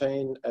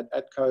 2019 at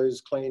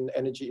ATCO's Clean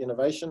Energy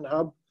Innovation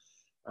Hub.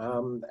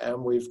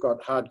 And we've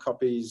got hard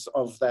copies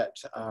of that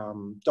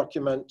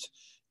document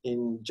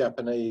in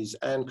Japanese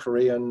and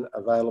Korean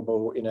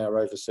available in our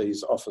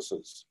overseas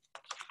offices.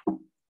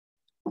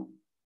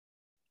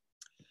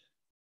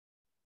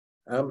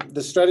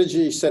 The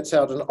strategy sets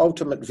out an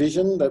ultimate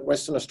vision that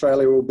Western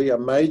Australia will be a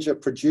major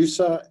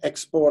producer,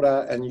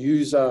 exporter and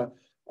user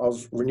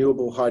of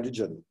renewable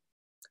hydrogen.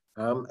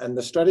 And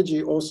the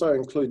strategy also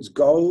includes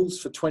goals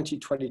for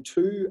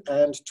 2022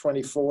 and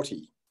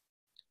 2040.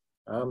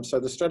 So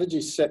the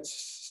strategy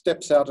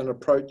steps out an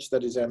approach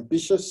that is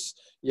ambitious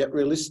yet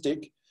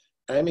realistic,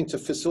 aiming to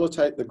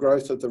facilitate the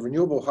growth of the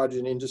renewable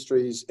hydrogen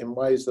industries in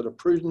ways that are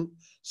prudent,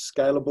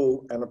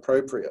 scalable and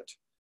appropriate.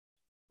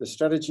 The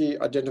strategy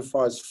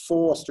identifies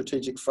 4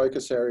 strategic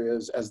focus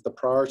areas as the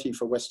priority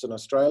for Western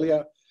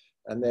Australia,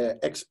 and they're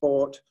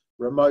export,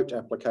 remote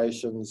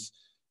applications,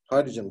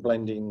 hydrogen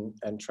blending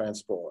and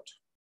transport.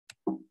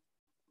 The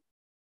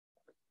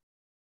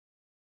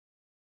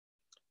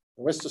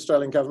West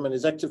Australian Government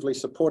is actively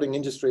supporting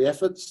industry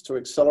efforts to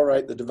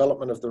accelerate the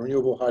development of the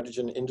renewable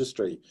hydrogen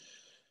industry.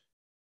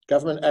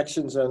 Government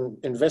actions and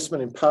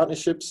investment in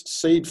partnerships,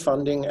 seed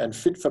funding and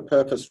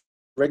fit-for-purpose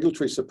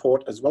regulatory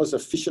support, as well as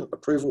efficient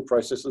approval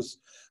processes,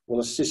 will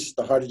assist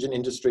the hydrogen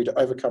industry to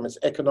overcome its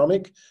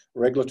economic,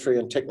 regulatory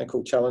and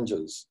technical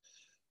challenges.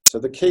 So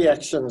the key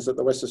actions that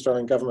the West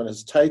Australian Government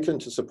has taken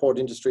to support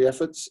industry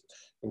efforts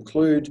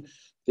include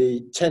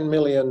the 10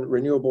 million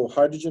Renewable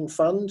Hydrogen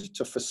Fund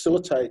to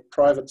facilitate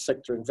private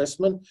sector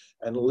investment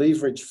and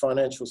leverage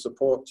financial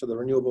support to the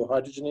renewable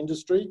hydrogen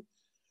industry.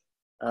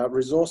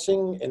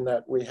 Resourcing, in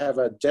that we have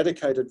a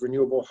dedicated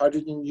renewable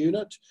hydrogen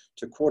unit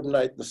to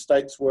coordinate the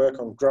state's work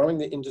on growing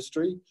the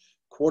industry,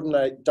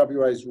 coordinate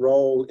WA's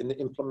role in the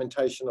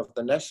implementation of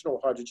the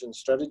National Hydrogen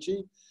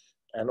Strategy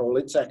and all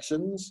its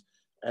actions,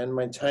 and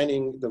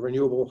maintaining the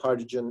Renewable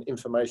Hydrogen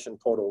Information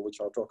Portal, which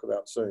I'll talk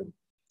about soon.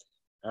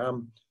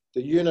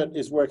 The unit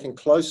is working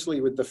closely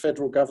with the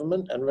federal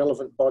government and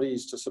relevant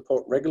bodies to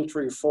support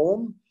regulatory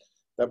reform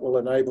that will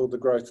enable the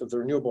growth of the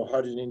renewable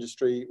hydrogen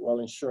industry while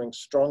ensuring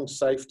strong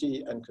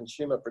safety and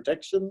consumer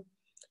protection.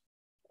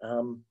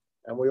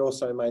 And we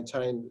also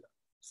maintain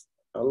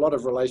a lot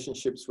of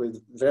relationships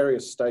with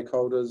various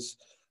stakeholders.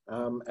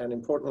 And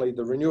importantly,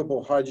 the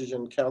Renewable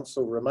Hydrogen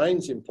Council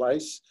remains in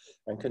place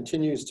and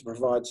continues to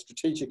provide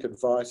strategic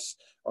advice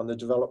on the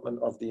development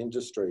of the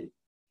industry.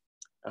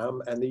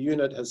 And the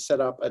unit has set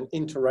up an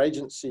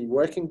interagency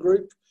working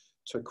group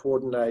to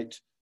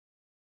coordinate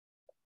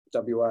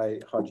WA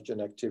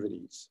hydrogen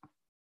activities.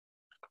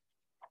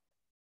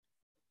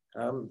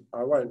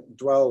 I won't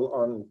dwell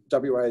on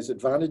WA's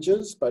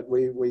advantages, but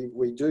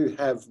we do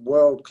have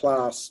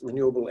world-class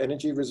renewable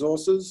energy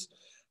resources,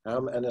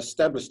 an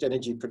established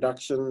energy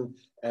production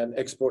and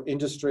export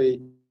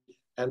industry,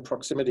 and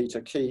proximity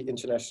to key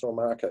international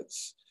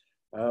markets.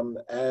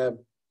 Our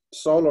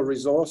solar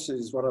resource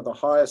is one of the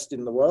highest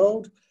in the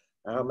world,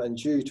 And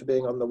due to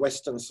being on the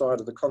western side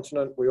of the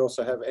continent, we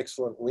also have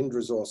excellent wind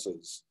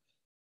resources.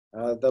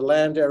 The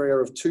land area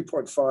of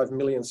 2.5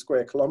 million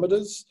square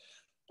kilometres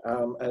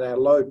and our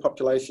low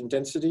population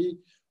density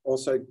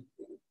also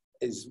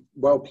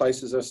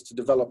places us to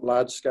develop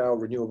large-scale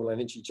renewable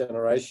energy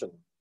generation.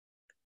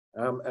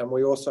 And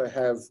we also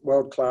have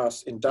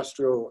world-class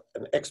industrial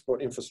and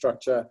export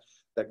infrastructure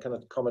that can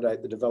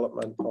accommodate the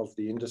development of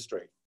the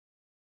industry.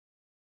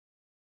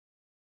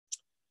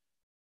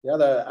 The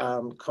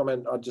other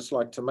comment I'd just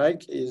like to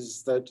make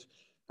is that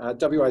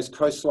WA's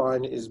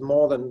coastline is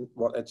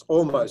it's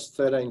almost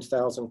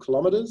 13,000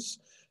 kilometres.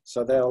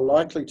 So there are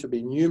likely to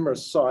be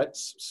numerous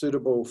sites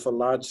suitable for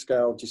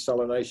large-scale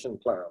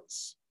desalination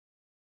plants.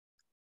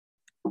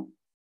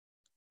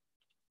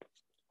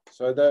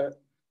 So the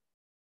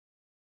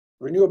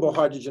renewable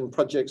hydrogen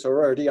projects are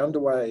already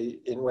underway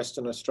in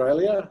Western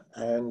Australia,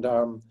 and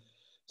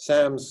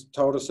Sam's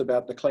told us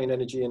about the Clean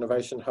Energy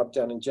Innovation Hub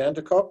down in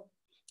Jandakot,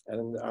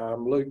 and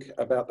Luc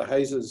about the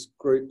Hazer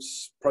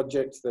Group's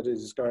project that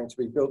is going to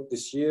be built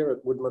this year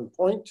at Woodman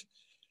Point.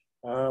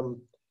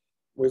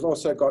 We've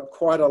also got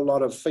quite a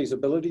lot of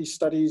feasibility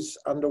studies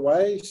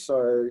underway.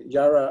 So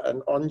Yarra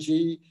and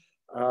Onji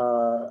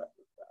are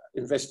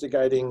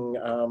investigating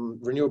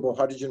renewable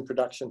hydrogen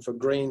production for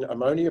green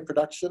ammonia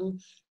production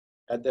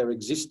at their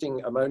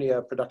existing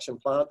ammonia production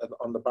plant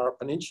on the Burrup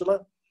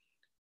Peninsula.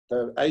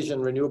 The Asian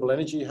Renewable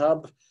Energy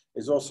Hub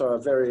is also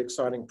a very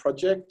exciting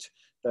project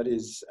that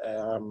is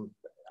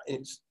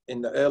it's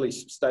in the early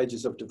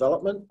stages of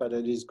development, but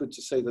it is good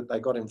to see that they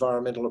got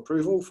environmental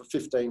approval for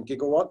 15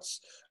 gigawatts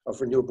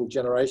of renewable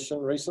generation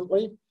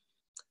recently.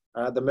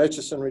 The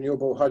Murchison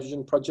Renewable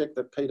Hydrogen Project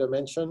that Peter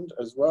mentioned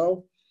as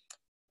well.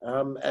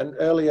 And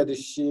earlier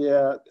this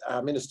year,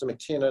 Minister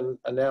McTiernan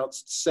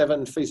announced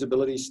 7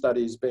 feasibility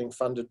studies being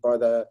funded by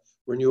the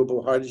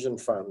Renewable Hydrogen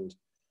Fund.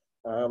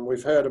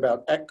 We've heard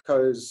about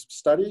ATCO's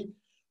study.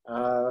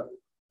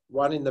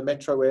 One in the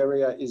metro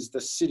area is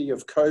the City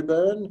of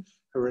Coburn,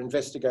 who are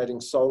investigating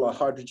solar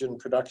hydrogen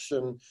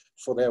production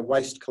for their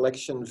waste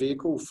collection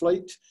vehicle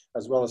fleet,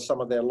 as well as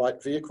some of their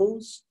light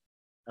vehicles.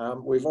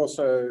 We've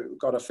also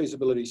got a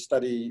feasibility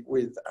study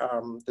with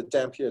the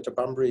Dampier to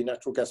Bunbury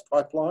natural gas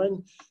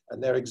pipeline,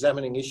 and they're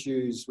examining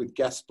issues with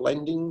gas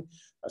blending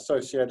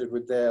associated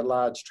with their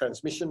large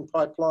transmission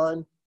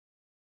pipeline.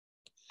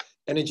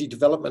 Energy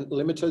Development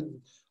Limited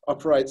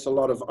operates a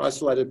lot of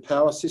isolated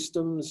power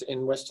systems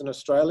in Western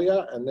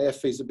Australia, and their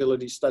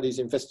feasibility studies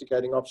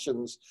investigating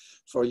options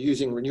for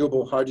using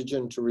renewable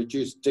hydrogen to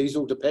reduce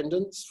diesel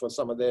dependence for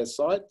some of their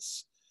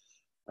sites.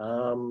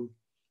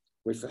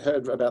 We've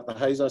heard about the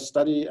Hazer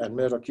study and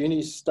Murdoch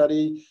Uni's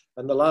study.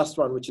 And the last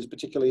one, which is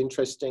particularly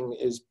interesting,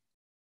 is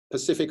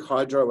Pacific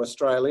Hydro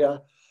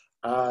Australia,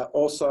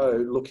 also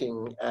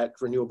looking at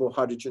renewable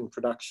hydrogen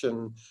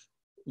production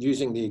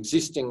using the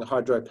existing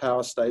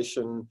hydropower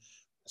station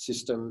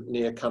system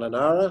near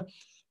Kununurra.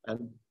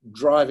 And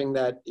driving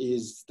that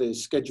is the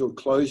scheduled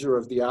closure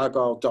of the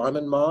Argyle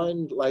diamond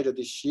mine later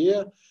this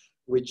year,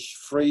 which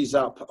frees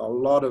up a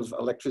lot of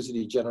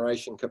electricity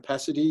generation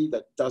capacity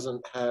that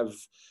doesn't have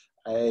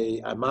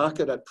a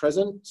market at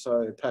present.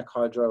 So PAC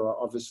Hydro are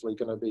obviously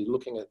going to be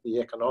looking at the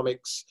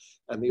economics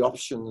and the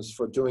options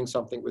for doing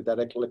something with that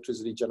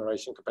electricity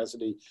generation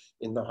capacity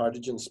in the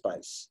hydrogen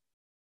space.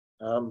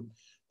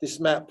 This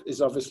map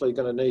is obviously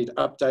going to need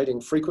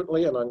updating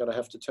frequently, and I'm going to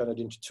have to turn it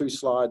into 2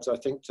 slides, I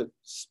think, to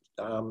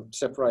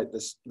separate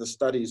the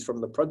studies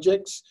from the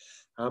projects,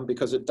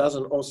 because it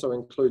doesn't also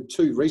include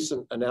 2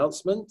 recent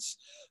announcements.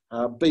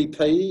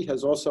 BP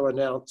has also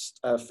announced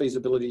a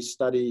feasibility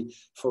study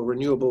for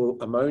renewable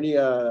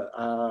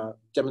ammonia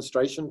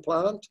demonstration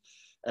plant,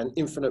 and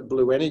Infinite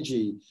Blue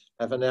Energy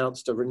have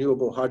announced a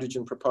renewable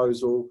hydrogen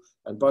proposal,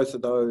 and both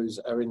of those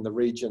are in the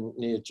region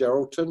near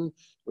Geraldton,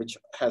 which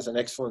has an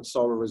excellent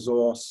solar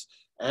resource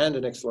and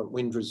an excellent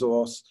wind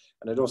resource,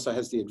 and it also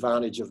has the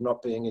advantage of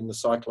not being in the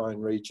cyclone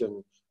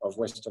region of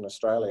Western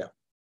Australia.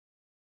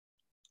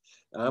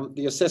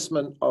 The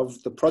assessment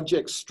of the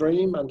project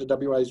stream under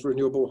WA's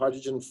Renewable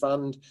Hydrogen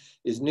Fund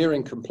is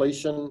nearing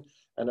completion,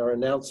 and our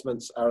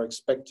announcements are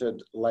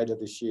expected later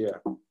this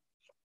year.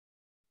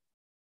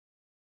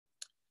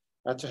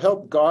 To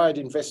help guide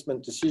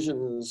investment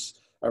decisions,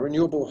 a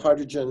renewable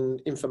hydrogen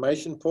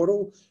information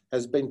portal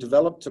has been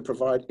developed to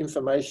provide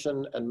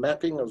information and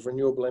mapping of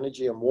renewable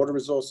energy and water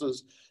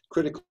resources,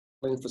 critical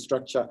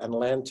infrastructure and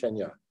land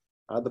tenure.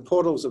 The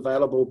portal is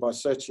available by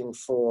searching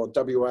for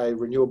WA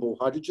Renewable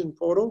Hydrogen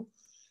Portal,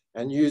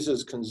 and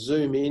users can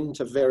zoom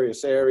into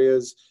various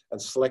areas and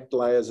select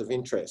layers of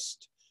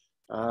interest.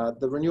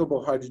 The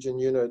Renewable Hydrogen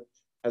Unit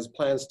has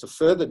plans to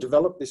further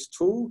develop this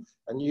tool,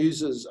 and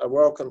users are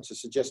welcome to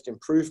suggest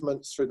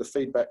improvements through the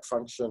feedback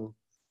function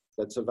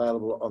that's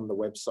available on the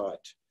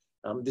website.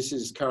 This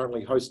is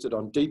currently hosted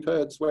on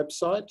DPERD's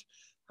website,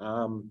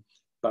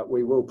 but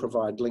we will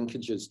provide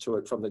linkages to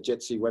it from the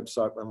JETSI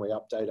website when we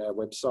update our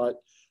website.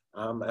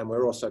 And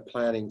we're also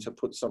planning to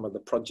put some of the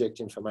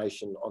project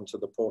information onto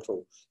the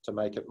portal to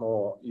make it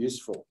more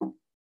useful.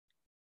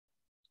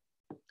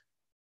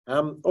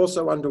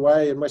 Also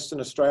underway in Western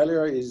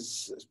Australia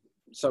is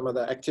some of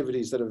the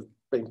activities that have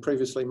been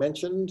previously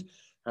mentioned.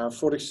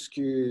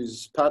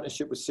 Fortescue's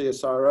partnership with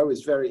CSIRO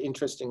is very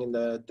interesting in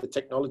the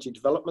technology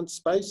development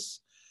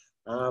space.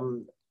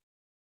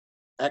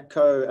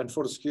 ATCO and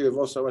Fortescue have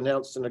also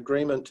announced an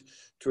agreement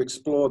to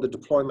explore the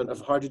deployment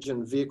of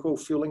hydrogen vehicle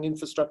fueling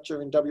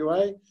infrastructure in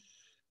WA.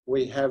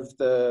 We have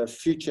the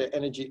Future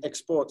Energy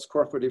Exports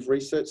Cooperative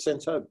Research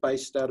Centre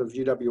based out of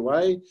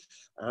UWA,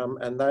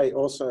 and they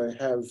also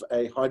have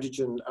a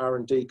hydrogen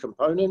R&D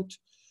component.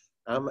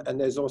 And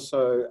there's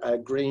also a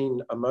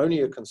green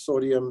ammonia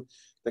consortium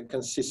that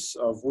consists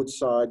of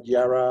Woodside,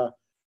 Yarra,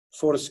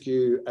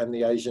 Fortescue, and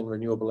the Asian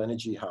Renewable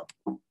Energy Hub.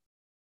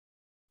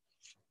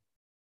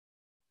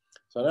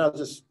 So now I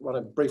just want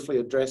to briefly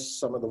address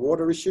some of the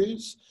water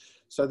issues.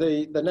 So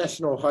the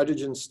National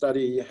Hydrogen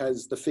Study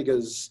has the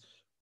figures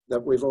that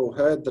we've all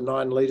heard, the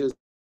 9 litres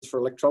for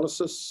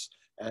electrolysis,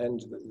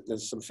 and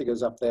there's some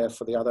figures up there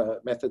for the other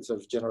methods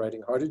of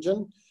generating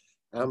hydrogen.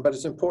 But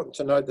it's important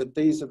to note that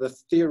these are the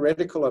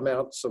theoretical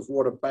amounts of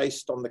water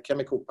based on the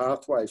chemical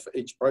pathway for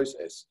each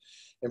process.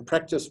 In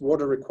practice,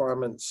 water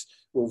requirements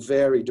will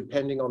vary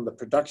depending on the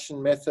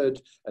production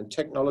method and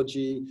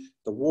technology,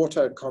 the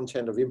water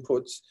content of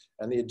inputs,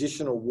 and the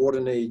additional water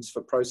needs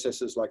for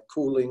processes like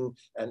cooling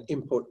and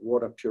input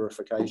water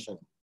purification.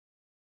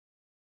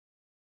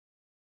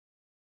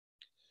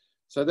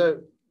 So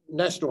the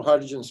National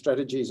Hydrogen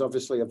Strategy is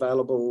obviously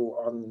available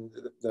on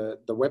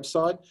the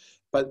website,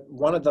 but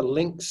one of the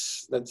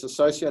links that's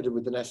associated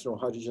with the National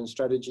Hydrogen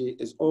Strategy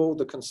is all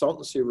the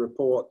consultancy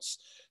reports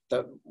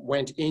that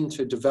went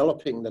into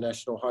developing the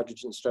National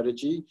Hydrogen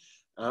Strategy.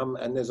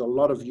 And there's a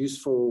lot of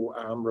useful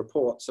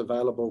reports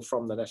available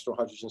from the National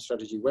Hydrogen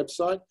Strategy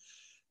website.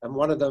 And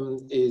one of them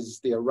is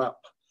the ERUP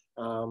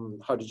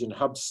Hydrogen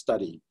Hub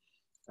study.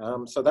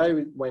 So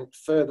they went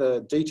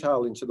further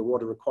detail into the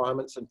water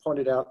requirements and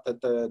pointed out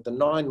that the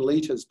 9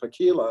 litres per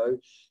kilo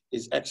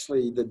is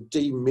actually the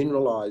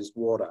demineralised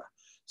water.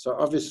 So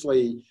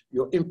obviously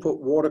your input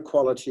water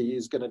quality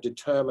is going to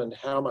determine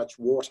how much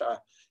water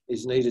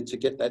is needed to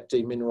get that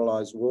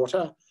demineralised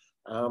water.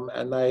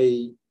 And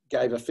they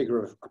gave a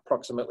figure of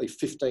approximately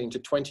 15 to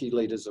 20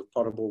 litres of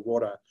potable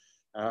water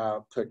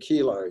per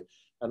kilo.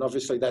 And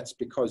obviously that's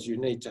because you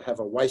need to have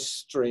a waste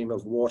stream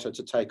of water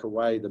to take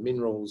away the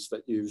minerals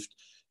that you've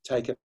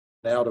taken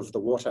out of the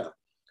water.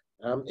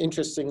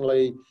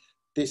 Interestingly,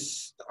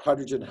 this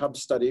Hydrogen Hub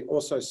study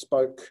also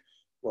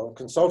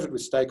consulted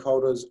with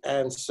stakeholders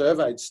and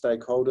surveyed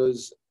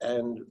stakeholders,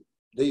 and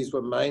these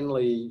were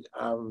mainly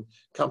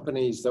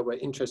companies that were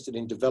interested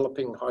in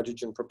developing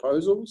hydrogen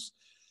proposals.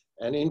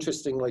 And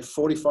interestingly,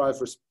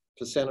 45%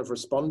 of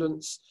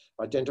respondents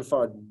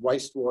identified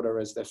wastewater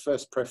as their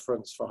first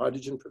preference for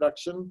hydrogen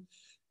production.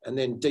 And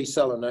then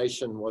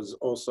desalination was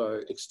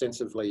also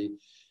extensively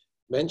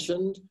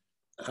mentioned.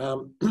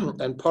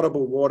 And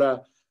potable water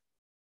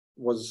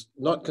was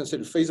not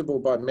considered feasible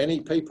by many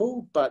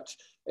people, but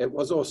it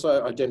was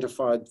also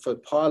identified for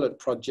pilot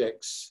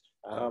projects.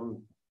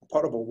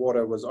 Potable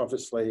water was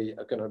obviously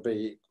going to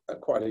be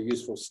quite a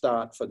useful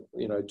start for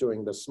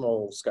doing the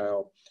small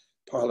scale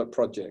pilot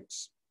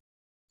projects.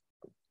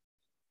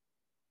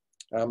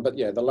 But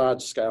yeah, the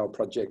large scale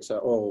projects are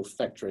all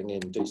factoring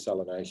in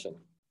desalination.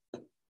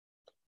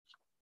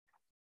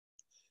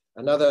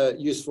 Another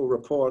useful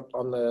report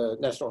on the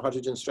National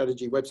Hydrogen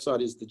Strategy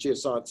website is the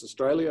Geoscience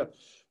Australia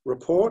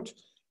report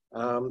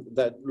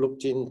that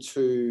looked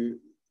into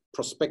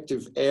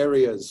prospective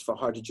areas for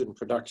hydrogen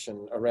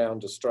production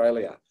around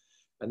Australia.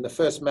 And the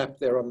first map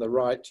there on the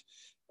right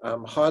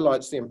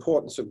highlights the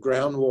importance of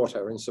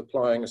groundwater in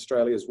supplying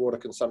Australia's water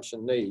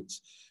consumption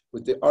needs,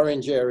 with the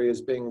orange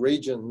areas being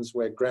regions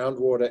where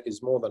groundwater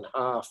is more than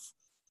half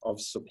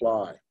of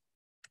supply.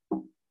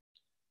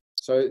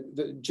 So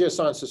the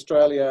Geoscience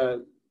Australia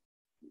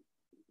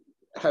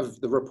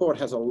the report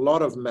has a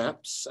lot of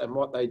maps, and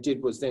what they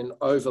did was then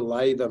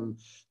overlay them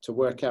to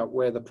work out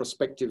where the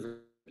prospective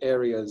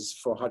areas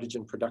for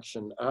hydrogen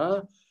production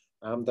are.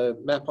 The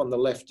map on the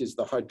left is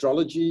the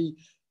hydrology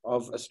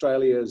of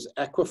Australia's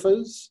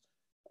aquifers,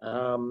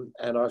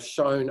 and I've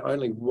shown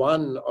only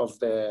one of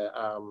their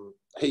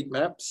heat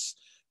maps,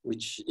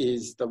 which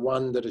is the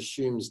one that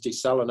assumes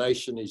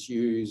desalination is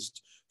used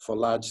for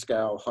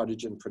large-scale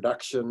hydrogen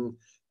production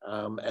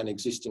and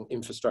existing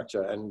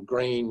infrastructure. And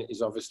green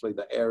is obviously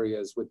the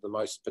areas with the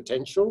most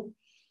potential.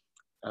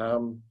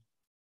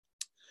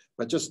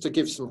 But just to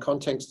give some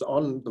context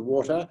on the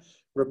water,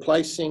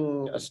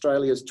 replacing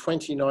Australia's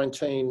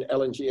 2019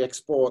 LNG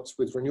exports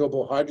with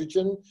renewable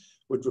hydrogen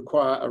would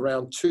require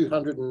around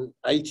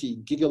 280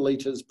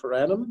 gigalitres per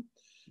annum,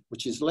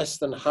 which is less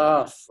than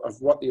half of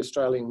what the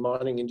Australian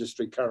mining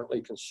industry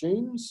currently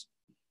consumes.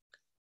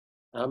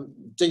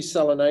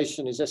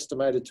 Desalination is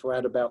estimated to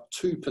add about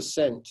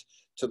 2%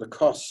 to the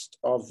cost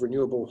of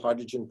renewable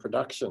hydrogen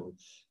production.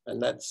 And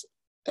that's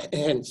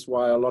hence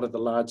why a lot of the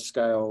large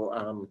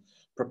scale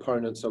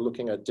proponents are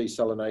looking at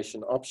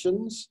desalination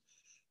options.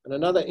 And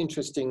another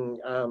interesting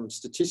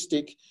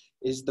statistic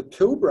is the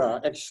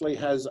Pilbara actually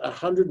has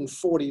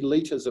 140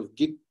 litres of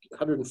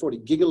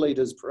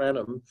gigalitres per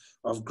annum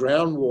of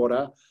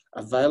groundwater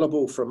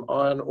available from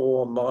iron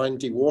ore mine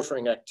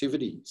dewatering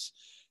activities.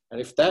 And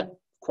if that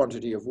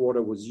quantity of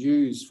water was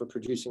used for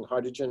producing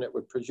hydrogen, it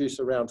would produce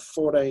around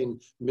 14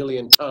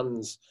 million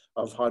tonnes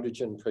of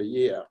hydrogen per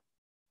year.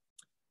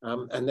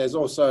 And there's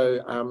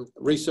also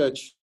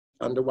research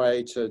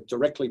underway to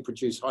directly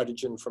produce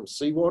hydrogen from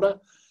seawater,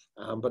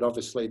 but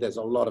obviously there's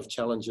a lot of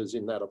challenges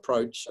in that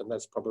approach, and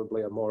that's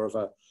probably more of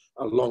a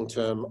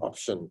long-term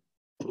option.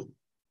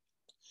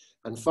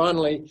 And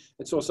finally,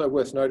 it's also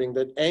worth noting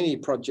that any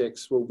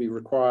projects will be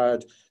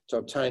required to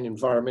obtain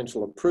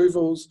environmental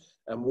approvals,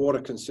 and water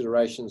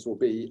considerations will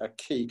be a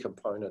key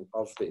component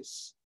of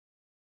this.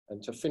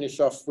 And to finish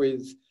off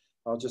with,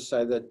 I'll just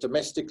say that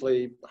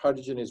domestically,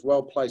 hydrogen is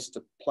well placed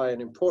to play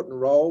an important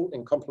role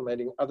in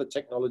complementing other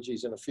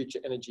technologies in a future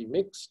energy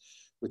mix.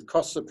 With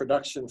costs of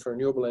production for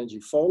renewable energy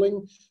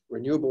falling,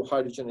 renewable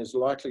hydrogen is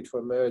likely to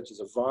emerge as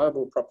a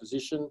viable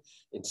proposition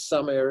in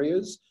some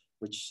areas,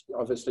 which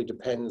obviously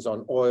depends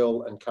on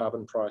oil and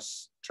carbon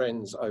price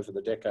trends over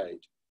the decade.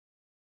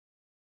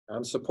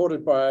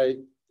 Supported by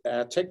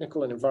our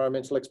technical and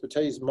environmental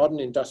expertise, modern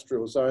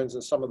industrial zones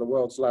and some of the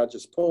world's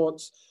largest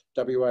ports,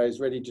 WA is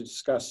ready to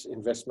discuss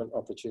investment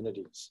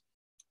opportunities.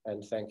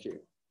 And thank you.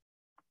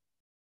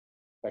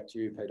 Back to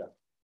you, Peter.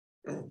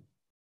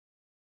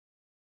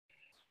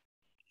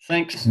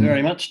 Thanks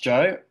very much,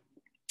 Joe.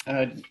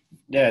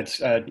 Yeah,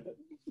 it's a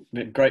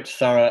great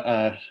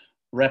thorough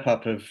wrap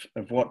up of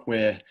what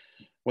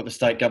the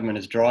state government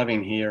is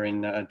driving here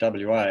in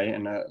WA,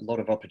 and a lot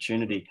of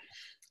opportunity.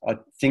 I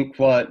think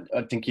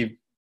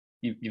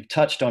you've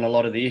touched on a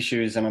lot of the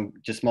issues, and I'm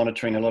just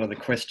monitoring a lot of the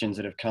questions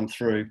that have come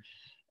through,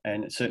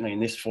 and certainly in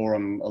this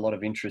forum, a lot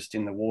of interest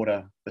in the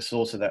water, the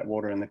source of that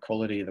water and the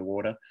quality of the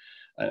water.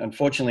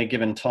 Unfortunately,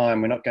 given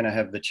time, we're not going to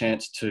have the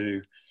chance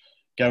to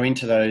go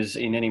into those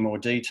in any more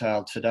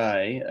detail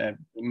today. I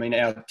mean,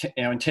 our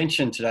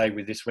intention today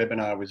with this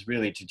webinar was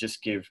really to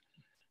just give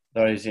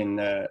those in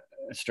the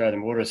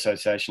Australian Water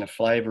Association a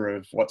flavour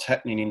of what's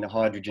happening in the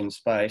hydrogen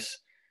space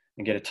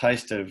and get a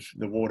taste of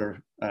the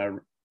water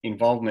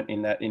involvement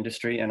in that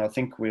industry. And I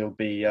think we'll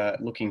be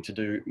looking to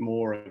do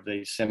more of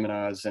these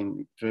seminars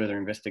and further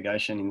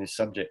investigation in this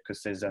subject,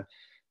 because there's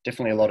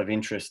definitely a lot of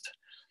interest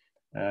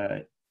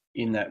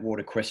in that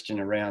water question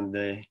around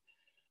the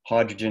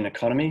hydrogen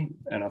economy.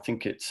 And I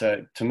think it's,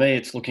 to me,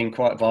 it's looking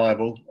quite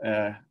viable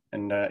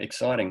and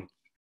exciting.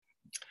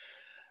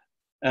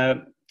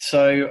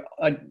 So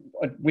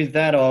with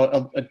that,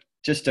 I'll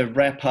just to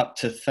wrap up,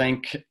 to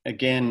thank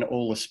again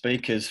all the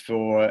speakers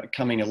for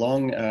coming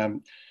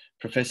along.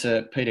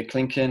 Professor Peter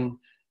Klinken,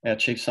 our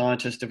Chief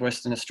Scientist of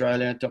Western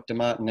Australia, Dr.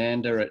 Martin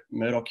Ander at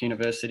Murdoch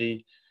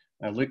University,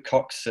 Luc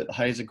Kox at the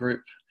Hazer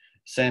Group,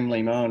 Sam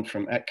Lee Mohan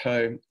from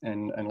ATCO,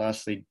 and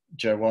lastly,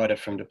 Joe Wyder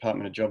from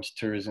Department of Jobs,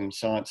 Tourism,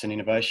 Science and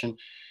Innovation.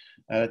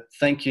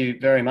 Thank you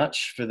very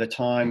much for the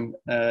time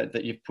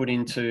that you've put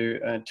into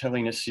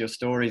telling us your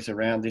stories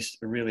around this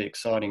really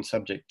exciting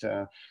subject.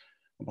 On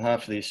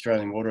behalf of the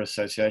Australian Water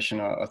Association,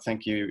 I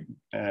thank you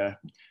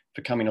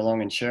for coming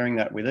along and sharing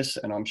that with us,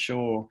 and I'm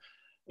sure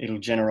it'll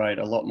generate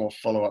a lot more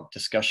follow-up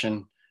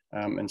discussion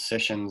and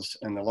sessions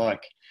and the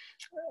like.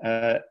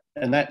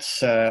 And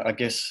that's, I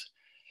guess,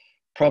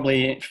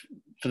 probably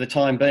for the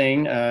time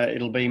being,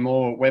 it'll be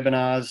more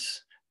webinars,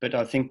 but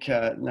I think,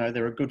 no,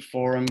 they're a good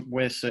forum.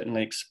 We're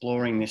certainly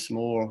exploring this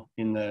more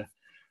in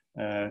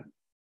the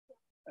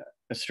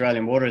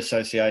Australian Water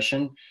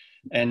Association.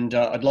 And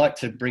I'd like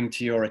to bring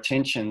to your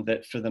attention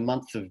that for the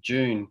month of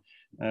June,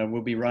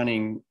 we'll be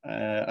running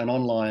an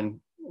online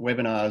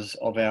webinars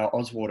of our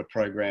Ozwater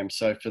program.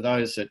 So for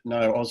those that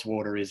know,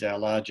 Ozwater is our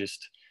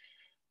largest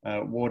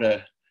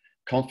water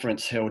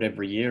conference held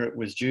every year. It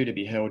was due to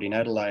be held in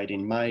Adelaide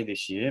in May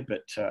this year,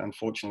 but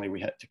unfortunately we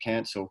had to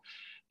cancel.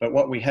 But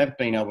what we have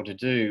been able to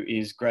do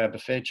is grab a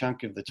fair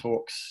chunk of the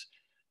talks,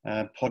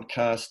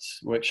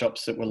 podcasts,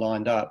 workshops that were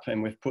lined up,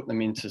 and we've put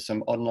them into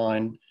some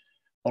online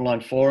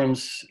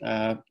forums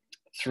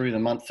through the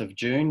month of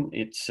June.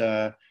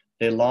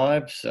 They're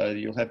live, so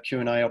you'll have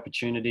Q&A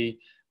opportunity.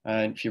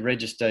 If you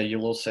register,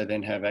 you'll also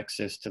then have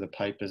access to the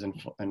papers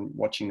and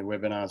watching the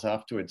webinars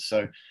afterwards.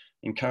 So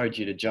encourage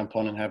you to jump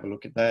on and have a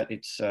look at that.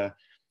 It's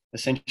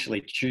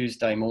essentially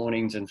Tuesday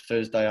mornings and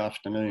Thursday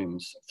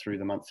afternoons through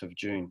the month of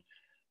June.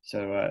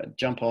 So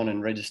jump on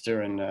and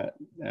register and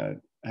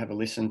have a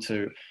listen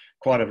to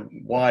quite a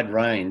wide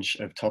range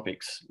of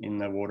topics in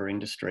the water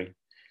industry.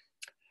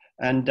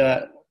 And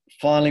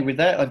finally, with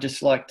that, I'd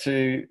just like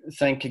to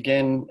thank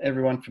again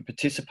everyone for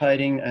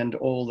participating and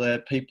all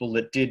the people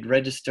that did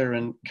register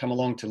and come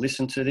along to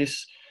listen to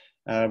this.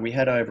 We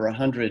had over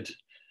 100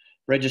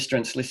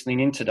 registrants listening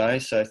in today,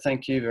 so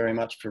thank you very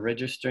much for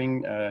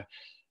registering.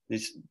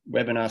 This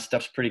webinar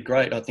stuff's pretty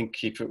great. I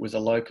think if it was a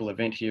local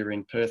event here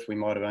in Perth, we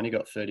might have only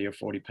got 30 or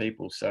 40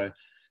 people. So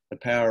the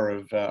power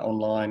of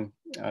online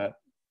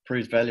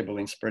proves valuable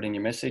in spreading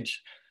your message.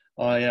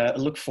 I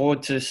look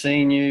forward to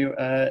seeing you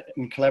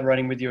and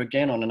collaborating with you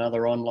again on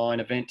another online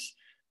event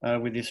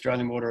with the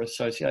Australian Water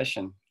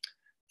Association.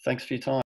 Thanks for your time.